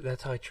competition. Absolutely.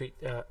 That's how I treat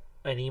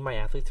any of my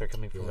athletes are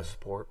coming from a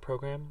sport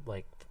program,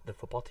 like the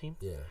football team.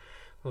 Yeah.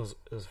 Those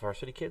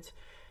varsity kids.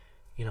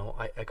 You know,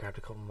 I grabbed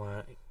a couple of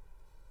my...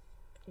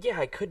 Yeah,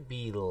 I could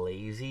be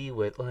lazy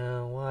with,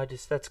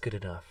 that's good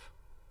enough.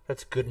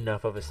 That's good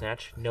enough of a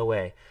snatch? No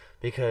way.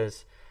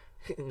 Because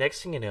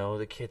next thing you know,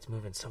 the kid's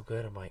moving so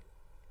good, I'm like,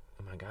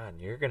 oh my God,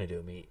 you're going to do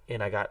a meet.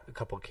 And I got a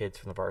couple kids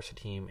from the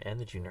varsity team and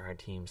the junior high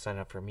team sign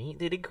up for a meet.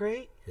 They did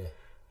great. Yeah.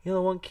 You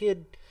know, one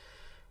kid,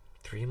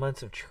 3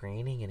 months of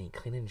training, and he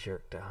clean and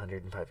jerked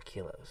 105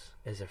 kilos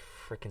as a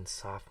freaking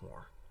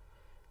sophomore.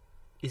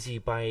 Is he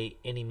by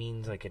any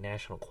means like a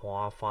national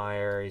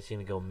qualifier? Is he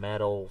going to go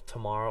medal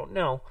tomorrow?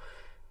 No.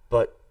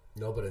 But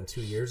in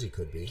 2 years he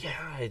could be.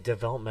 yeah,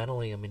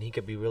 developmentally, I mean, he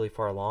could be really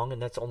far along,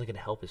 and that's only going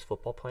to help his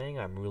football playing.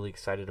 I'm really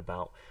excited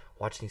about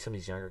watching some of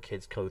these younger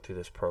kids go through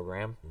this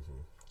program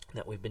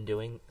that we've been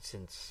doing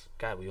since,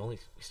 God, we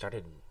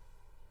started in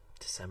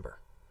December.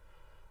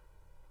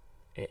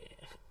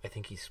 I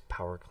think he's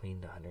power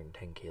cleaned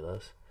 110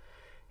 kilos.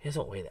 He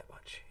doesn't weigh that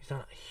much. He's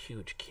not a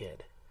huge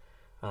kid,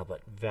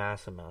 but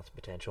vast amounts of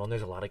potential. And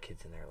there's a lot of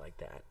kids in there like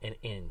that.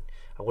 And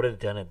I would have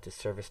done a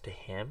disservice to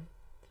him,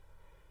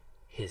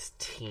 his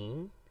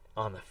team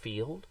on the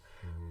field,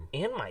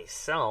 and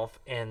myself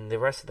and the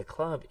rest of the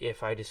club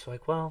if I just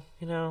like, well,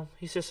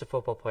 he's just a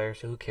football player,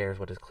 so who cares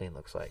what his clean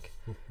looks like?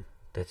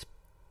 That's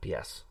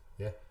BS.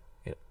 Yeah.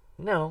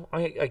 No,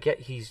 I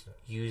get he's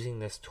using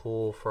this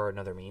tool for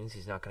another means.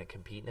 He's not going to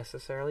compete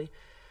necessarily,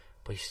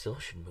 but he still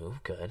should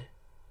move good.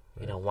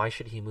 Right. Why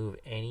should he move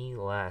any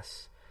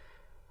less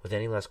with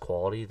any less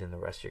quality than the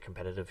rest of your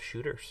competitive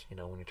shooters? When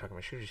you're talking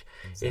about shooters,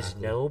 is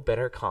no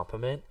better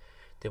compliment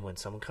than when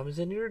someone comes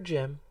into your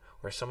gym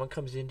or someone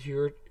comes into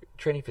your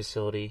training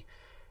facility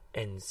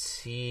and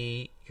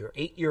see your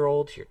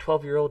 8-year-old, your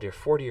 12-year-old, your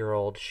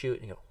 40-year-old shoot,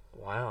 and you go,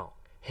 wow,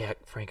 hey,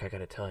 Frank, I got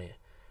to tell you,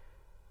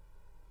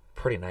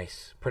 pretty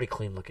nice, pretty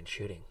clean looking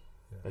shooting.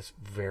 Yeah. That's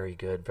very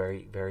good,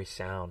 very, very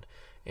sound.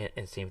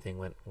 And same thing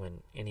when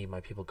any of my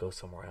people go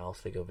somewhere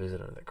else, they go visit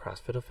another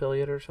CrossFit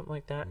affiliate or something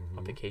like that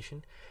on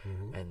vacation,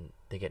 and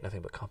they get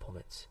nothing but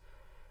compliments.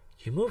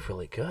 You move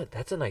really good.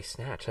 That's a nice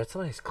snatch. That's a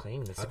nice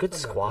clean. That's a good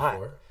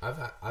squat.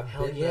 I've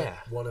been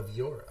one of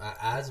your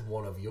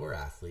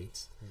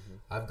athletes.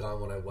 I've gone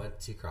when I went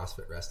to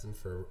CrossFit Reston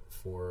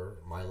for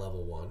my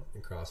level 1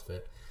 in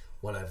CrossFit.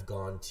 When I've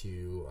gone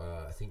to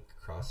I think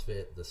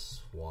CrossFit the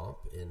Swamp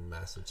in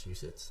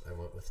Massachusetts, I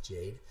went with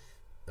Jade.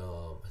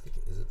 I think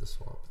is it the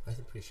Swamp? I'm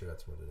pretty sure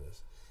that's what it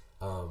is.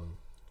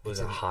 Was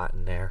it hot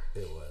in there?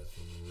 It was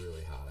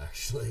really hot,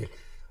 actually.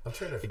 I'm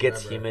trying to. It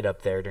gets humid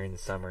up there during the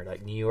summer,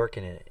 like New York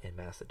and in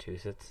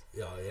Massachusetts.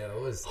 Yeah, it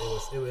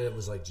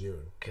was like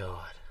June.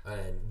 God.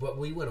 But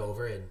we went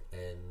over and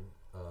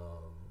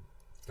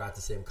got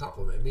the same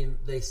compliment. I mean,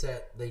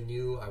 they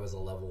knew I was a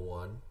level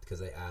 1 because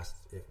they asked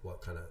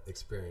what kind of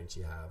experience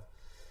you have,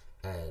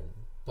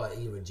 but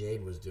even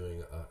Jade was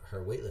doing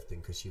her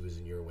weightlifting because she was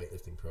in your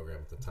weightlifting program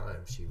at the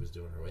time. She was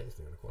doing her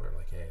weightlifting in the corner.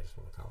 Like, hey, I just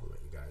want to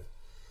compliment you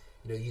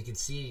guys. You can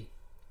see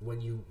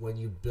when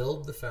you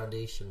build the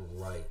foundation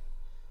right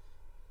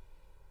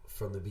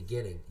from the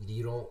beginning,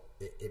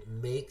 it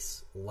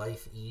makes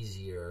life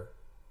easier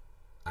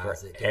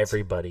as it gets,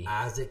 everybody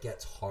as it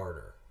gets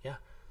harder. Yeah,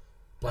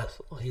 but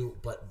absolutely.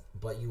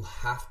 you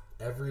have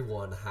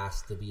everyone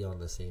has to be on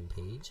the same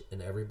page,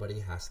 and everybody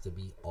has to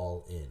be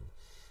all in.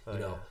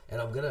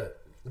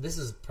 And this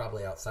is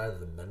probably outside of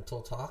the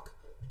mental talk,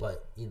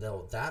 but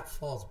that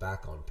falls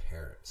back on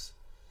parents.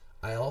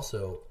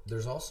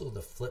 There's also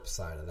the flip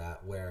side of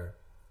that where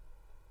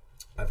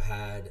I've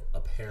had a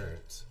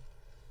parent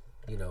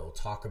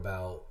talk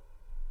about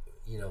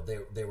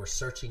they were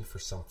searching for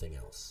something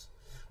else,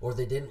 or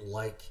they didn't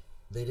like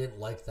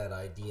that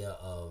idea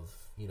of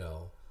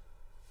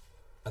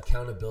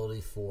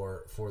accountability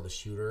for the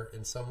shooter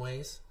in some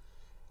ways,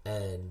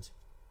 and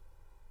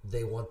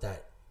they want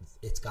that.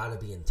 It's got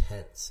to be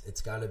intense. It's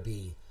got to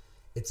be.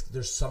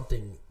 There's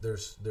something.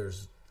 There's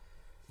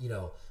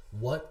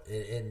what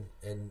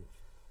and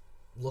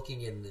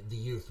looking in the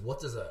youth. What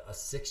does a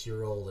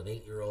 6-year-old, an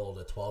 8-year-old,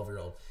 a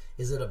 12-year-old?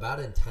 Is it about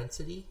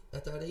intensity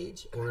at that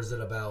age, or is it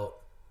about,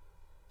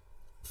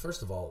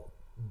 first of all,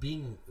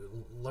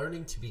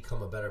 learning to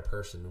become a better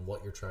person in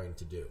what you're trying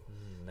to do?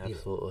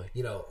 Absolutely.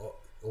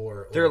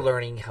 Or they're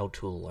learning how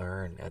to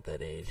learn at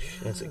that age.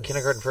 Yes. It's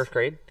kindergarten, first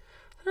grade.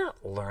 They're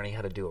not learning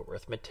how to do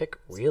arithmetic,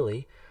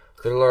 really.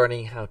 They're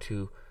learning how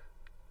to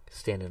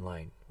stand in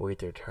line, wait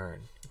their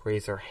turn,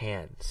 raise their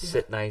hand,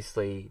 sit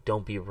nicely,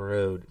 don't be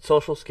rude.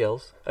 Social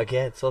skills.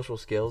 Again, social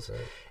skills.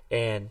 Right.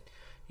 And,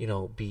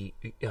 be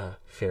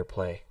fair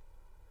play.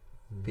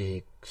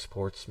 Big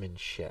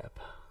sportsmanship.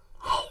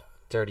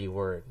 Dirty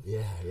word.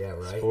 Yeah,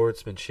 right.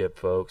 Sportsmanship,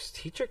 folks.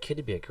 Teach your kid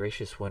to be a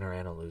gracious winner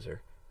and a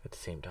loser at the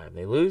same time.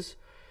 They lose.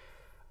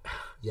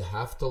 You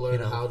have to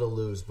learn how to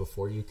lose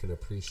before you can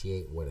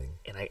appreciate winning.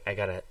 And I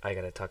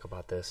gotta talk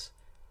about this.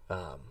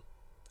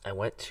 I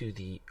went to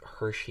the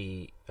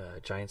Hershey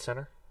Giant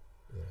Center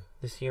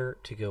this year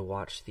to go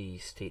watch the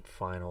state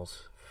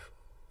finals.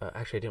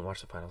 Actually, I didn't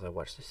watch the finals. I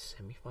watched the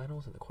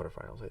semifinals and the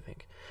quarterfinals, I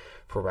think,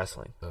 for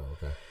wrestling. Oh,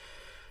 okay.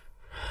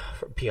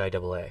 For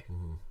PIAA.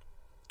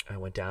 I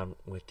went down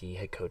with the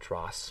head coach,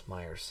 Ross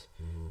Myers.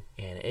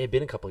 And it had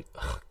been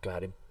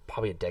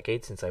probably a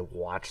decade since I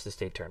watched the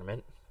state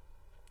tournament.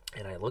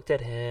 And I looked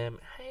at him.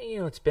 Hey,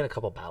 it's been a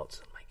couple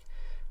bouts. I'm like,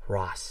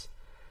 Ross,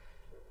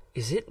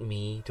 is it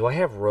me? Do I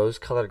have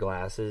rose-colored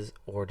glasses?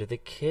 Or do the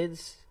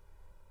kids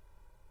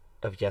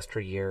of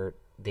yesteryear,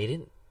 they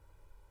didn't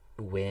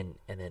win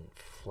and then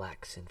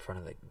flex in front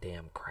of the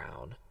damn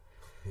crowd?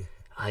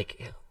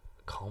 Like,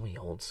 call me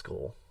old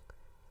school.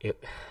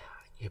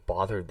 It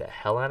bothered the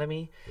hell out of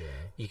me. Yeah.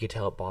 You could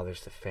tell it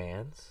bothers the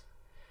fans.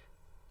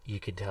 You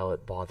can tell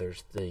it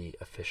bothers the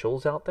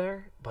officials out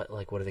there. But,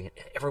 like, what are they going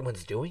to...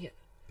 Everyone's doing it.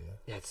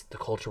 Yeah. It's the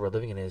culture we're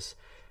living in is,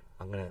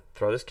 I'm going to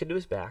throw this kid to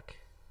his back.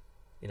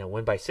 You know,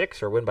 win by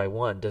 6 or win by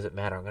 1, doesn't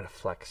matter. I'm going to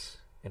flex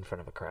in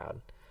front of a crowd.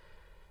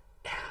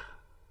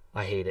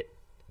 I hate it.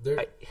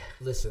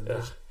 Listen,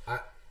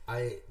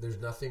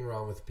 there's nothing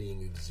wrong with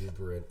being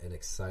exuberant and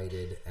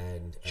excited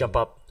and jump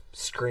up,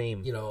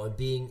 scream, you know,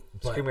 and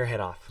scream your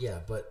head off. Yeah,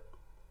 but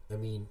I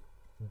mean,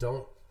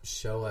 don't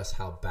show us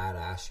how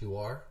badass you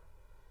are,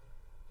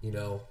 you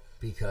know,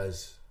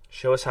 because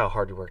show us how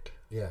hard you worked.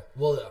 Yeah,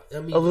 well, I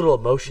mean, a little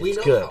emotion is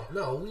good.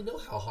 We know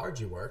how hard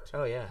you worked.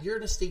 Oh yeah, you're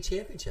in a state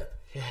championship.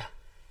 Yeah,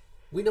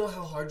 we know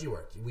how hard you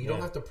worked. We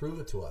don't have to prove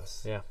it to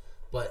us. Yeah,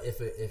 but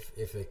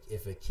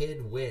if a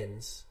kid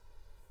wins,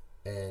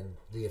 and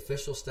the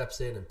official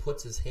steps in and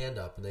puts his hand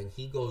up, and then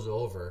he goes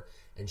over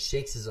and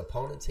shakes his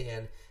opponent's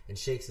hand and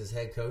shakes his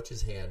head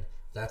coach's hand,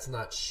 that's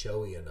not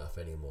showy enough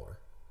anymore.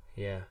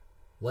 Yeah.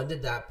 When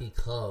did that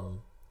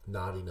become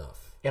not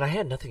enough? And I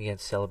had nothing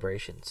against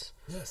celebrations.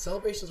 Yeah,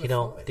 celebrations are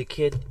fine. The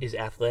kid is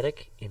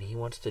athletic, and he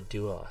wants to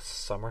do a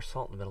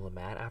somersault in the middle of the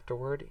mat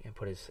afterward and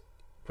put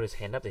his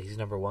hand up that he's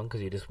number 1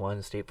 because he just won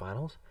the state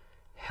finals.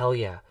 Hell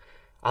yeah.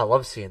 I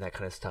love seeing that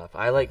kind of stuff.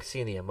 I like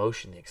seeing the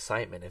emotion, the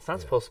excitement. It's not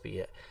supposed to be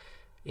it.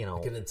 You know,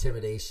 like an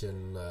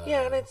intimidation.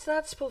 Yeah, and it's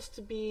not supposed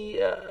to be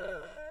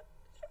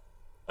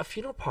a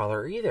funeral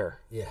parlor either.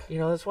 Yeah. You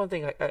know, that's one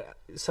thing.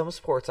 Some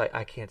sports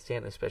I can't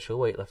stand,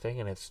 especially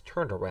weightlifting, and it's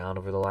turned around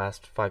over the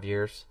last 5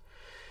 years.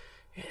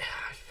 Yeah,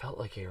 I felt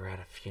like you were at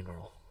a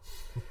funeral.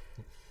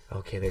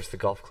 Okay, there's the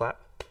golf clap.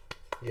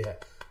 Yeah.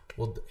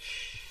 Well,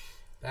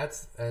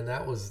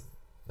 that was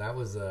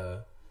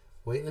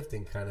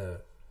weightlifting kind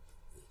of.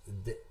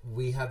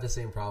 We have the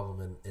same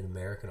problem in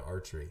American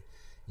archery.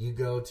 You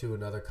go to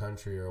another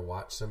country or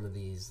watch some of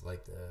these,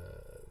 like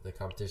the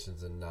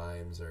competitions in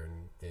Nimes or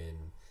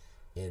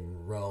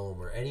in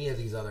Rome or any of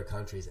these other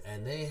countries,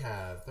 and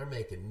they're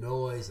making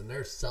noise and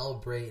they're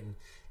celebrating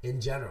in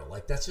general.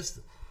 Like that's just,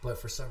 but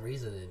for some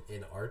reason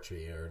in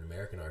archery or in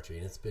American archery,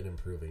 and it's been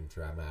improving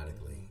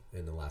dramatically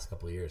in the last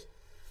couple of years.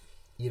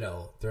 You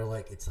know, they're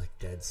like, it's like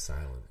dead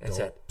silent. It's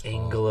that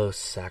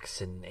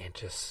Anglo-Saxon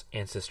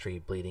ancestry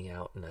bleeding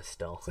out in us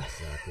still.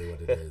 That's exactly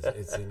what it is.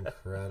 It's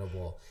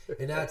incredible.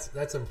 And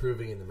that's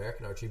improving in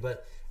American archery,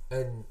 but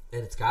and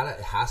it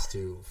has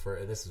to for,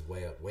 and this is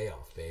way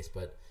off base,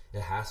 but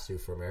it has to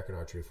for American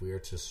archery if we are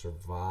to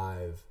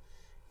survive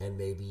and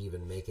maybe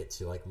even make it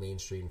to like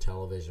mainstream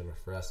television, or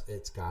for us,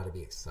 it's got to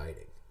be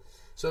exciting.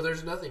 So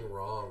there's nothing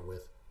wrong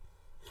with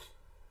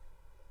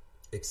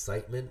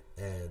excitement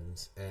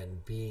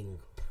and being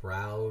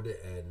proud,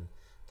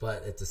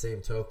 but at the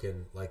same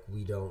token, like,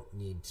 we don't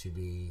need to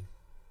be,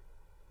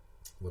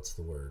 what's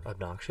the word?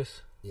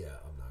 Obnoxious? Yeah,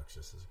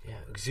 obnoxious is a good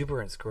word.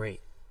 Exuberance, great.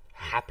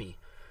 Happy.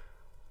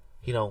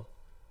 You know,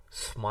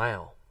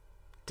 smile.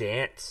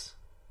 Dance.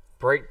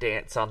 Break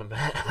dance on the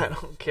mat. I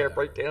don't care.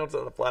 Whatever. Break dance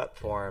on the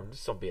platform.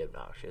 Just don't be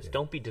obnoxious.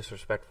 Don't be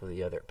disrespectful to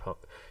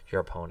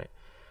your opponent.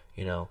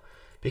 You know,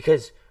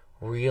 because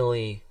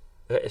really,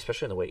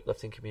 especially in the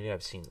weightlifting community,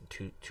 I've seen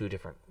two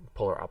different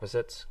polar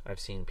opposites. I've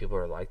seen people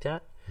who are like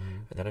that,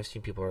 and then I've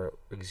seen people who are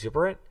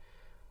exuberant,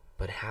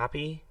 but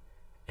happy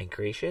and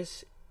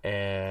gracious,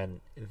 and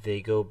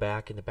they go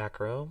back in the back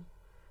room,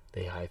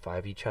 they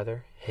high-five each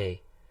other.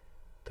 Hey,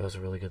 that was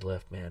a really good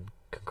lift, man.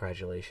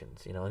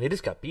 Congratulations. You know, and they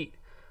just got beat.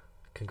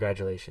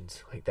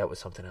 Congratulations. Like, that was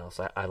something else.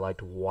 I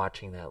liked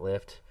watching that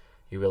lift.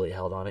 You really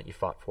held on it. You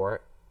fought for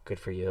it. Good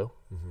for you.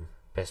 Mm-hmm.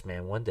 Best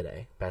man won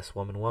today. Best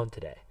woman won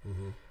today.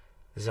 Mm-hmm.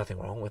 There's nothing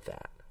wrong with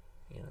that,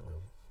 you know.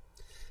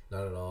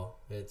 Not at all.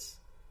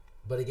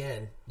 But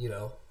again, you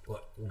know,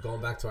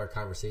 going back to our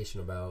conversation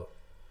about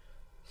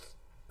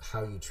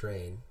how you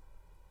train,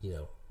 you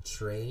know,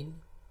 train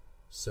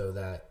so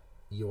that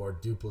you're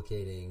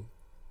duplicating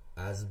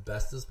as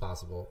best as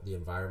possible the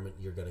environment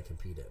you're going to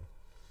compete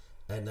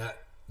in. And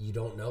that, you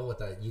don't know what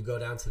that, you go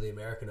down to the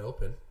American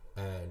Open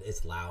and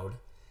it's loud.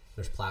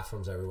 There's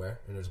platforms everywhere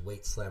and there's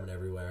weights slamming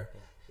everywhere,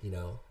 you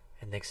know.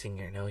 And next thing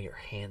you know, your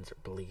hands are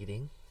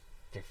bleeding.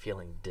 You're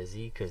feeling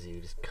dizzy because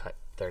you just cut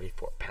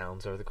 34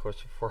 pounds over the course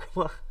of 4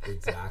 months.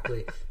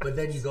 Exactly. But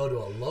then you go to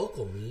a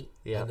local meet,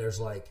 and there's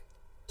like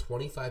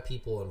 25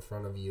 people in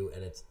front of you,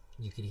 and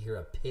you can hear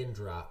a pin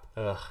drop.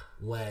 Ugh.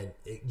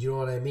 You know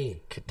what I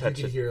mean? You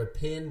can hear a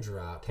pin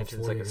drop.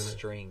 Tension's like a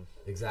string.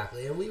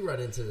 Exactly. And we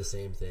run into the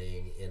same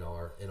thing in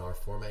our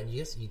format. And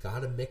yes, you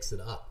got to mix it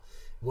up.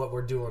 What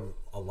we're doing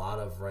a lot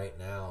of right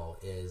now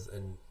is,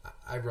 and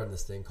I run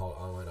this thing called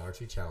Online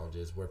Archery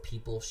Challenges, where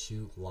people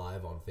shoot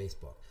live on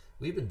Facebook.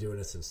 We've been doing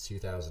it since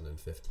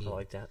 2015. I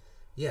like that.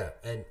 Yeah,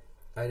 and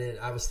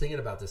I was thinking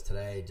about this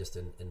today just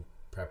in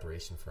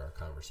preparation for our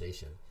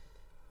conversation.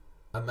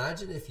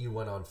 Imagine if you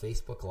went on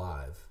Facebook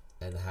Live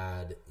and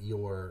had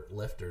your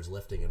lifters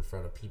lifting in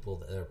front of people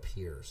that are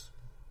peers.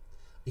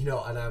 You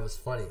know, and it's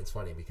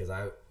funny because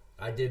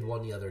I did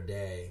one the other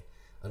day,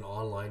 an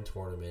online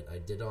tournament. I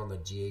did it on the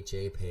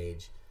GHA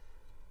page,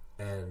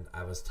 and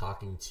I was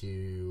talking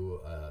to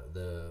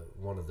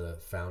one of the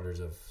founders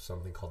of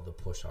something called the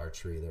Push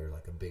Archery. They're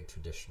like a big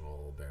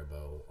traditional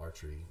barebow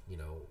archery,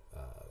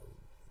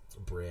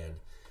 brand.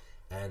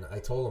 And I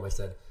told him, I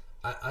said,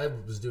 I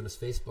was doing this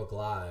Facebook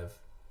Live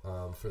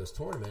for this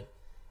tournament,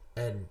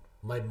 and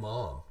my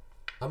mom,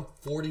 I'm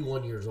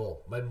 41 years old.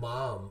 My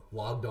mom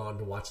logged on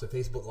to watch the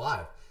Facebook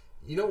Live.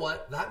 You know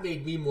what? That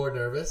made me more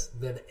nervous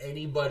than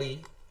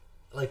anybody.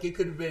 Like, it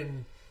could have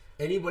been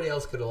anybody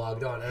else could have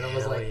logged on. And I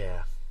was like,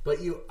 yeah. But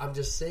I'm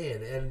just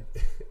saying. And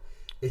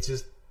it's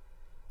just,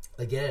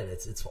 again,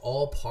 it's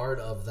all part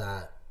of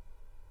that.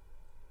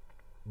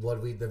 I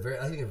think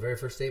the very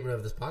first statement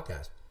of this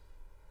podcast,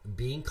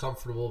 being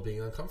comfortable,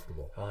 being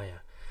uncomfortable. Oh, yeah.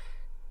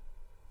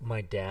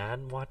 My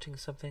dad watching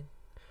something,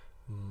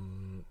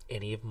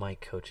 any of my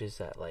coaches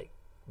that, like,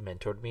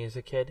 mentored me as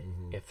a kid,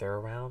 if they're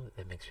around,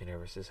 that makes me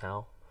nervous as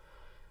hell.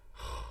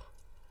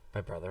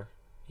 My brother.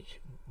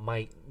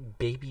 My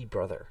baby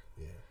brother.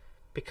 Yeah.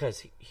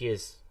 Because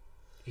he's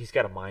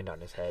got a mind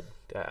on his head.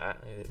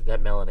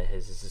 That melon of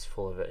his is just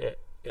full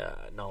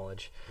of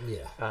knowledge.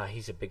 Yeah.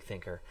 He's a big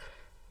thinker.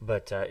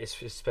 But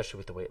especially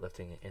with the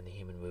weightlifting and the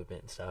human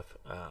movement and stuff,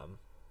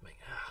 like,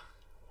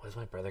 what is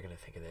my brother going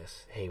to think of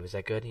this? Hey, was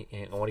that good?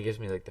 And when he gives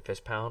me, like, the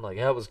fist pound, like,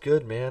 yeah, it was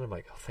good, man. I'm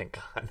like, oh, thank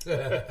God.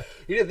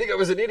 You didn't think I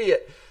was an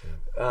idiot.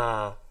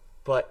 Yeah.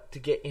 But to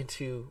get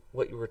into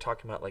what you were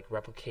talking about, like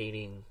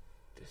replicating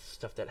the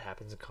stuff that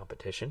happens in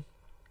competition.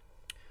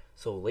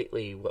 So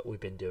lately what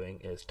we've been doing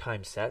is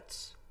time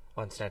sets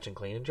on snatch and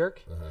clean and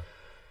jerk.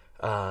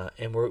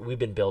 And we've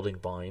been building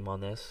volume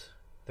on this.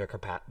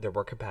 Their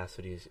work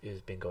capacity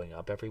has been going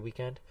up every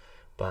weekend.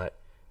 But,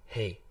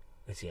 hey,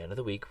 it's the end of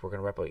the week. We're going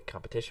to replicate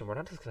competition. We're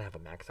not just going to have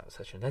a max out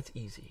session. That's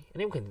easy.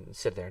 Anyone can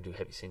sit there and do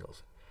heavy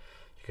singles.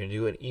 You're going to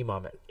do an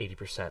EMOM at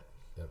 80%.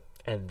 Yep.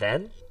 And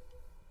then,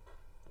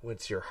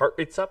 once your heart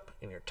rate's up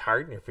and you're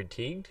tired and you're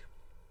fatigued,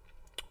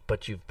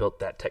 but you've built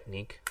that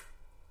technique,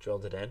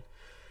 drilled it in,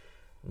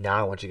 now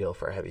I want you to go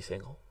for a heavy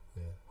single.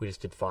 Yeah. We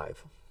just did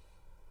 5.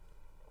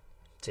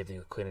 Same thing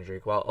with clean and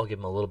jerk. Well, I'll give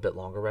them a little bit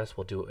longer rest.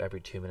 We'll do it every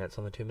 2 minutes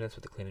on the 2 minutes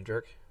with the clean and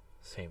jerk.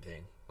 Same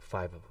thing.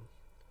 5 of them.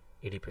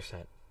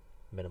 80%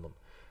 minimum.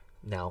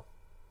 Now,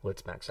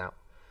 let's max out.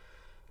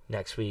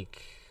 Next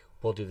week,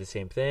 we'll do the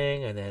same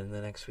thing. And then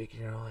the next week,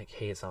 like,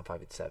 hey, it's not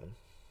 5, it's 7.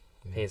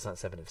 Yeah. Hey, it's not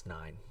 7, it's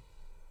 9.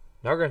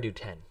 Now we're going to do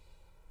 10.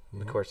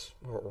 Of course,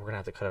 we're going to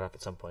have to cut it off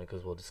at some point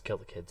because we'll just kill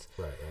the kids.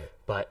 Right.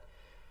 But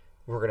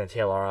we're going to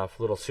tailor off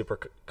a little super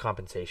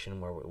compensation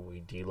where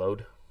we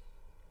deload.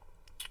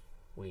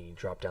 We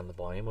drop down the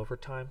volume over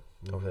time,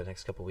 over the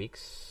next couple of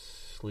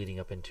weeks, leading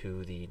up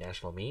into the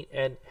national meet.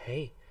 And,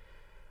 hey,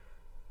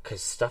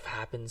 because stuff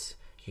happens,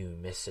 you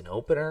miss an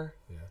opener,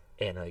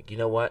 and, like, you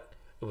know what?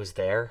 It was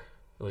there.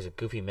 It was a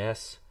goofy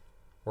miss.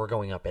 We're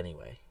going up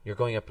anyway. You're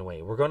going up in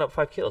weight. We're going up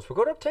 5 kilos. We're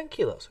going up 10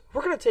 kilos.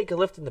 We're going to take a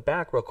lift in the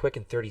back real quick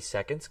in 30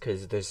 seconds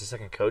because there's a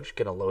second coach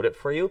going to load it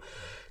for you.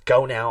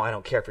 Go now. I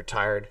don't care if you're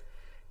tired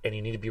and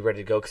you need to be ready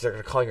to go because they're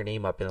going to call your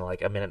name up in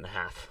like a minute and a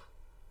half.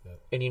 Yep.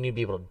 And you need to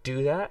be able to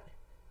do that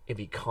and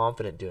be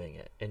confident doing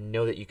it and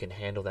know that you can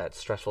handle that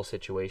stressful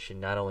situation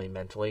not only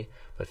mentally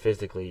but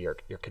physically. You're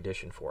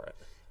conditioned for it.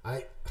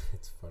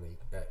 It's funny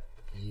that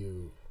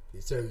you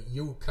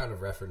kind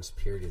of referenced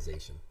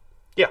periodization.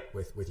 Yeah.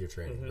 With your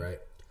training, right?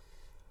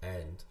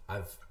 And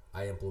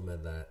I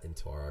implemented that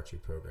into our archery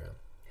program.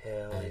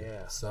 Hell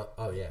yeah. So,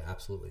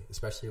 absolutely.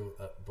 Especially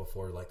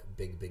before like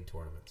big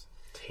tournaments.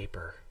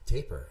 Taper.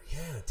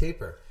 Yeah,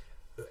 taper.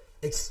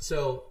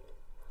 So,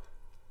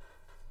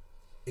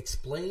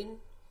 explain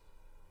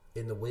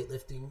in the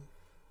weightlifting,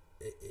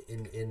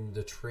 in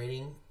the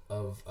training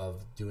of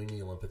doing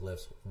the Olympic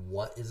lifts,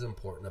 what is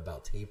important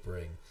about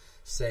tapering,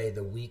 say,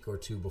 the week or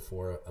two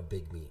before a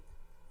big meet?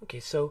 Okay,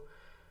 so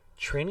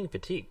training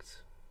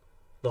fatigues.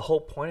 The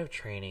whole point of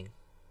training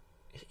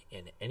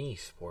in any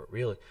sport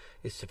really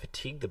is to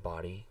fatigue the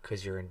body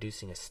because you're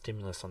inducing a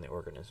stimulus on the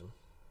organism.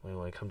 When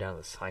we come down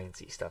to the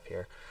sciencey stuff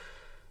here,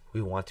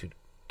 we want to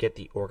get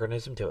the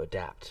organism to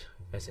adapt,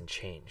 as in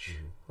change,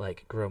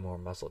 like grow more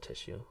muscle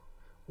tissue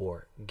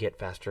or get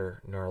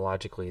faster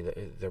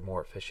neurologically. They're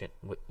more efficient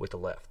with the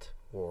lift,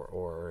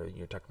 or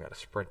you're talking about a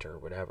sprinter or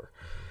whatever.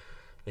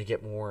 They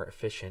get more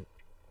efficient.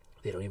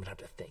 They don't even have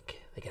to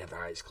think. They can have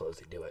their eyes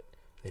closed. They do it.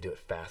 They do it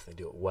fast. They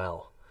do it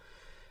well.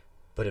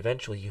 But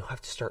eventually, you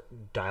have to start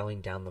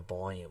dialing down the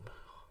volume.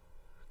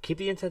 Keep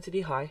the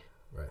intensity high,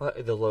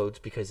 the loads,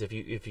 because if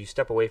you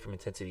step away from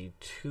intensity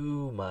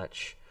too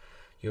much,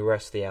 you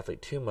rest the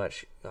athlete too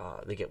much,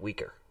 they get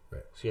weaker.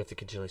 Right. So you have to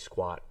continually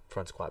squat,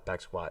 front squat,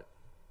 back squat,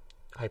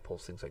 high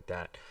pulls, things like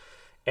that.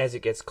 As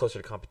it gets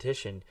closer to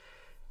competition,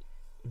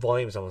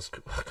 volume's almost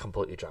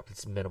completely dropped.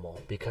 It's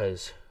minimal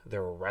because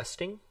they're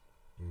resting,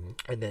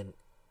 and then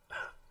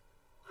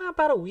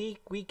about a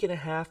week and a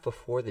half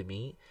before the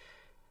meet,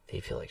 they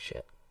feel like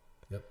shit.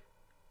 Yep.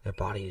 Their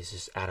body is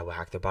just out of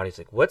whack. Their body's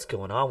like, what's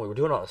going on? We were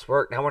doing all this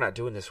work. Now we're not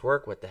doing this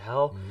work. What the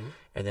hell?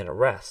 And then it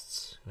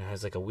rests. And it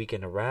has like a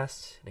weekend of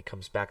rest. And it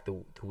comes back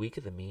the week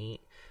of the meet.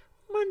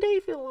 Monday,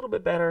 feel a little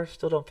bit better.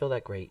 Still don't feel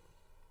that great.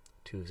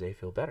 Tuesday,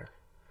 feel better.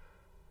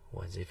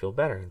 Wednesday feel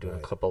better, doing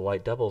Right. a couple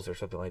light doubles or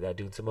something like that,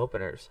 doing some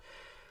openers.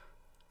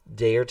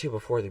 Day or two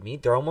before the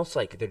meet, they're almost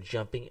like they're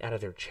jumping out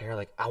of their chair,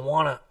 like I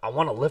wanna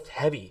lift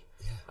heavy.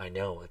 Yeah. I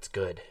know, it's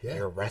good. Yeah,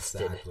 You're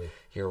rested. exactly.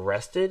 You're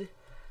rested,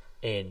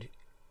 and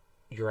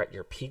you're at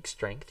your peak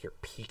strength. You're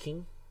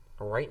peaking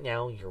right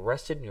now. You're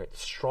rested, and you're at the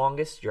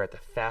strongest. You're at the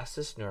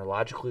fastest,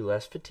 neurologically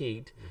less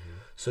fatigued,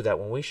 so that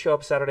when we show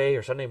up Saturday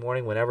or Sunday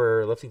morning,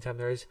 whenever lifting time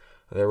there is,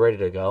 they're ready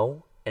to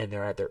go, and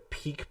they're at their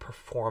peak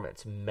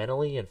performance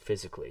mentally and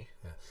physically.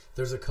 Yeah.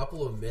 There's a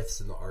couple of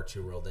myths in the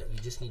archery world that you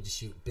just need to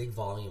shoot big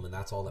volume and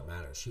that's all that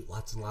matters. Shoot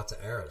lots and lots of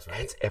arrows, right?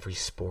 It's every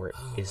sport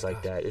is my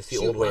like gosh. that. It's the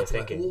Shoot old way of lots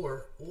thinking.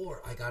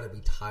 Or I gotta be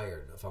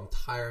tired. If I'm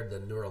tired,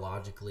 then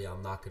neurologically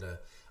I'm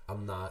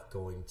not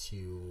going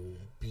to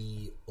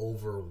be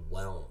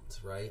overwhelmed,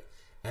 right?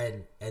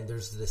 And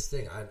there's this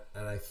thing,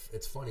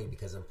 it's funny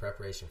because in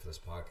preparation for this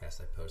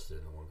podcast, I posted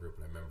in the one group,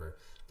 and I remember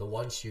the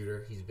one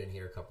shooter. He's been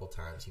here a couple of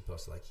times. He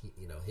posted like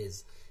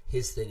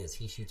his thing is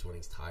he shoots when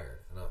he's tired,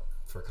 and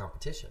for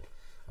competition.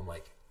 I'm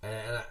like,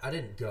 and I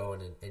didn't go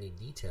into any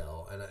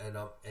detail,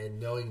 and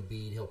knowing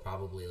Bede, he'll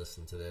probably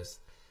listen to this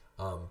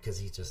because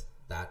he's just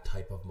that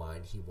type of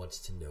mind. He wants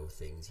to know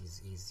things.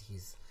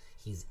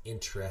 He's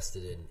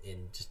interested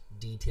in just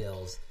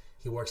details.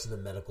 He works in the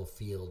medical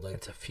field. Like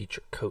It's a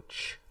future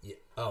coach. yeah,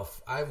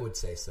 I would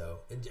say so.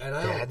 And I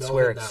don't That's know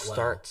where him it that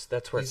starts. well.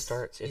 That's where it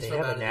starts. If he's they from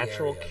have out a of the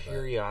natural area, but-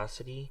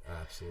 curiosity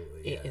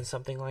Absolutely, yeah. in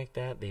something like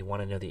that, they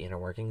want to know the inner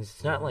workings.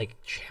 It's not like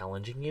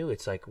challenging you.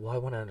 It's like, well, I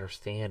want to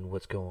understand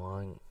what's going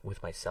on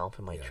with myself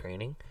and my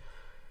training.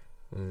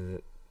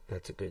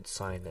 That's a good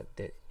sign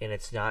that and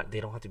it's not,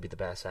 they don't have to be the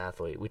best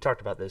athlete. We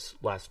talked about this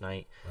last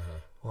night,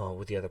 well,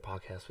 with the other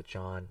podcast with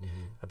John,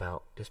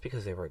 about just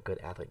because they were a good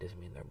athlete doesn't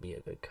mean they'll be a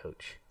good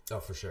coach. Oh,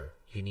 for sure.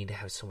 You need to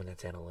have someone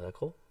that's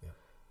analytical,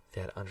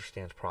 that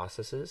understands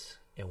processes,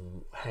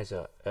 and has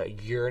a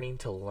yearning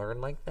to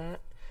learn like that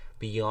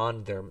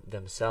beyond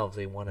themselves.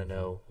 They want to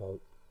know, well,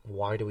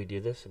 why do we do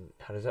this, and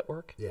how does that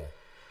work? Yeah.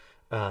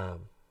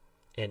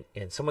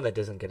 And someone that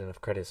doesn't get enough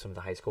credit is some of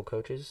the high school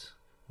coaches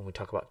when we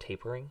talk about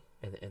tapering,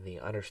 and they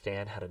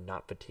understand how to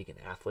not fatigue an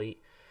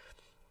athlete.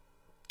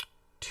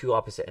 Two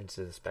opposite ends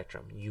of the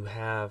spectrum. You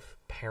have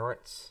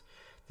parents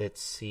that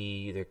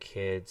see their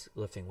kids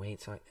lifting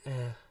weights, like,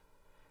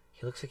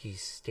 he looks like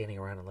he's standing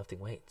around and lifting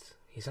weights.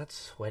 He's not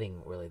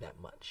sweating really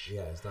that much.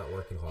 Yeah, he's not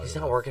working hard He's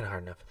enough. not working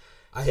hard enough.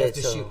 I have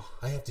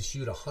to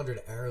shoot 100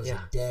 arrows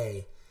a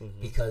day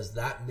because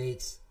that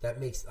makes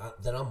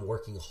then I'm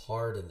working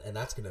hard and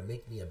that's going to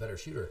make me a better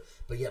shooter.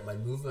 But yet my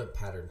movement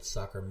patterns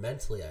suck, or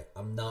mentally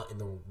I'm not in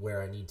the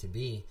where I need to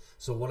be.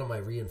 So what am I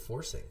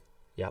reinforcing?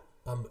 Yep.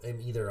 I'm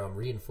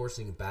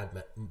reinforcing bad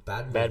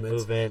Bad movements,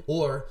 movement.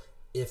 or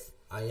if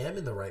I am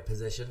in the right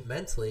position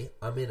mentally,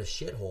 I'm in a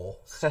shithole.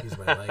 Excuse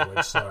my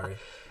language. Sorry.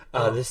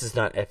 This is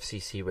not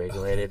FCC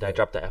regulated. Okay. I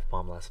dropped the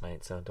F-bomb last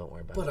night, so don't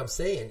worry about it. But I'm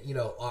saying,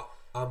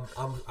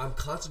 I'm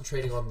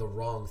concentrating on the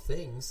wrong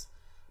things,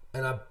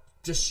 and I'm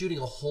just shooting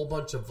a whole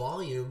bunch of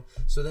volume.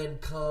 So then,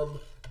 come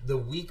the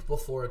week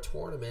before a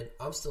tournament,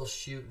 I'm still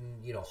shooting,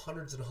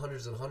 hundreds and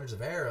hundreds and hundreds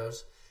of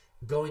arrows.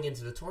 Going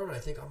into the tournament,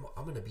 I think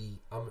I'm going to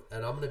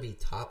be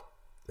top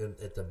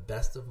at the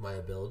best of my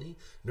ability.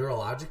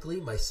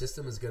 Neurologically, my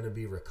system is going to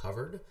be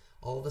recovered.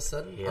 All of a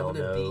sudden, Hell I'm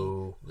going to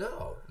no. be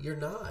no. You're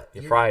not.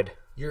 You're fried.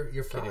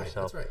 You're fried.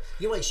 yourself. That's right.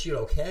 You might shoot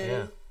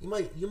okay. Yeah.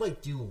 You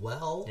might do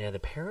well. Yeah, the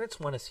parents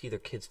want to see their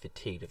kids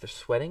fatigued. If they're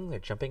sweating, they're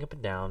jumping up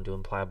and down,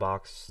 doing ply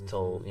box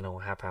till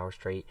a half hour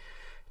straight,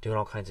 doing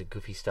all kinds of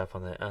goofy stuff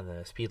on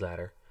the speed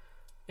ladder.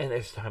 And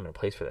there's time and a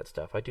place for that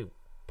stuff. I do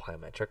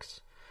plyometrics,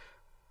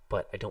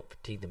 but I don't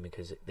fatigue them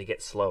because they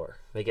get slower.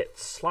 They get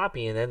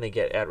sloppy, and then they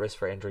get at risk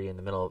for injury in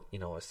the middle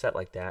of a set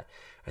like that.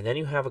 And then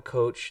you have a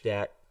coach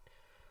that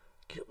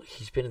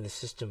he's been in the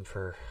system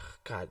for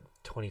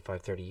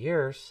 25, 30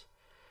 years.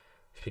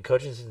 He's been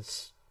coaching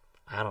since,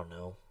 I don't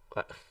know,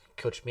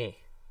 coached me.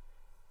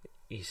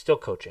 He's still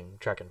coaching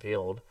track and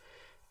field.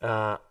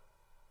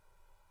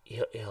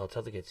 He'll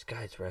tell the kids,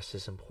 guys, rest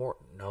is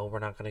important. No, we're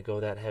not going to go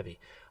that heavy.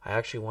 I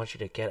actually want you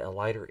to get a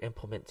lighter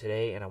implement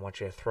today, and I want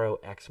you to throw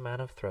X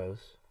amount of throws,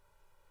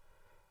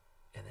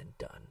 and then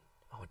done.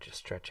 I want you to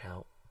stretch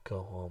out,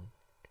 go home,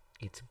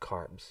 eat some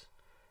carbs,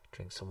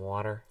 drink some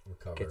water,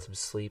 get some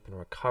sleep, and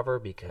recover,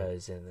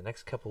 because in the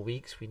next couple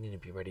weeks, we need to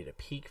be ready to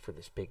peak for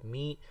this big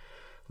meet.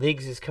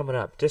 Leagues is coming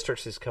up.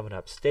 Districts is coming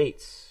up.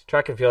 States.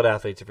 Track and field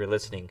athletes, if you're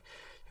listening.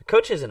 Your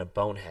coach isn't a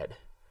bonehead.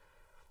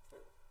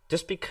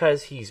 Just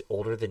because he's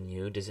older than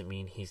you doesn't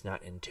mean he's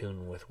not in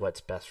tune with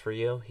what's best for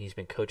you. He's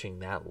been coaching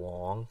that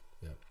long.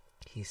 Yep.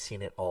 He's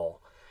seen it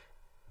all.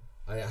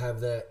 I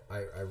have that.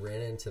 I ran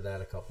into that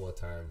a couple of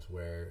times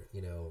where,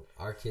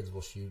 our kids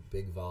will shoot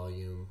big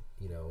volume,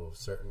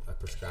 a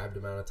prescribed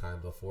amount of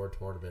time before a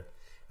tournament.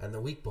 And the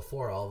week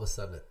before, all of a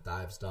sudden it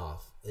dives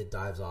off. It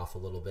dives off a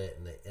little bit,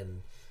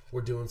 and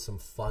we're doing some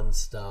fun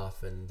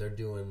stuff, and they're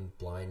doing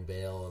blind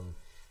bail, and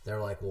they're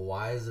like, well,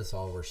 why is this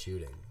all we're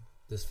shooting?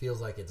 This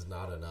feels like it's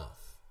not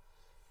enough.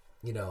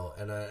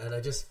 And I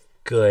just,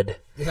 Good.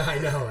 Yeah, I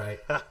know, right?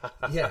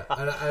 Yeah,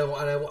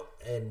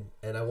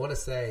 and I want to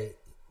say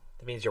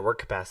That means your work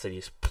capacity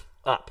is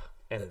up,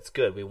 and it's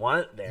good. We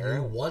want it there.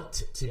 you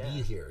want to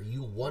be here.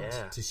 You want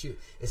to shoot.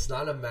 It's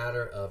not a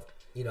matter of,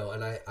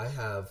 and I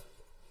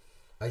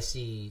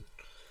see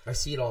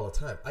it all the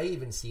time. I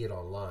even see it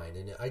online,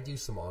 and I do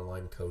some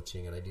online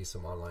coaching, and I do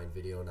some online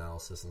video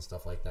analysis and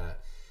stuff like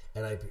that.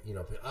 And I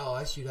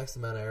shoot X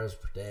amount of arrows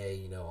per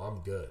day. I'm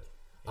good.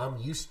 I'm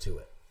used to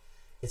it.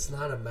 It's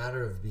not a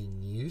matter of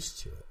being used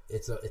to it.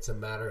 It's a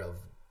matter of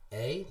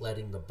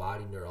letting the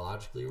body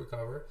neurologically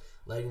recover,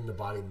 letting the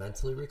body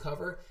mentally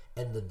recover,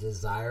 and the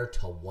desire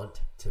to want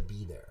to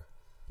be there.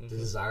 The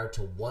desire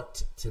to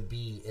want to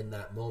be in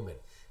that moment.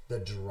 The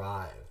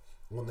drive.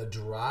 When the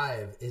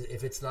drive,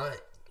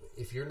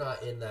 if you're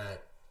not in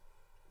that,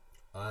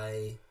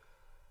 I'm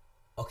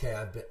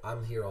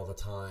here all the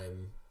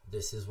time.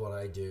 This is what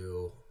I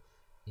do.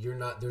 You're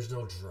not. There's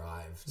no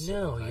drive.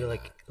 No, you're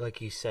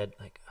like you said,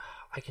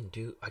 I can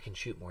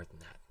shoot more than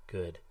that.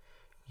 Good.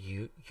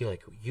 You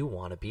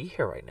want to be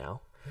here right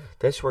now. Yeah.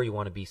 That's where you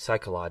want to be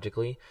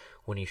psychologically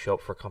when you show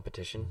up for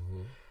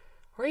competition,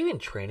 or even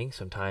training.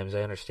 Sometimes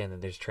I understand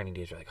that there's training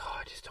days where you're like,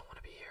 I just don't want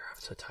to be here. I'm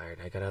so tired.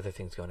 I got other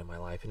things going in my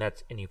life,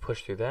 and you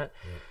push through that,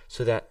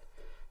 so that,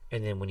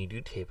 and then when you do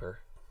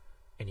taper,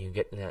 and you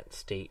get in that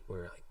state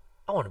where like,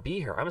 I want to be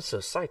here. I'm so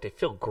psyched. I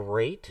feel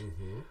great.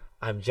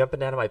 I'm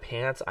jumping out of my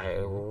pants. I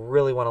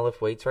really want to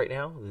lift weights right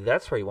now.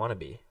 That's where you want to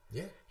be.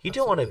 Yeah. You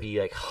don't want to be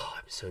like,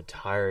 I'm so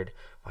tired.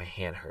 My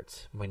hand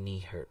hurts. My knee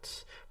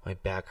hurts. My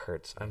back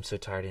hurts. I'm so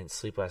tired. I didn't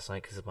sleep last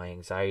night because of my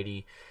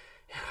anxiety.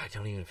 I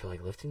don't even feel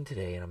like lifting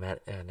today, and I'm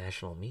at a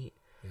national meet.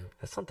 Yeah.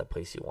 That's not the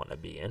place you want to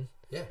be in.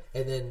 Yeah,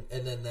 and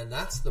then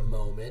that's the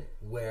moment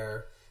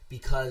where,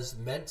 because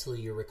mentally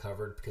you're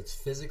recovered, because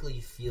physically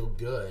you feel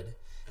good,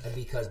 and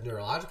because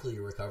neurologically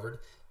you're recovered,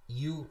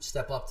 you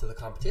step up to the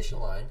competition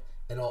line,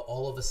 and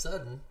all of a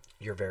sudden,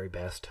 your very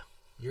best.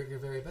 You're your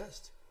very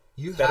best.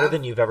 Better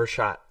than you've ever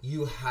shot.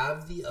 You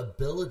have the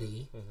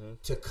ability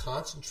to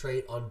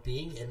concentrate on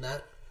being in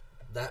that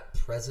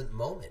present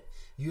moment.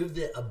 You have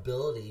the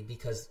ability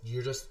because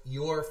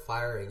you're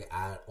firing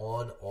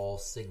on all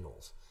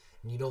signals.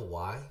 And you know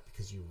why?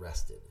 Because you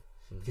rested.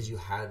 Because you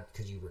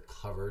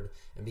recovered,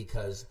 and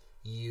because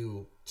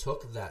you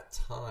took that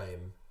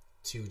time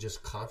to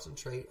just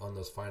concentrate on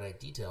those finite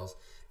details.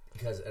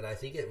 And I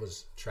think it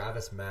was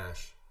Travis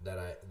Mash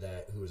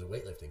who was a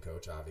weightlifting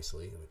coach,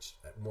 obviously, which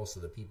most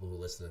of the people who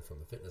listen from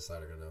the fitness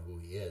side are going to know who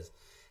he is.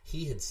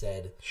 He had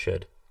said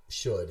should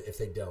if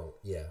they don't,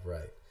 yeah,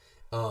 right.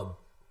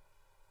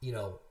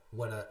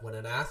 When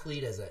an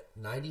athlete is at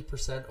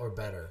 90% or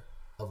better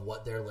of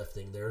what they're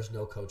lifting, there's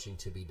no coaching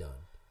to be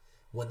done.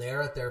 When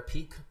they're at their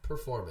peak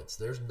performance,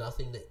 there's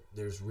nothing that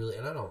there's really,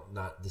 and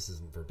this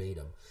isn't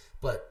verbatim,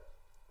 but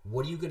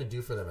what are you going to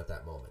do for them at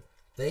that moment?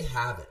 They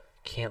have it.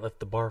 Can't lift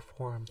the bar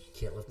for him.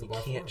 You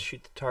can't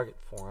shoot the target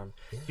for him.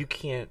 Yeah.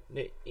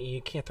 You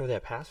can't throw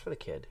that pass for the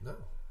kid. No,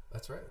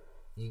 that's right.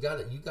 You have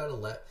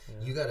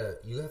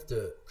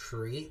to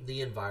create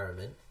the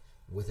environment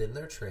within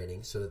their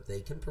training so that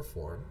they can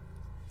perform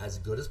as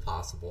good as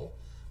possible.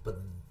 But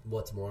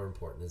what's more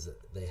important is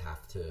that they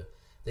have to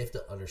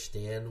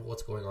understand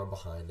what's going on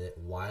behind it,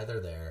 why they're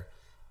there,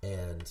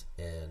 and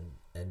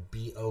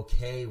be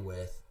okay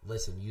with,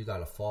 listen, you got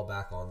to fall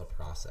back on the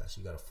process.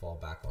 You got to fall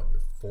back on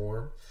your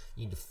form.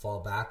 You need to fall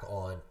back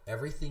on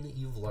everything that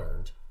you've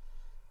learned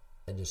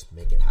and just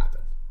make it happen.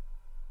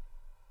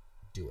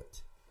 Do it.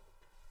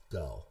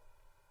 Go.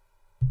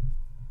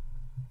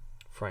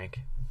 Frank,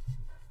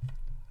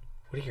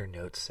 what do your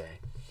notes say?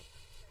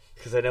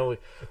 Because I know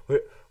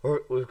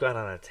we've gone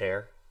on a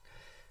tear.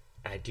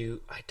 I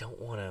don't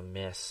want to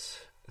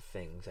miss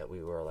things that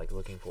we were like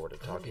looking forward to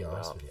talking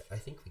about. I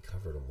think we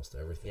covered almost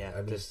everything. Yeah,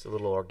 just a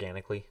little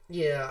organically.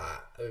 Yeah,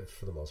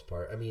 for the most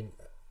part. I mean,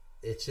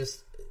 it's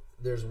just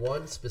there's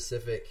one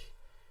specific.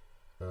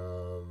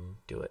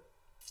 Do it.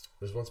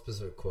 There's one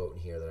specific quote in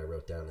here that I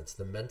wrote down. It's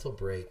the mental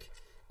break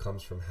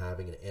comes from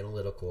having an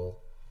analytical,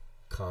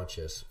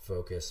 conscious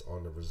focus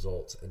on the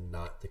results and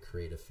not the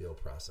creative feel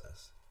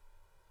process.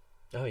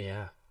 Oh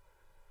yeah,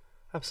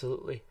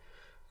 absolutely.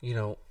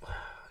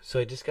 So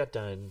I just got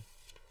done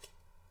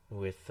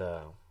with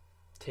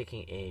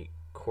taking a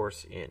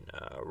course in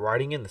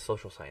writing in the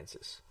social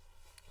sciences,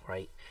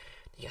 right?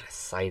 You gotta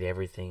cite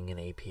everything in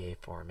APA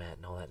format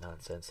and all that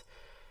nonsense.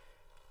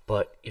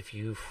 But if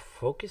you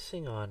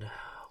focusing on,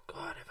 oh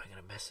God, if I'm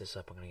gonna mess this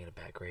up, I'm gonna get a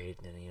bad grade,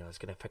 and then it's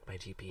gonna affect my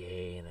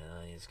GPA, and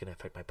it's gonna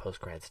affect my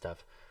post-grad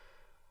stuff,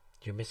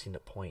 you're missing the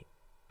point.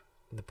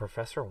 The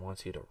professor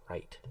wants you to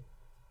write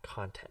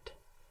content.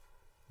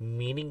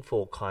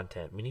 Meaningful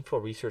content, meaningful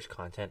research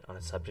content on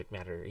a subject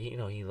matter. He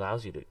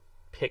allows you to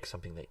pick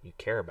something that you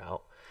care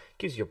about,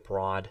 gives you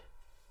a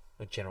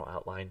general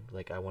outline.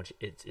 Like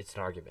it's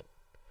an argument,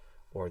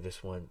 or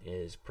this one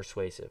is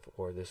persuasive,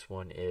 or this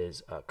one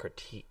is a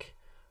critique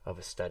of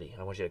a study.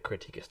 I want you to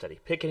critique a study.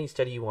 Pick any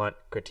study you want,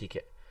 critique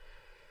it.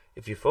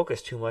 If you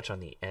focus too much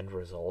on the end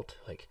result,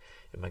 like,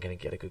 am I going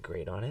to get a good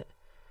grade on it?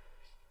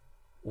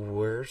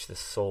 Where's the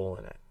soul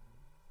in it?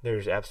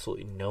 there's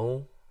absolutely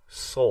no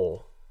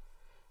soul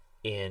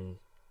in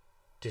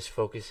just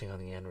focusing on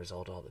the end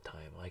result all the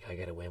time. Like, I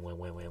gotta win, win,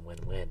 win, win, win,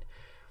 win.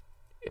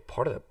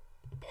 Part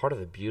of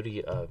the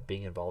beauty of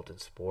being involved in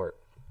sport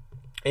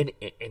and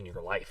in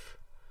your life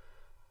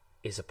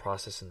is the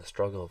process and the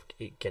struggle of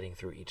getting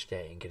through each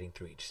day and getting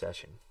through each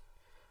session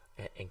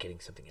and getting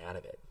something out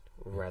of it,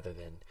 rather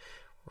than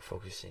we're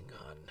focusing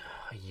on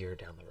a year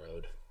down the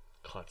road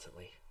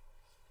constantly.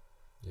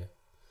 Yeah.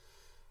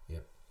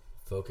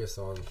 Focus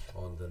on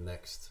the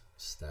next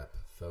step.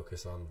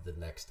 Focus on the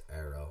next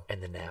arrow.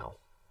 And the now.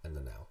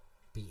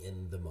 Be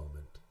in the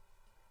moment.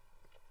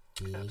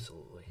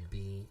 Absolutely.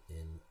 Be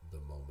in the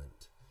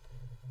moment.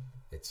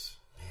 It's,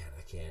 man,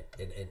 I can't.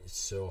 And it's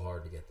so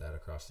hard to get that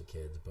across to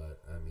kids,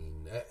 but I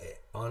mean,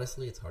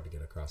 honestly, it's hard to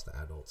get across to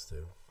adults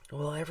too.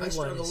 Well, everyone's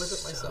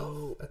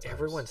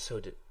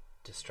so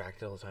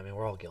distracted all the time, and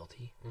we're all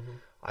guilty. Mm-hmm.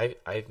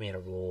 I've made a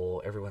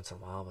rule every once in a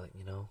while, like,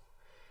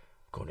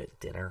 going to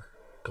dinner,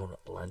 going to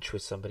lunch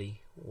with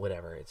somebody,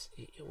 whatever.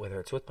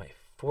 Whether it's with my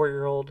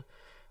 4-year-old,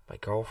 my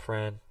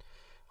girlfriend,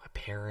 my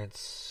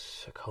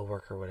parents, a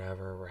coworker,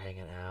 whatever. We're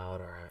hanging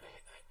out, or I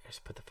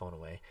just put the phone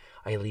away.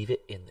 I leave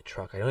it in the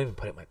truck. I don't even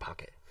put it in my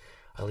pocket.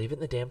 I leave it in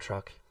the damn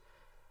truck.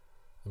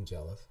 I'm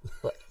jealous.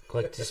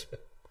 Like just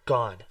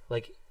gone.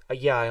 Like,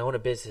 yeah, I own a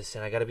business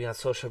and I got to be on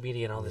social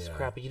media and all this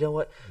crap. But you know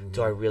what? Mm-hmm.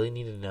 Do I really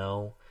need to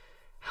know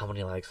how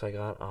many likes I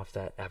got off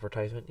that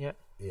advertisement yet?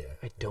 Yeah.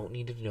 I don't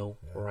need to know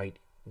right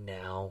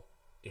now.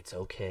 It's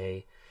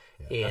okay.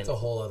 Yeah. That's a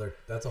whole other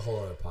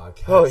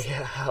podcast. Oh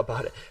yeah, how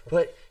about it?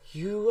 But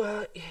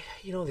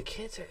the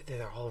kids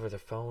they're all over their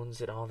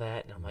phones and all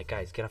that, and I'm like,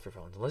 guys, get off your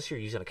phones. Unless you're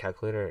using a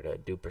calculator to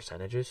do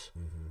percentages,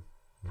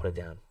 put it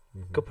down.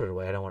 Go put it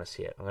away. I don't want to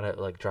see it. I'm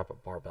gonna drop a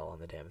barbell on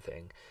the damn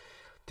thing.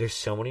 There's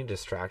so many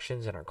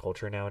distractions in our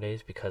culture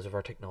nowadays because of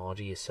our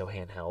technology is so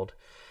handheld.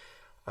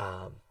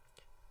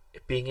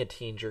 Being a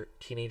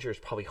teenager is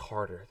probably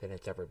harder than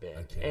it's ever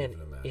been, and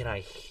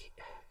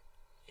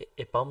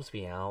it bums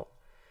me out.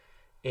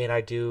 And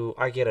I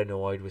get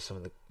annoyed with some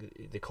of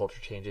the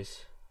culture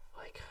changes.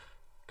 Like,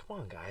 come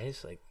on,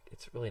 guys. Like,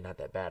 it's really not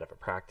that bad of a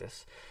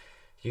practice.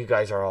 You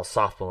guys are all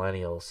soft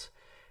millennials.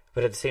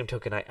 But at the same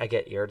token, I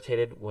get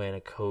irritated when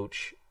a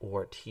coach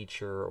or a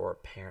teacher or a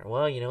parent,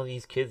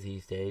 these kids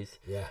these days,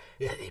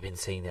 they've been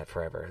saying that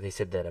forever. They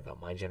said that about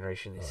my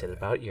generation. They said it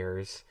about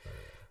yours.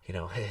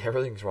 Hey,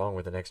 everything's wrong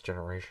with the next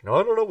generation.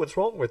 I don't know what's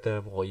wrong with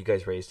them. Well, you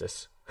guys raised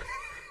us.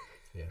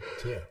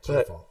 It's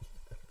your fault.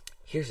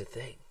 Here's the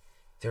thing.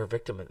 They're a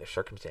victim of their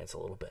circumstance a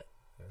little bit.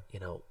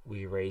 Yeah.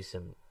 We raised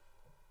them,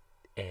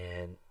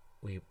 and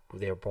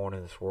they were born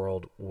in this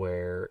world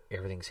where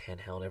everything's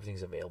handheld,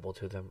 everything's available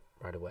to them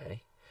right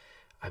away.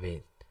 I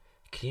mean,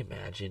 can you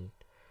imagine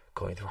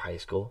going through high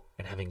school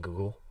and having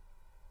Google,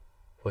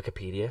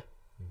 Wikipedia?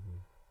 Mm-hmm.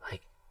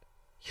 Like,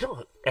 you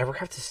don't ever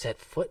have to set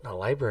foot in a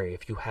library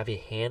if you have a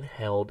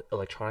handheld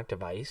electronic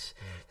device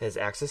that has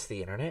access to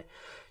the internet.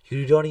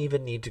 You don't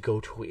even need to go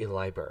to a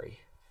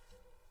library.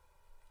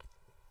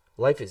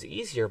 Life is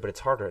easier, but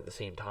it's harder at the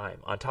same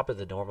time. On top of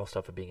the normal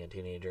stuff of being a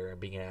teenager and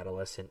being an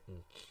adolescent,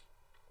 and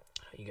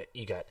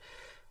you got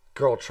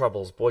girl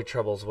troubles, boy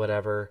troubles,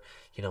 whatever.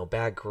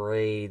 Bad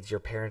grades. Your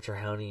parents are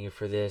hounding you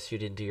for this. You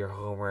didn't do your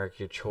homework.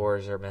 Your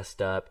chores are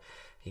messed up.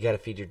 You got to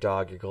feed your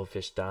dog. Your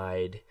goldfish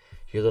died.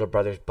 Your little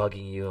brother's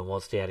bugging you and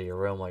won't stay out of your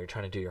room while you're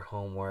trying to do your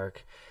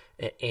homework.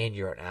 And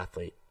you're an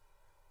athlete,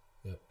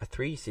 a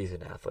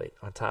 3-season athlete.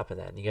 On top of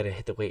that, and you got to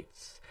hit the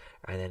weights,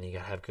 and then you got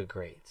to have good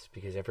grades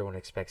because everyone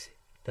expects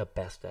the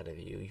best out of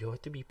you. You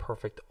have to be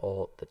perfect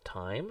all the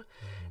time.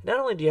 Mm-hmm. Not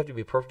only do you have to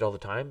be perfect all the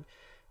time,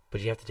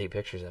 but you have to take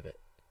pictures of it.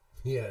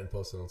 Yeah, and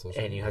post it on social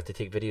media. And you have to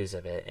take videos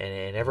of it.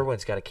 And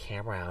everyone's got a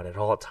camera out at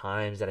all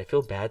times. And I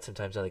feel bad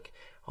sometimes. I'm like,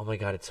 oh my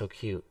God, it's so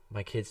cute.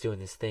 My kid's doing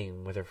this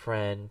thing with her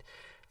friend.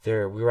 We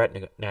were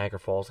at Niagara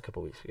Falls a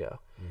couple weeks ago.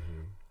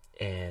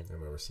 Mm-hmm. And I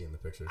remember seeing the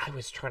pictures. I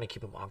was trying to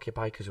keep them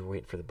occupied because we were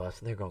waiting for the bus.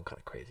 And they're going kind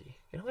of crazy.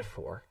 They're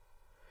 4.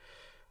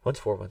 One's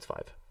 4, one's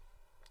 5.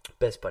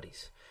 Best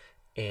buddies.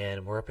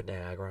 And we're up in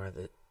Niagara.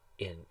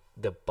 And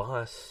the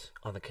bus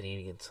on the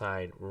Canadian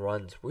side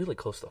runs really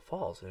close to the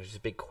falls, and there's this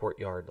big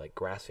courtyard, like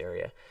grass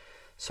area.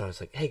 So I was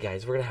like, "Hey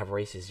guys, we're gonna have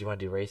races. Do you want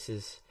to do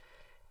races?"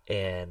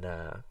 And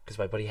because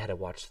my buddy had to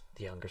watch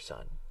the younger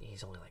son,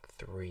 he's only like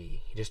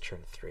 3. He just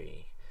turned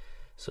 3,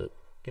 so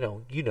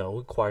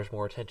requires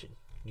more attention.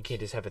 You can't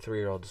just have a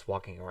 3-year-old just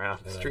walking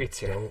around the streets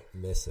here. Don't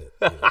miss it.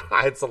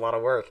 It's a lot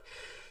of work.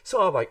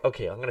 So I'm like,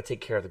 okay, I'm gonna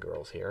take care of the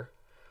girls here,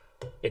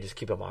 and just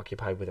keep them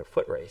occupied with their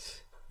foot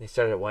race. They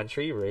started at one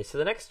tree, raced to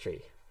the next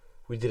tree.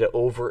 We did it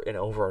over and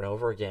over and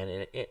over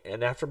again.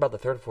 And after about the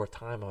 3rd or 4th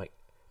time, I'm like,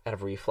 out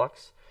of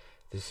reflux,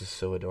 this is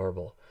so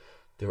adorable.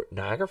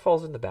 Niagara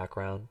Falls in the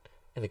background,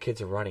 and the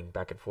kids are running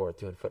back and forth,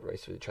 doing foot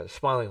races with each other,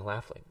 smiling and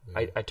laughing.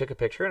 Yeah. I took a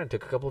picture, and I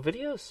took a couple of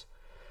videos.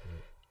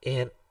 Yeah.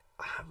 And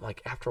I'm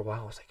like, after a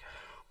while, I was like,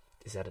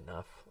 is that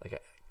enough? Like,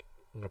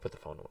 I'm going to put the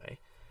phone away.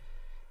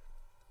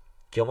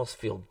 you almost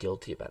feel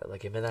guilty about it.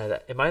 Like,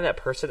 am I that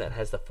person that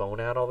has the phone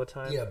out all the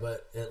time? Yeah,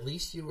 but at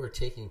least you were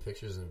taking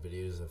pictures and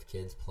videos of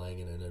kids playing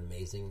in an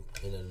amazing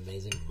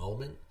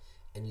moment,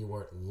 and you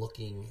weren't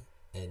looking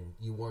and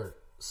you weren't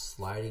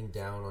sliding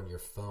down on your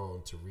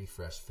phone to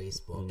refresh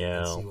Facebook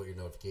and see what your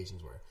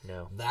notifications were.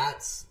 No,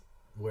 that's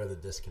where the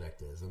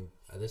disconnect is, and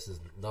this is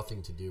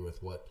nothing to do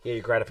with what your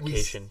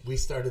gratification. We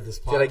started this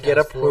podcast. Did I get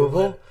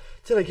approval?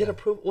 Did I get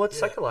approval? Well, it's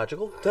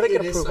psychological. Did I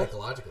get approval? It is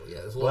psychological.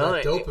 Yeah, there's a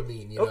lot of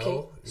dopamine. You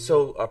know.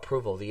 So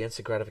approval, the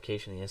instant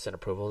gratification, the instant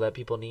approval that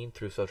people need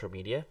through social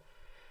media.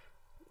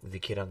 The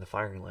kid on the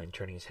firing line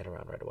turning his head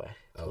around right away.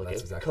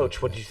 That's exactly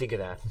Coach, what did you think of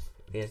that?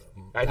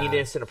 I need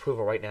instant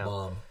approval right now.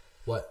 Mom,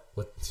 what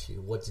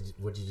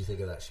did you think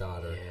of that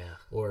shot?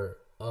 Or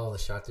the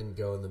shot didn't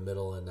go in the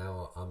middle, and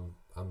now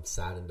I'm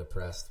sad and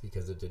depressed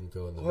because it didn't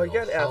go in the middle. You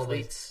got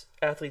athletes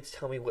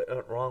tell me what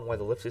went wrong, why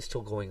the lift is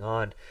still going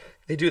on.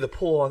 They do the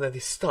pull and then they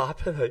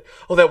stop and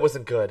that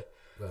wasn't good.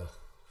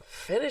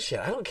 Finish it.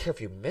 I don't care if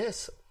you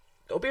miss.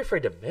 Don't be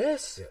afraid to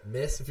miss. Yeah,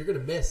 miss. If you're gonna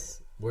miss,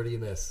 where do you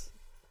miss?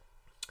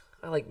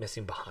 I like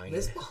missing behind.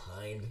 Miss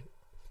behind.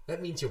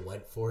 That means you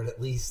went for it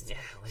at least. Yeah,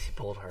 at least you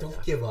pulled hard enough.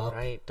 Don't give up.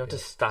 Right? Don't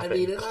just stop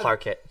it and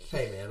Clark it.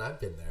 Hey man, I've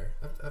been there.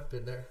 I've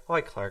been there. Oh,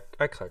 I Clark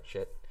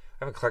shit.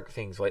 I haven't Clark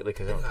things lately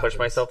because I don't push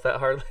myself that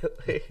hard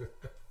lately.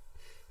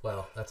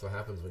 Well, that's what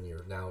happens when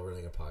you're now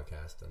running a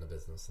podcast and a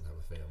business and have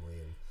a family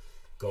and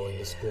going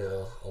to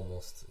school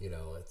almost,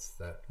 it's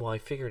that. Well, I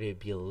figured it'd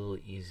be a little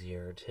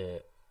easier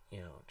to,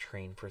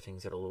 train for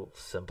things that are a little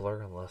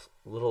simpler and a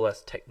little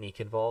less technique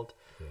involved.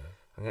 Yeah.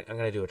 I'm going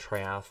to do a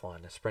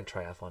sprint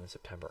triathlon in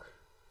September.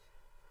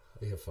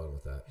 You have fun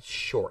with that. It's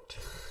short.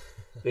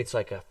 It's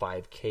like a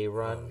 5K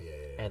run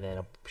and then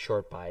a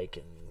short bike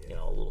and,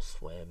 a little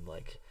swim.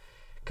 Like,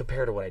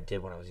 compared to what I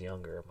did when I was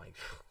younger, I'm like,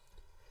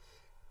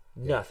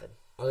 nothing.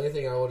 Only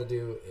thing I want to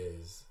do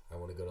is I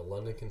want to go to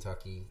London,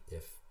 Kentucky,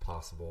 if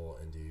possible,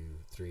 and do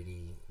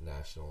 3D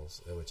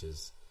Nationals, which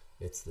is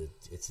it's the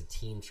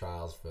team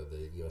trials for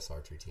the U.S.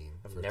 Archery team.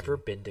 I've never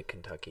been to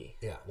Kentucky.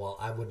 Yeah, well,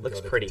 I wouldn't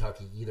go to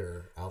Kentucky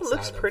either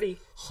outside of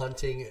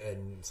hunting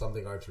and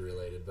something archery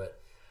related, but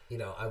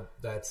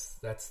that's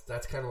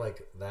kind of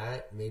like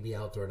that. Maybe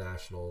outdoor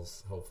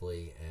nationals,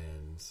 hopefully,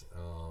 and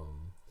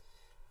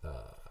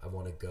I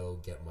want to go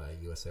get my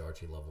USA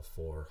Archery level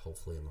 4,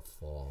 hopefully in the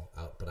fall.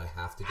 But I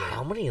have to go.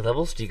 How many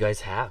levels do you guys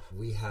have?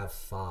 We have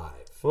 5.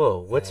 Whoa,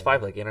 what's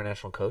 5? Like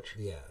international coach?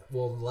 Yeah.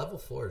 Well, level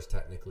 4 is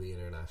technically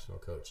international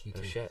coach. You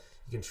can you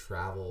can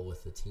travel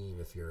with the team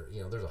if you're.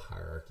 There's a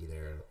hierarchy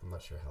there, and I'm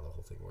not sure how the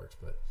whole thing works,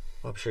 but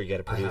I'm sure you got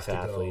to produce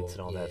athletes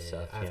and all that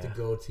stuff. I have to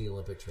go to the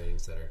Olympic Training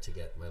Center to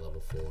get my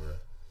level 4,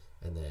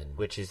 and then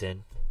which is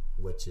in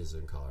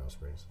Colorado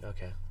Springs.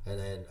 Okay. And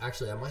then,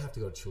 actually, I might have to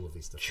go to Chula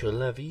Vista.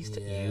 Chula Vista?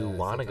 Yeah, you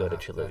want to go to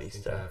Chula Vista?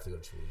 I think I have to go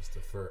to Chula Vista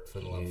for the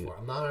level 4.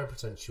 I'm not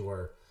 100%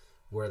 sure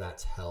where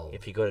that's held.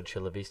 If you go to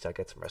Chula Vista, I'll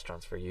get some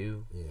restaurants for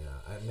you. Yeah,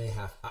 I may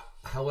have.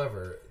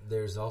 However,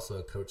 there's also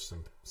a coach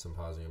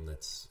symposium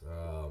that's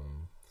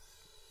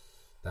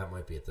that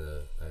might be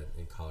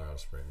in Colorado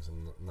Springs.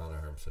 I'm not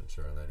 100%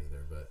 sure on that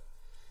either. But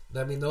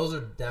I mean, those are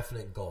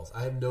definite goals.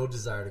 I have no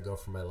desire to go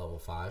for my level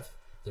 5.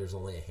 There's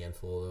only a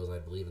handful of those, I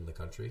believe, in the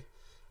country.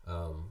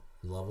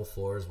 Level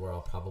 4 is where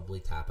I'll probably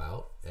tap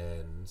out,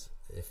 and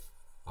if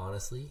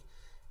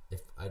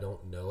I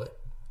don't know it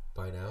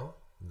by now,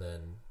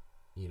 then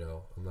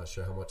I'm not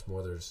sure how much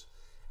more there's.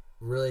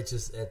 Really,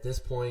 just at this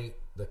point,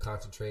 the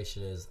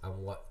concentration is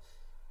on what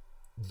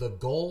the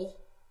goal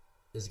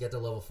is: get to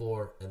level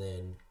 4, and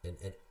then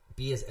and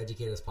be as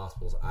educated as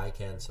possible as I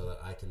can, so that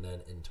I can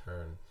then in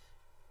turn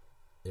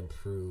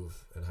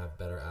improve and have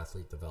better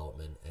athlete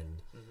development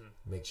and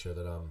make sure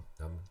that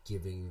I'm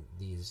giving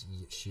these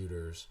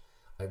shooters.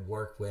 I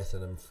work with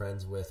and I'm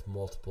friends with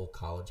multiple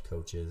college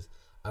coaches.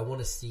 I want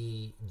to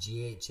see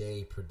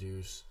GHA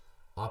produce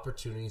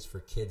opportunities for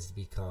kids to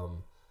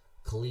become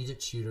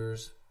collegiate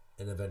shooters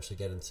and eventually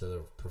get into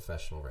the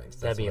professional ranks.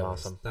 That'd be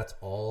awesome. That's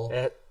all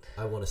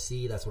I want to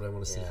see. That's what I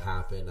want to see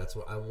happen. That's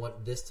what I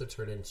want this to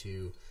turn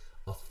into,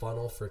 a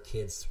funnel for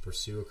kids to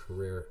pursue a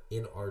career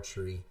in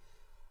archery.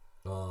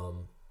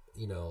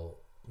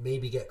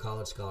 Maybe get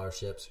college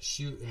scholarships,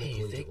 shoot in the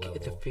collegiate level.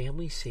 If the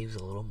family saves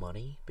a little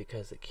money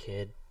because the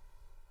kid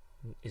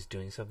is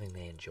doing something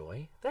they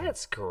enjoy,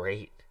 that's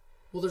great.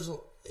 Well,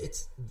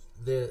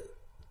 the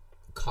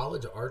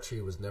college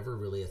archery was never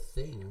really a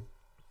thing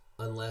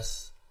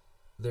unless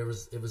it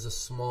was a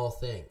small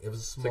thing. It was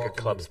a small, it's like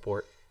a club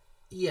sport.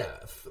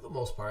 Yeah, for the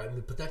most part. I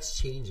mean, but that's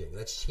changing.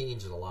 That's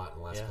changed a lot in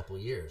the last couple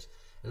of years.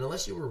 And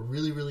unless you were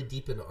really, really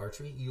deep into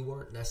archery, you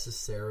weren't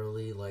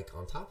necessarily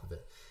on top of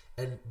it.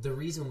 And the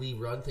reason we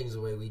run things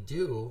the way we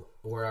do,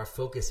 where our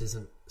focus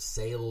isn't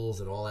sales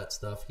and all that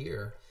stuff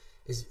here,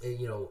 is,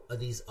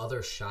 these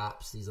other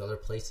shops, these other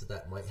places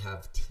that might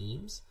have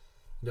teams,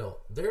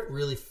 they're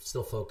really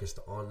still focused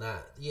on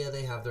that. Yeah,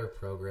 they have their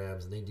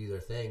programs and they do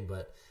their thing,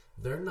 but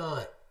they're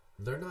not,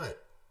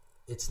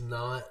 it's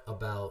not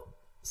about,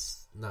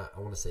 I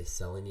want to say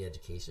selling the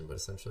education, but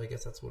essentially I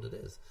guess that's what it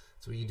is.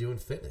 It's what you do in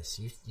fitness.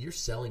 You're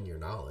selling your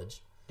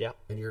knowledge. Yeah.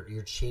 And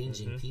you're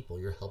changing people.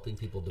 You're helping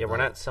people develop. Yeah,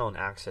 we're not selling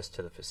access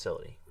to the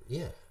facility.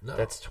 Yeah, no.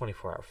 That's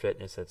 24-hour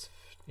fitness. That's,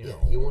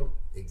 you want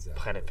exactly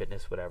Planet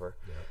Fitness, whatever.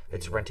 Yeah,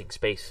 It's exactly. renting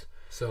space.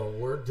 So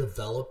we're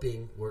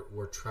developing.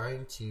 We're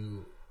trying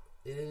to.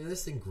 And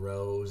this thing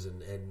grows,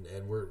 and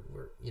we're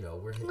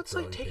hitting. It's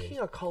like taking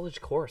a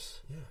college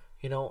course. Yeah.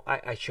 You know,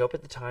 I show up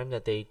at the time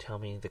that they tell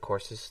me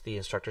the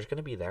instructor's going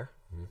to be there,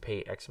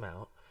 pay X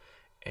amount,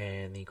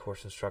 and the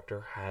course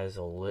instructor has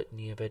a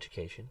litany of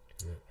education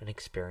and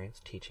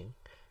experience teaching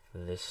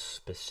this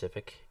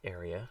specific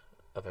area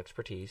of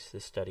expertise,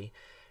 this study,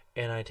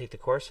 and I take the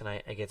course and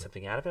I get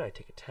something out of it. I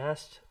take a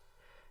test,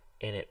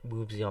 and it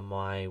moves me on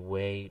my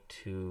way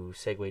to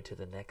segue to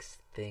the next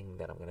thing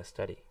that I'm going to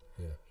study.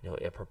 Yeah. You know,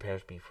 it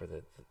prepares me for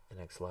the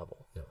next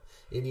level. Yeah.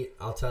 And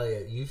I'll tell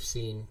you, you've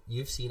seen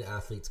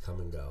athletes come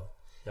and go.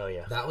 Oh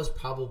yeah. That was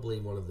probably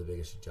one of the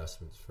biggest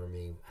adjustments for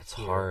me. It's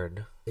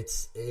hard.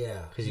 It's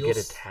because you get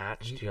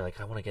attached. You're like,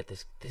 I want to get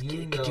this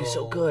kid could do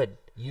so good.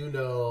 You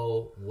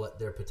know what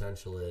their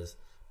potential is,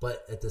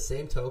 but at the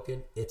same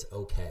token, it's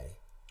okay.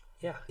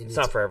 Yeah, it's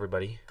not for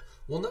everybody.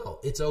 Well, no,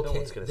 it's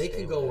okay. They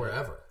can go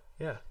wherever.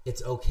 Yeah,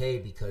 it's okay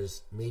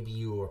because maybe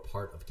you were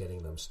part of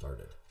getting them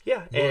started.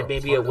 Yeah, and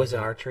maybe it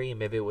wasn't archery, and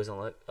maybe it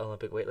wasn't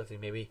Olympic weightlifting.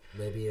 Maybe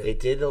they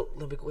did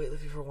Olympic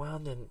weightlifting for a while,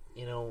 and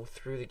then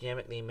through the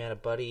gamut, they met a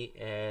buddy,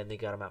 and they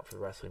got him out for the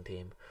wrestling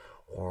team,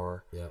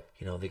 or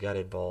they got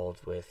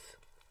involved with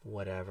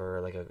whatever,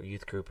 like a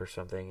youth group or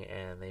something,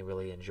 and they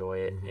really enjoy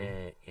it,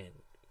 and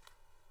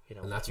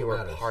that's you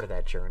were part of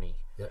that journey.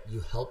 Yeah,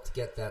 you helped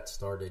get that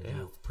started. Yeah.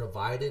 You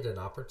provided an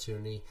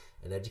opportunity,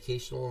 an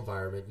educational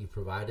environment. You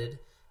provided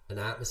an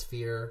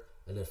atmosphere.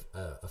 And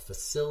a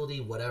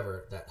facility,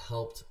 whatever, that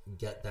helped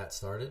get that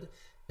started,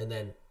 and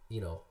then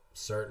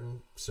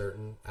certain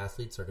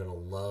athletes are going to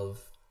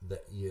love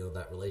that.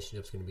 That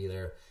relationship's going to be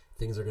there.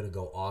 Things are going to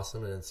go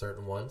awesome, and in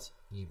certain ones,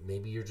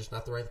 maybe you're just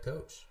not the right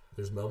coach.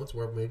 There's moments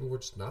where maybe we're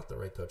just not the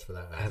right coach for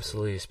that athlete.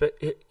 Absolutely,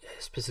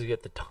 specifically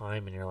at the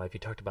time in your life, you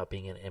talked about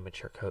being an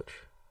immature coach.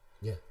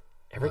 Yeah.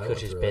 Every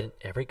coach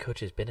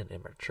has been an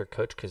immature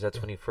coach because that's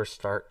when you first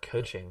start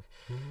coaching.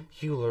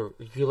 Mm-hmm.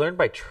 You learn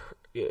by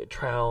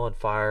trial and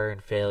fire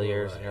and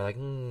failures, and you're like,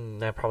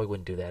 I probably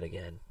wouldn't do that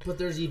again. But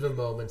there's even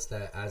moments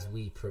that as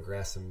we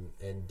progress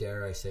and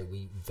dare I say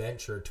we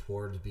venture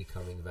towards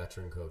becoming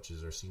veteran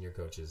coaches or senior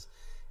coaches,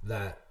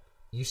 that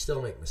you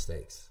still make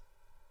mistakes.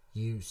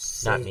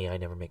 Not me. I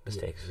never make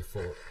mistakes. You're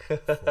full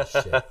of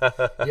shit.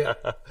 Yeah,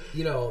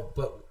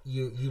 but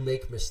you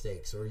make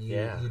mistakes, or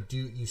you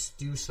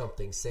do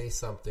something, say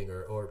something,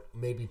 or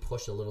maybe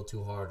push a little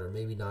too hard, or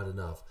maybe not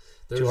enough.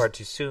 Too hard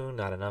too soon,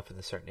 not enough in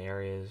the certain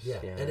areas. Yeah,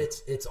 and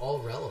it's all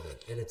relevant,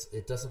 and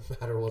it doesn't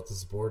matter what the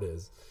sport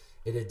is,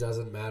 and it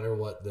doesn't matter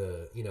what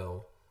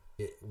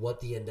what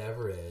the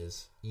endeavor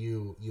is.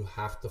 You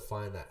have to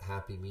find that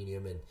happy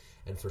medium,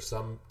 and for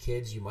some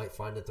kids you might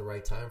find it the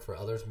right time. For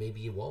others,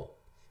 maybe you won't.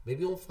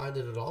 Maybe you won't find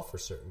it at all for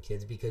certain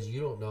kids because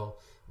you don't know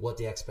what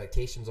the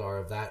expectations are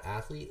of that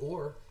athlete,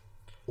 or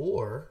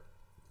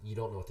you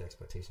don't know what the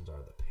expectations are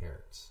of the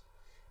parents.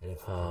 And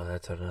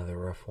that's another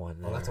rough one.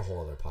 Oh, that's a whole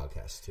other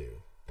podcast too.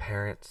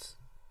 Parents,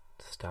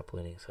 stop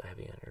leaning so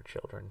heavy on your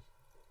children.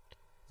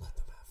 Let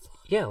them have fun.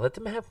 Yeah, let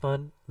them have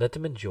fun. Let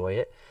them enjoy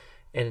it.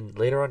 And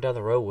later on down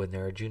the road, when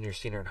they're a junior,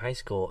 senior in high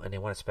school, and they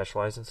want to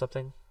specialize in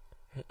something,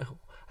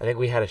 I think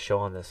we had a show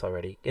on this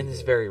already in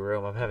this very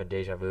room. I'm having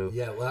deja vu.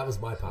 Yeah, well, that was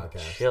my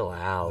podcast. Chill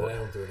out. That I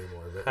don't do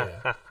anymore, but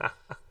yeah,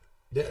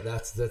 yeah,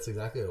 that's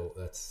exactly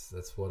that's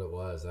what it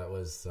was. That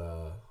was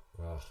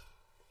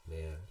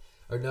man,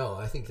 or no,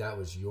 I think that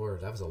was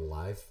a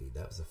live feed.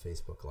 That was a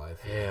Facebook live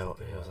feed. Yeah,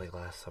 it was like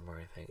last summer,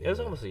 I think. It was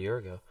almost a year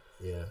ago.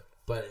 Yeah,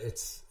 but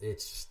it's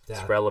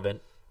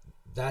relevant.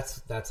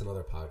 That's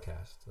another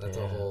podcast. That's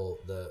a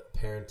whole the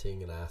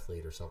parenting an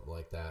athlete or something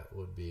like that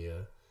would be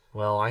a.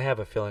 Well, I have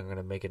a feeling I'm going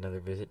to make another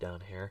visit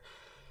down here.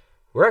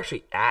 We're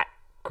actually at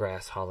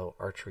Grass Hollow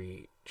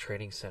Archery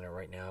Training Center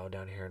right now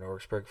down here in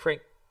Orksburg. Frank,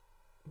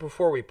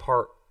 before we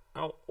part,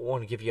 I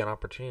want to give you an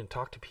opportunity to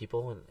talk to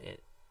people. And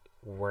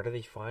where do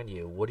they find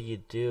you? What do you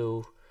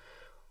do?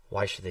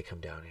 Why should they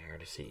come down here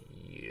to see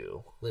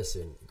you?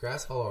 Listen,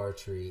 Grass Hollow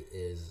Archery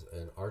is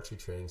an archery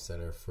training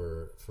center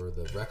for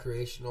the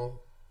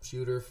recreational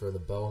shooter, for the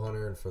bow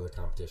hunter, and for the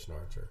competition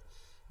archer.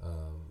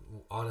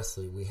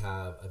 Honestly, we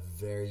have a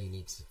very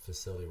unique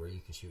facility where you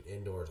can shoot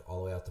indoors all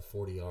the way out to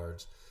 40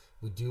 yards.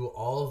 We do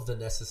all of the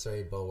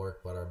necessary bow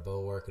work, but our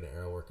bow work and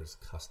arrow work is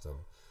custom.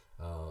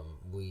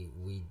 We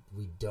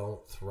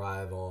don't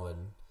thrive on.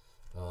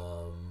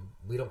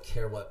 We don't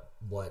care what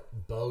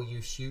bow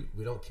you shoot.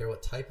 We don't care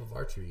what type of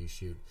archery you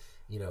shoot.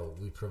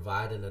 We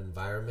provide an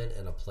environment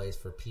and a place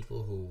for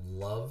people who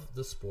love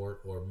the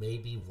sport or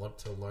maybe want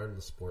to learn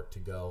the sport to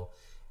go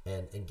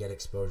and get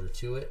exposure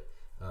to it.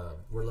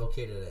 We're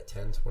located at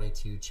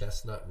 1022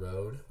 Chestnut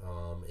Road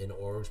in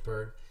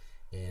Orangeburg,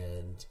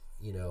 and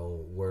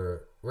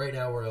we're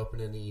open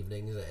in the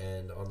evenings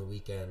and on the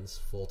weekends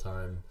full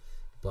time.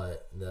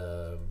 But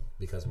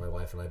because my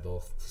wife and I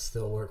both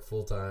still work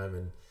full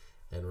time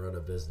and run a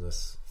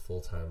business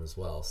full time as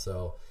well,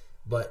 so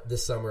But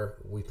this summer,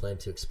 we plan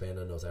to expand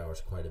on those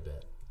hours quite a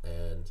bit.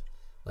 And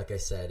like I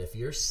said, if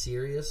you're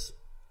serious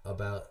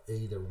about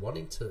either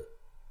wanting to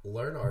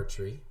learn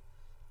archery,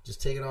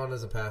 just take it on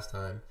as a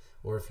pastime,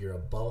 or if you're a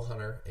bow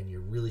hunter and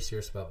you're really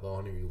serious about bow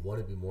hunting, or you want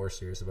to be more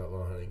serious about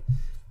bow hunting,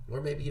 or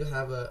maybe you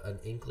have an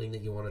inkling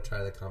that you want to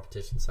try the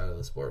competition side of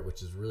the sport,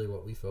 which is really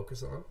what we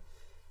focus on,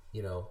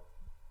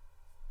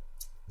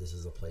 this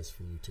is a place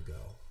for you to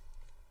go.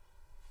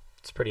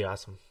 It's pretty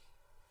awesome.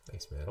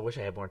 Thanks, man. I wish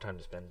I had more time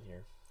to spend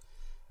here.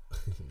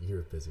 You're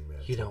a busy man.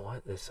 You know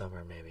what? This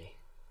summer, maybe.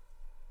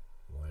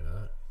 Why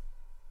not?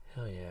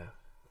 Hell yeah.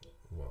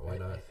 Why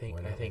not? I think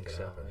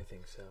so. I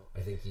think so. I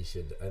think you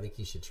should. I think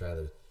you should try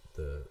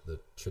the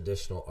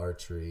traditional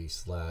archery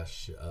 /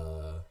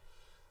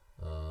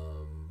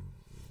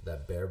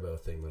 that bear bow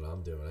thing that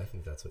I'm doing. I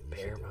think that's what you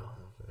should do.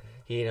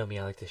 You know me,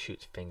 I like to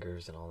shoot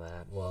fingers and all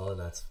that. Well, and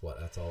that's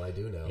all I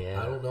do now.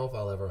 Yeah. I don't know if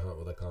I'll ever hunt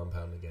with a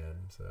compound again.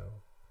 So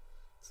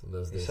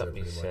those days are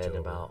something pretty you much said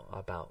over.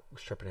 about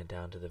stripping it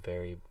down to the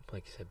very,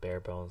 like you said, bare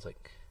bones.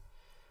 Like,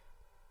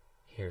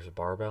 here's a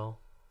barbell,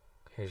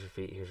 here's your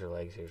feet, here's your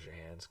legs, here's your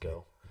hands.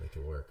 Go. Make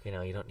it work. You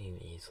don't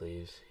need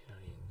e-sleeves. You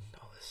don't need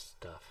all this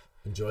stuff.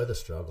 Enjoy the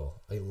struggle.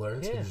 I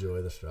learned to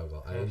enjoy the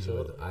struggle.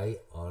 I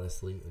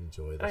honestly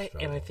enjoy the struggle.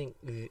 And I think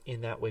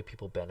in that way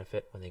people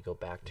benefit when they go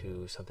back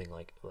to something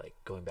like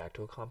going back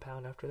to a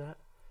compound after that.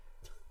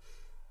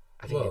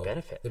 I think they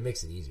benefit. It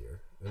makes it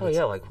easier.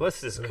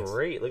 This is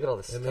great. Look at all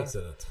this stuff. It makes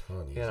it a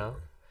ton easier.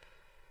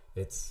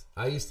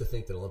 I used to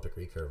think that Olympic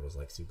recurve was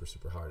like super,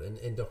 super hard.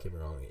 And don't get me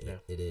wrong,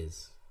 it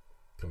is.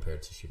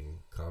 Compared to shooting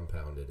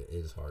compounded, it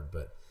is hard.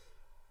 But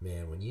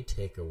man, when you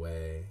take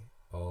away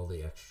all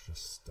the extra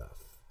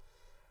stuff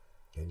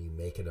and you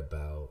make it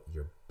about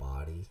your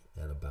body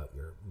and about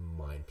your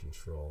mind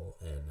control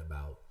and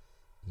about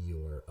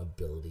your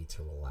ability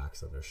to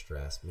relax under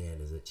stress, man,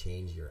 does it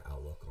change your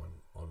outlook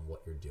on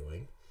what you're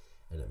doing,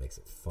 and it makes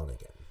it fun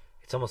again.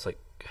 It's almost like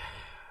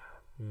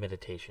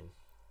meditation.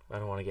 I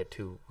don't want to get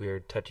too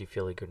weird,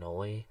 touchy-feely,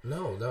 granola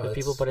with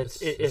people, but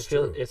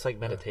it's like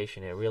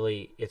meditation.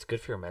 It's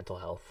good for your mental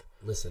health.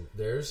 Listen,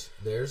 there's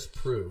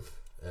proof,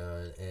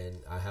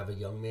 and I have a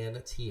young man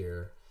that's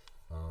here,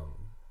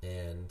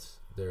 and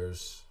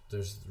there's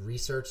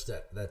research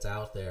that's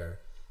out there,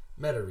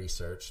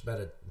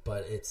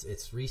 but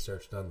it's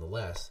research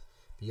nonetheless.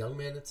 The young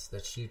man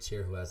that shoots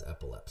here who has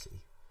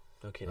epilepsy.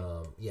 No kidding.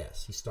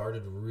 Yes, he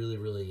started really,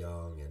 really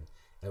young,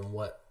 and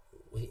what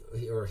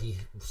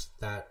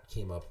that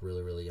came up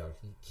really, really young.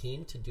 He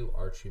came to do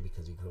archery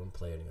because he couldn't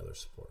play any other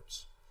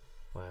sports.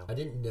 Wow. I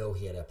didn't know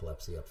he had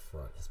epilepsy up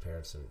front. His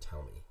parents didn't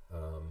tell me.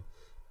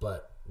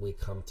 But we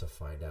come to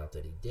find out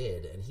that he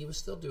did, and he was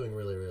still doing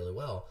really, really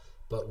well.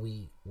 But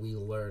we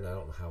learned, I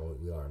don't know how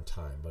we are on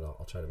time, but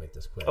I'll try to make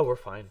this quick. Oh, we're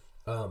fine.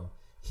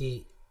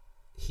 He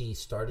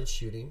started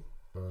shooting,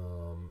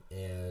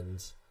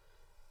 and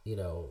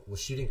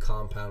was shooting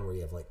compound where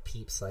you have like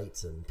peep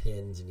sights and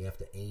pins and you have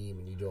to aim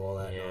and you do all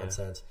that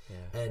nonsense.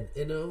 Yeah. And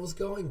it was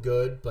going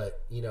good,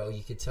 but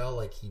you could tell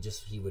like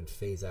he would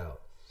phase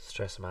out.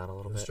 Stressing him out a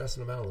little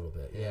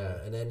bit. Yeah.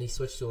 And then he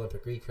switched to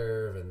Olympic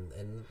recurve,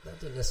 and that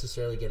didn't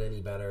necessarily get any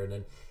better. And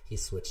then he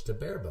switched to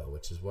bare bow,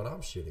 which is what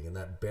I'm shooting. And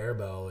that bare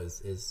bow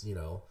is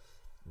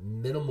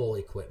minimal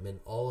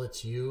equipment. All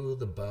it's you,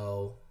 the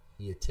bow,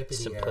 you tip of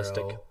the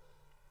arrow,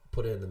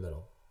 put it in the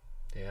middle.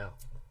 Yeah.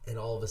 And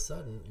all of a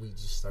sudden, we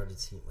just started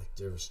seeing like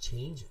there was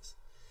changes.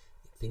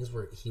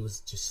 He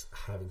was just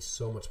having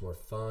so much more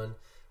fun.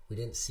 We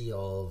didn't see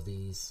all of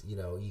these,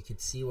 you could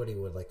see when he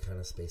would like kind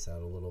of space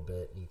out a little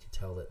bit. You could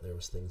tell that there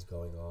was things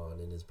going on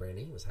in his brain.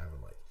 He was having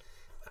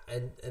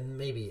and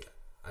maybe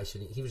I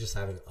shouldn't, he was just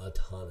having a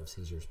ton of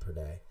seizures per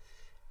day.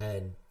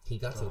 And he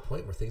got to the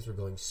point where things were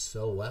going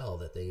so well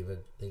that they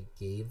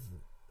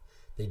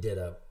did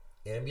a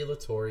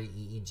ambulatory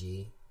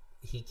EEG.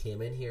 He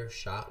came in here,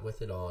 shot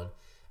with it on,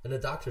 and the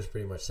doctors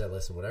pretty much said,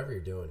 listen, whatever you're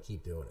doing,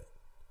 keep doing it.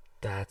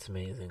 That's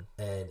amazing.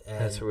 And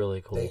that's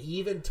really cool. They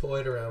even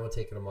toyed around with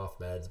taking him off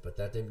meds, but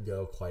that didn't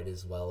go quite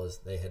as well as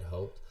they had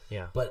hoped.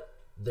 Yeah. But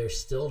they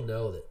still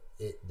know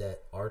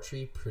that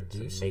archery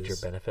produces a major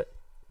benefit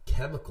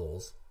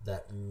chemicals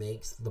that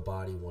makes the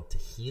body want to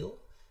heal.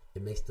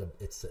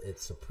 It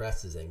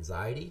suppresses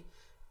anxiety.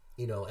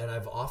 And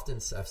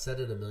I've said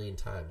it a million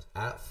times.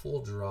 At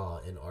full draw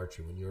in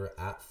archery, when you're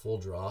at full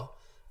draw,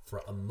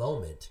 for a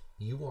moment,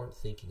 you aren't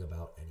thinking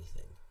about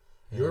anything.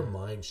 Your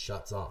mind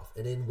shuts off.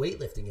 And in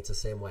weightlifting, it's the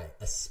same way,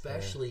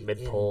 especially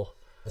mid-pull.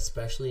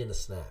 Especially in the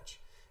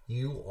snatch.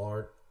 You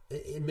aren't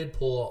in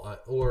mid-pull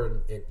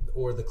or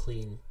the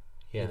clean,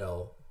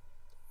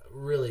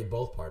 really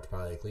both parts,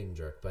 probably the clean and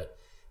jerk. But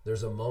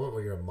there's a moment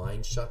where your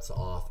mind shuts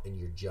off and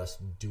you're just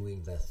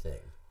doing the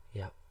thing.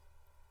 Yeah.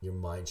 Your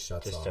mind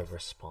shuts off. Just a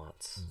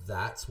response.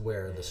 That's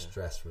where the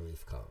stress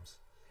relief comes.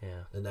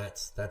 Yeah. And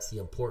that's the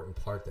important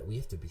part that we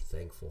have to be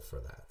thankful for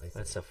that. I think.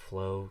 That's a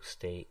flow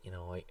state.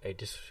 I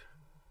just...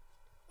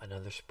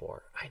 Another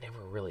sport. I never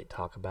really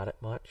talk about it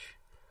much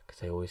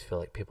because I always feel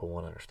like people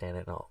won't understand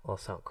it, and I'll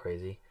sound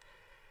crazy.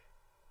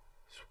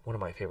 It's one of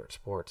my favorite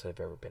sports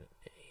I've ever been,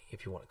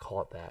 if you want to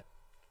call it that,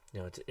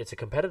 it's a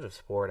competitive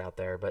sport out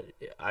there, but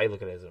I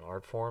look at it as an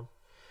art form.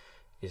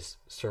 Is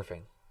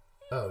surfing.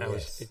 Oh, I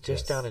yes. was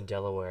just down in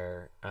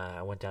Delaware.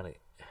 I went down to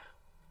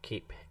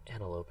Cape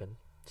Antelope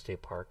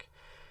State Park.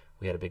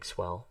 We had a big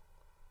swell.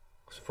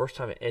 It was the first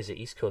time as an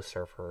East Coast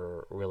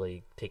surfer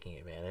really taking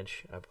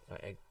advantage.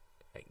 I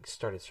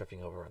started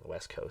surfing over on the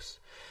West Coast,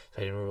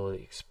 so I didn't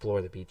really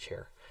explore the beach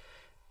here.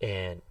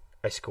 And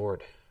I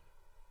scored.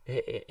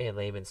 In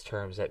layman's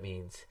terms, that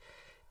means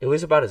it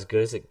was about as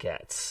good as it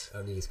gets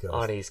On the East Coast.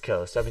 on East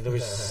Coast. I mean, there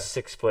was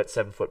 6 foot,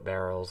 7 foot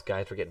barrels.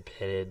 Guys were getting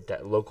pitted.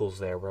 That locals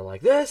there were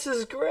like, "This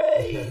is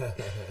great,"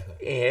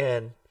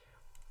 and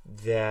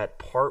that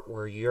part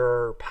where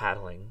you're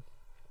paddling,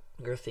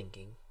 you're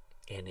thinking,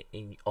 and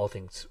all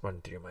things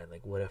run through your mind.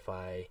 Like, what if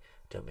I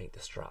don't make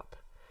this drop?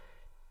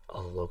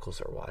 All the locals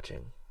are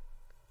watching.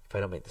 If I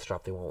don't make this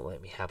drop, they won't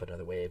let me have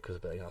another wave because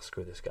they'll be like, "Oh,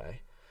 screw this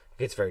guy."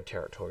 It's very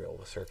territorial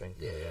with surfing.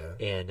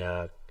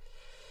 Yeah.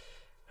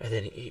 And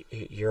then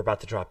you're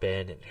about to drop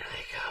in, and you're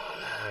like,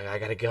 "Oh, I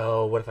gotta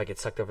go. What if I get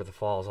sucked over the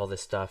falls? All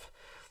this stuff.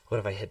 What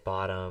if I hit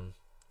bottom?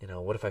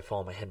 What if I fall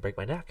on my head and break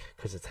my neck?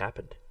 Because it's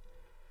happened."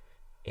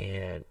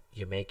 And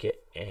you make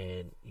it,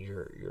 and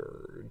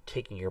you're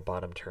taking your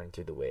bottom turn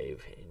through the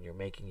wave, and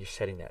you're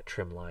setting that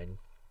trim line,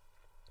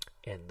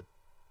 and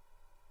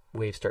the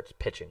wave starts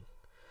pitching.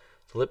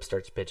 The lip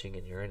starts pitching,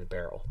 and you're in the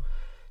barrel.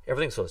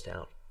 Everything slows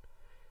down.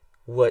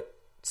 What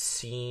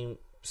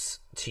seems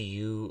to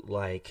you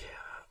like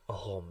a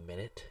whole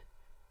minute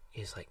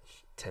is like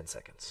 10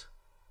 seconds.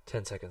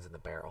 10 seconds in the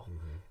barrel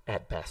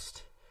at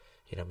best.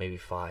 Maybe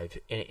 5.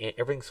 And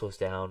everything slows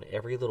down.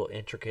 Every little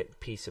intricate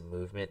piece of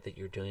movement that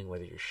you're doing,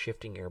 whether you're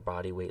shifting your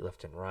body weight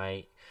left and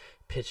right,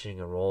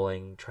 pitching and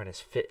rolling, trying to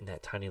fit in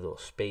that tiny little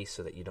space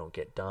so that you don't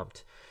get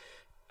dumped.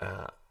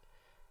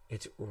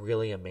 It's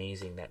really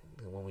amazing that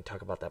when we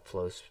talk about that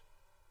flow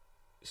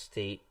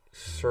state,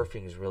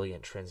 surfing is really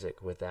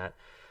intrinsic with that,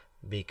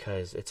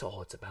 because it's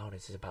about.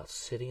 It's about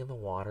sitting in the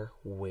water,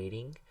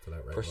 waiting for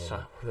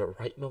the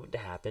right moment to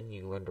happen.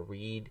 You learn to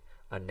read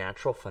a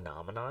natural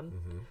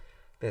phenomenon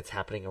that's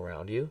happening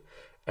around you,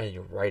 and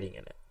you're writing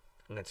in it.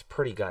 And it's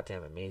pretty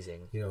goddamn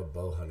amazing.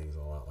 Bow hunting's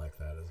a lot like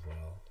that as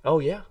well. Oh,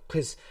 yeah.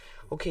 Because,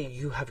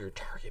 you have your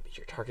target, but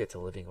your target's a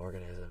living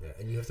organism. Yeah,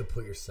 and you have to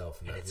put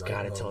yourself in that it's right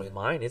got its moment, own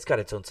mind. It's got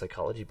its own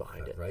psychology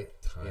behind it. Right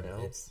time.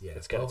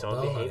 It's got its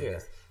own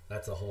behavior.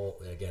 That's a whole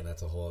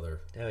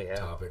other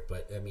topic.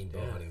 But I mean,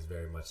 bow hunting is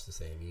very much the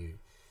same.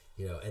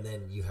 And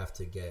then you have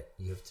to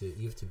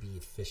be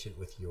efficient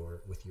with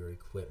your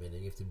equipment,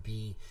 and you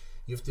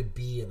have to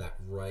be in that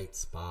right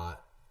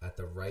spot at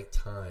the right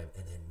time,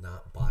 and then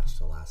not botch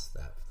the last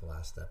step. The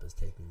last step is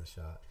taking the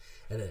shot,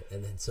 and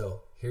then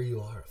so here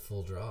you are at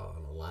full draw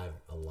on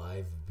a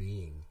live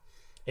being.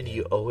 And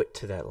you owe it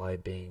to that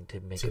live being to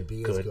make a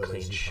good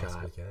clean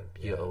shot.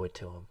 You owe it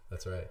to him.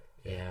 That's right.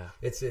 Yeah.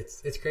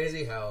 It's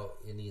crazy how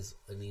in these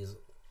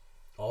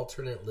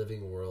alternate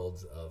living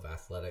worlds of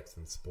athletics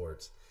and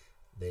sports,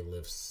 they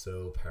live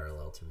so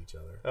parallel to each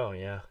other. Oh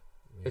yeah,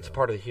 it's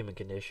part of the human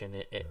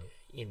condition.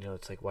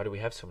 It's like, why do we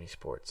have so many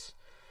sports?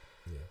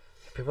 Yeah.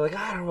 People are like,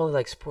 I don't really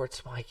like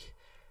sports. I'm like,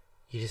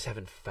 you just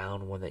haven't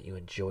found one that you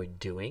enjoy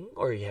doing,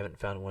 or you haven't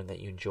found one that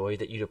you enjoy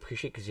that you'd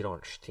appreciate because you don't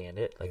understand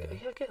it. Like,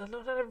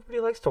 not everybody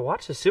likes to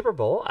watch the Super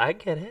Bowl. I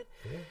get it.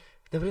 Yeah.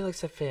 Nobody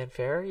likes that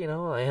fanfare,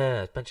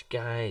 a bunch of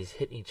guys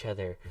hitting each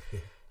other.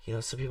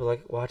 Some people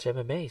like watch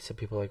MMA. Some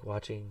people like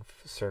watching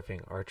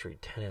surfing, archery,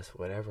 tennis,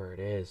 whatever it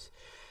is.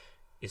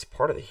 It's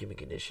part of the human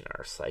condition,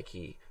 our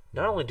psyche.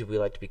 Not only do we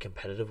like to be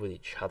competitive with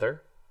each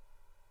other,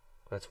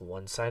 that's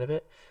one side of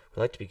it. We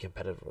like to be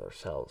competitive with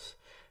ourselves.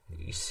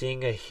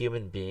 Seeing a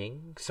human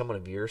being, someone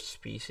of your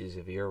species,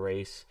 of your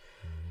race,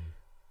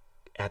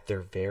 at their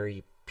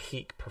very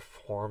peak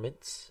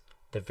performance,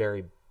 the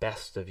very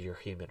best of your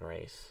human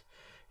race.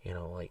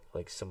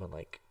 Like someone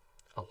like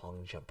a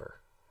long jumper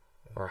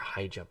or a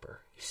high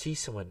jumper. You see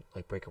someone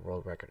like break a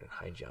world record in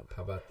high jump.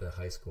 How about the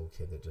high school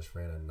kid that just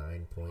ran a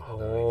 9.98?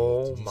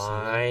 Oh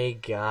my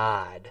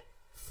God!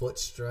 Foot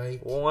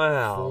strike.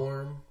 Wow.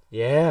 Form.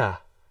 Yeah.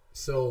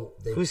 So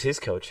who's his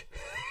coach?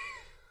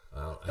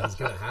 Well, he's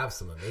going to have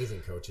some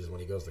amazing coaches when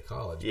he goes to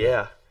college.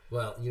 Yeah.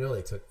 But,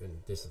 they took,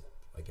 and this is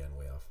again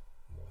way off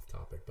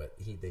topic, but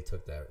they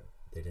took that.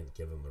 They didn't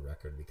give him the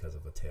record because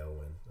of a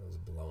tailwind that was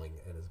blowing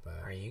in his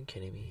back. Are you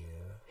kidding me?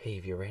 Yeah. Hey,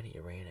 if you ran it,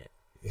 you ran it.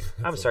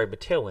 I'm sorry, but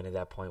tailwind at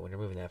that point, when you're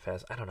moving that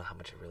fast, I don't know how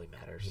much it really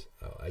matters.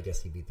 Oh, I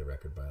guess he beat the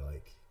record by I don't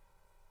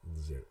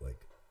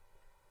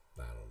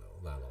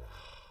know, not a lot.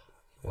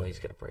 Well, he's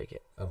going to break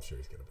it. I'm sure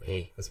he's going to break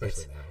it,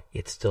 especially now.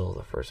 It's still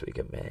the first week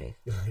of May.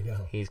 I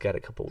know. He's got a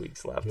couple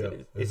weeks left. Yeah.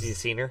 Is he a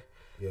senior?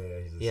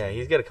 Yeah,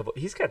 he's got a couple.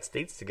 He's got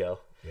states to go.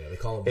 Yeah, they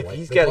call him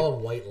white. They call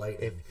him white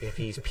lightning. If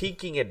he's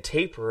peaking and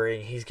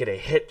tapering, he's going to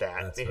hit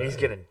that. He's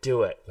going to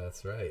do it.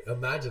 That's right.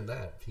 Imagine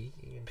that,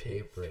 peaking and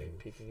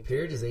tapering,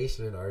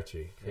 periodization in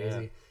archery,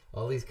 crazy. Yeah.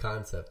 All these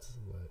concepts.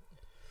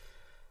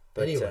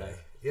 But anyway,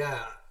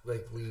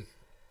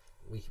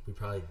 we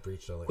probably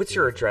breached on like. What's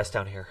your address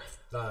down here?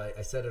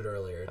 I said it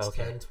earlier. It's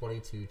Okay.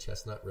 1022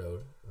 Chestnut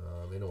Road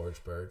in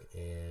Orangeburg,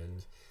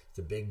 and it's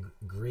a big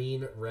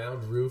green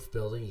round roof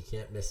building. You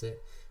can't miss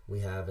it. We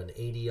have an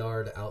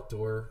 80-yard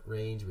outdoor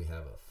range. We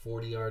have a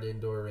 40-yard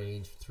indoor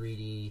range,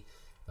 3D,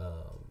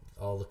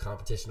 all the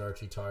competition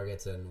archery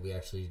targets, and we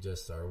actually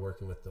just are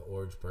working with the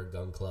Orangeburg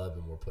Gun Club,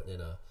 and we're putting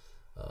in a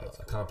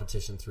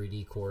competition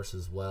 3D course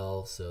as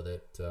well, so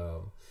that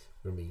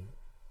we're going to be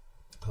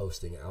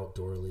hosting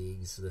outdoor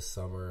leagues this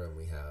summer, and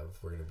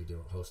we're going to be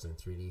hosting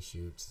 3D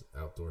shoots,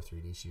 outdoor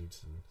 3D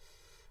shoots, and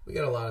we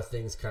got a lot of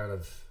things kind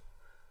of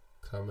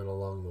coming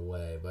along the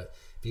way. But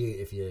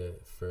if you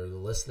for the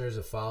listeners,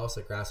 follow us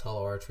at Grass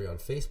Hollow Archery on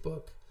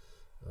Facebook.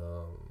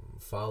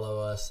 Follow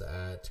us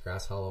at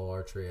Grass Hollow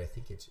Archery. I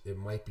think it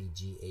might be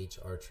GH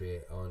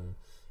Archery on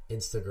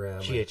Instagram.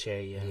 GHA,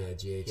 yeah,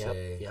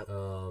 GHA. Yep.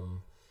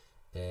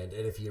 And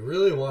if you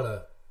really want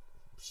to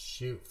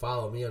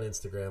follow me on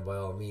Instagram by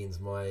all means.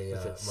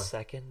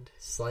 Second?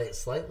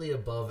 Slightly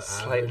above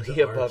Slightly average.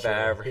 above Archer.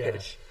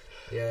 average.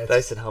 Yeah,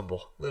 nice and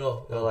humble.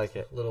 I like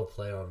it. Little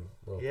play on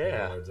words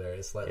there.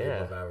 It's slightly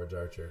above average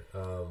archer.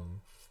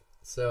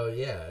 So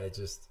yeah,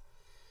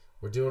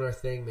 we're doing our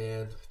thing,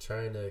 man.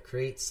 Trying to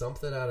create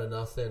something out of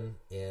nothing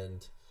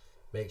and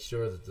make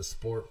sure that the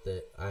sport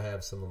that I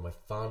have some of my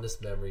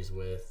fondest memories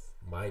with,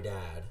 my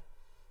dad,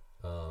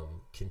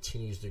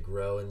 continues to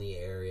grow in the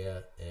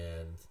area,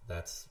 and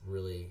that's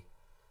really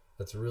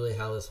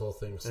how this whole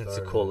thing started. It's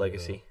a cool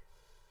legacy.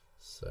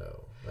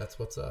 So that's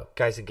what's up,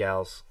 guys and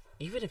gals.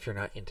 Even if you're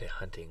not into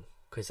hunting,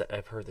 because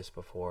I've heard this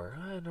before,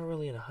 I'm not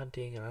really into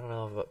hunting, and I don't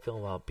know how I feel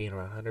about being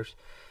around hunters.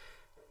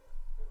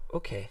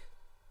 Okay,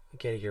 I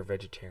get it, you're a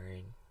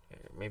vegetarian.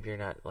 Maybe you're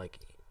not like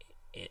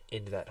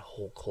into that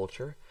whole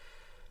culture.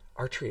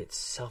 Archery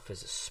itself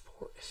as a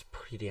sport is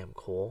pretty damn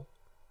cool.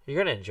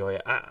 You're gonna enjoy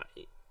it.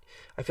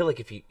 I feel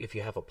like if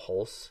you have a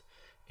pulse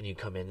and you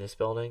come in this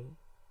building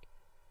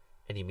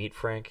and you meet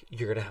Frank,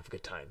 you're gonna have a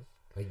good time.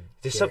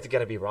 There's something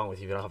gotta be wrong with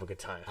you if you don't have a good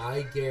time.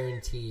 I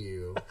guarantee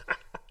you.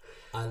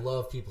 I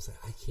love people say,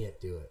 I can't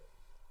do it.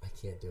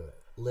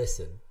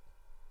 Listen,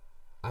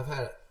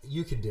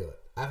 you can do it.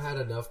 I've had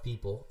enough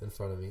people in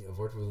front of me. I've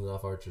worked with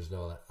enough archers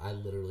know that I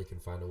literally can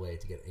find a way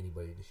to get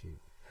anybody to shoot.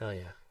 Hell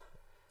yeah.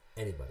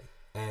 Anybody.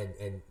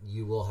 And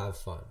you will have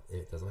fun.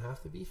 It doesn't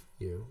have to be for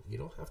you. You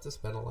don't have to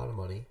spend a lot of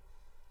money.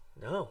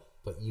 No.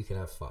 But you can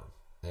have fun.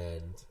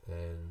 And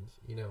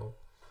I'm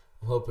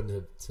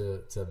hoping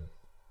to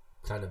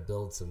kind of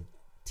build some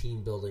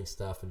team building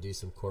stuff and do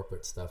some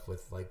corporate stuff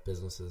with like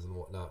businesses and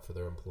whatnot for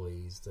their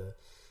employees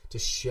to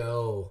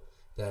show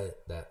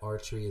that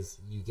archery is,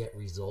 you get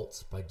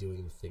results by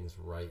doing things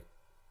right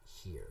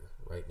here,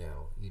 right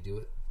now. You do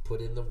it,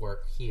 put in the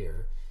work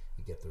here,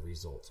 you get the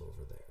results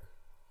over there.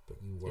 But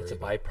you worry it's a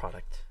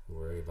byproduct. You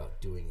worry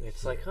about doing it.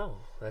 It's here. like, oh,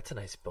 that's a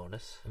nice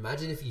bonus.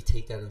 Imagine if you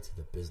take that into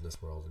the business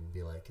world and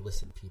be like,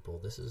 listen,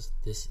 people,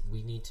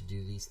 we need to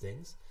do these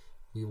things.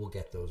 We will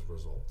get those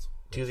results.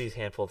 Do these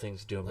handful of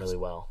things, do them really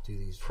well. Do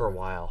these for a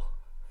while.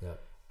 Yep.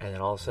 And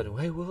then all of a sudden,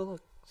 hey, well,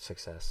 look,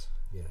 success.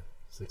 Yeah,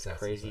 success.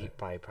 Crazy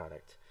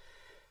byproduct.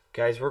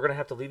 Guys, we're going to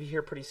have to leave you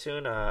here pretty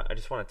soon. I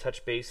just want to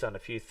touch base on a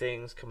few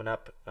things coming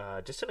up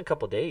just in a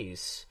couple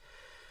days.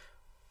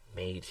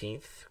 May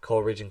 18th,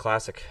 Coal Region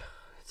Classic.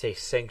 It's a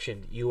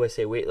sanctioned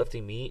USA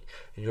weightlifting meet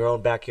in your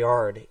own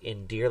backyard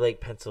in Deer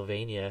Lake,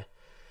 Pennsylvania,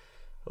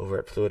 over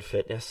at Fluid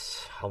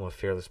Fitness, home of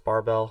Fearless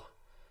Barbell.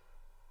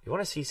 You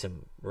want to see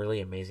some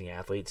really amazing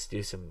athletes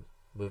do some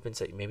movements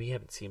that maybe you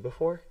haven't seen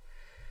before?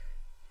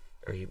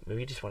 Or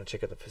maybe you just want to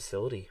check out the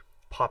facility.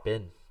 Pop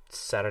in. It's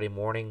Saturday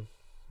morning,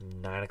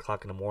 9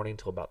 o'clock in the morning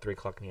till about 3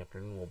 o'clock in the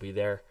afternoon. We'll be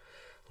there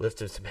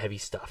lifting some heavy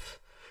stuff.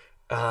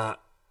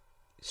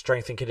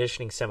 Strength and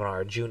conditioning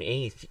seminar, June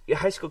 8th.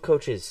 High school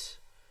coaches,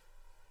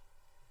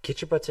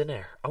 get your butts in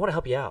there. I want to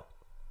help you out.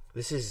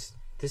 This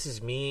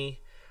is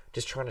me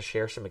just trying to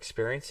share some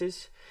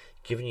experiences,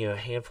 giving you a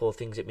handful of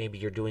things that maybe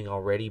you're doing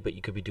already, but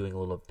you could be doing a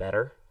little bit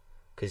better.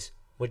 Because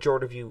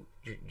majority of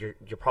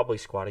you're probably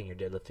squatting, you're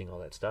deadlifting, all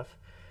that stuff.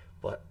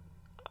 But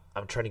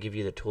I'm trying to give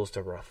you the tools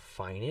to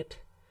refine it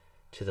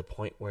to the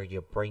point where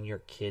you bring your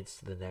kids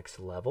to the next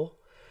level.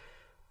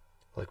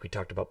 Like we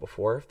talked about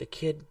before, if the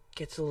kid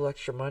gets a little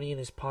extra money in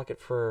his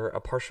pocket for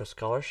a partial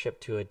scholarship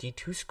to a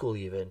D2 school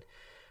even,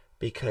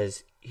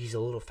 because he's a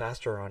little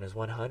faster on his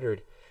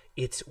 100,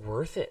 it's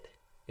worth it,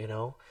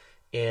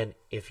 And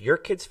if your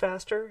kid's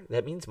faster,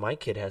 that means my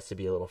kid has to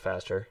be a little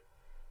faster.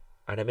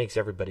 And it makes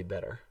everybody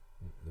better.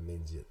 It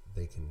means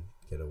they can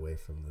get away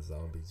from the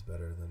zombies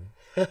better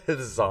than...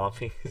 the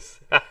zombies.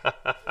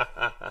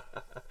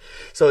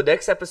 So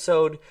next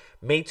episode,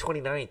 May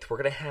 29th, we're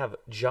going to have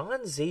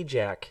John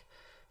Zajac.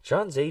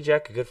 John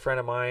Zajac, a good friend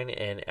of mine,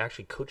 and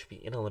actually coached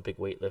me in Olympic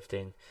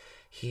weightlifting.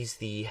 He's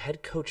the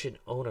head coach and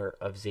owner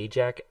of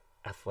Zajac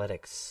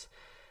Athletics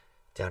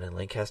down in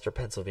Lancaster,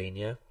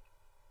 Pennsylvania.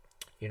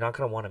 You're not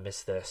going to want to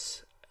miss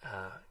this.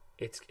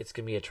 It's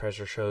going to be a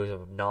treasure trove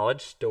of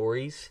knowledge,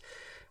 stories,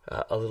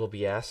 a little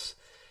BS.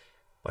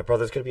 My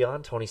brother's going to be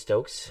on, Tony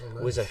Stokes, Oh,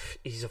 who is nice.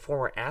 he's a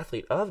former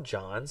athlete of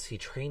John's. He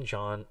trained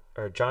John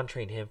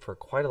trained him for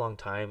quite a long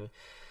time.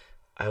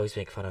 I always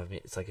make fun of him.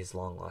 It's like his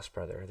long lost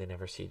brother. They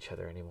never see each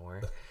other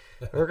anymore.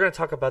 We're going to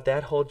talk about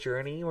that whole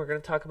journey. We're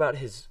going to talk about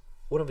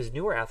one of his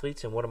newer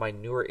athletes and one of my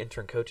newer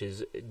intern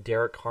coaches,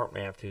 Derek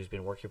Hartmath, who's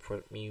been working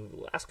for me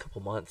the last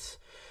couple months.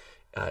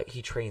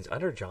 He trains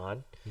under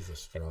John. He's a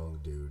strong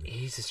dude.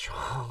 He's a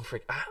strong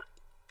freak.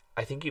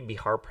 I think you'd be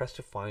hard pressed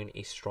to find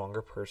a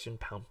stronger person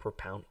pound per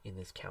pound in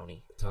this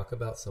county. Talk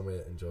about somebody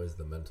that enjoys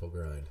the mental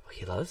grind.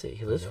 He loves it.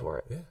 He lives for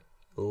it. Yeah.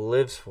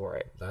 Lives for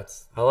it.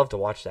 That's. I love to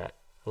watch that.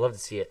 I love to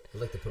see it.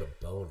 I'd like to put a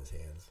bow in his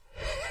hands.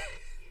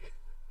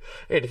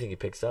 Anything he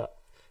picks up.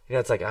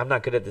 It's like, I'm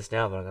not good at this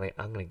now, but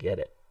I'm gonna get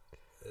it.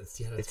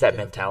 It's that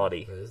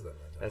mentality. It is that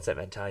mentality. That's that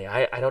mentality.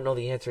 I don't know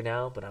the answer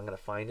now, but I'm going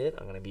to find it.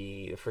 I'm going to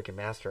be the freaking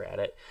master at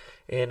it.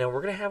 And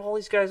we're going to have all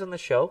these guys on the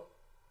show.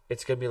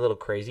 It's going to be a little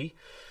crazy,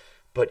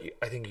 but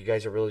I think you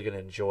guys are really going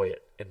to enjoy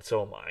it, and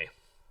so am I.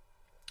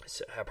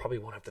 So I probably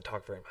won't have to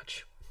talk very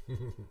much.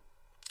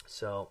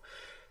 So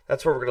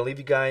that's where we're going to leave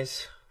you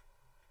guys.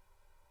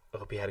 I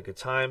hope you had a good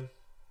time.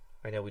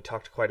 I know we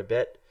talked quite a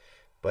bit,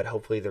 but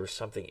hopefully there was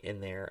something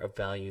in there of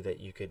value that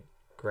you could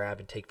grab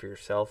and take for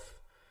yourself.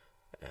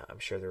 I'm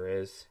sure there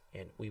is,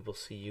 and we will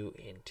see you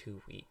in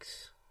 2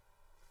 weeks.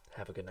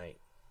 Have a good night.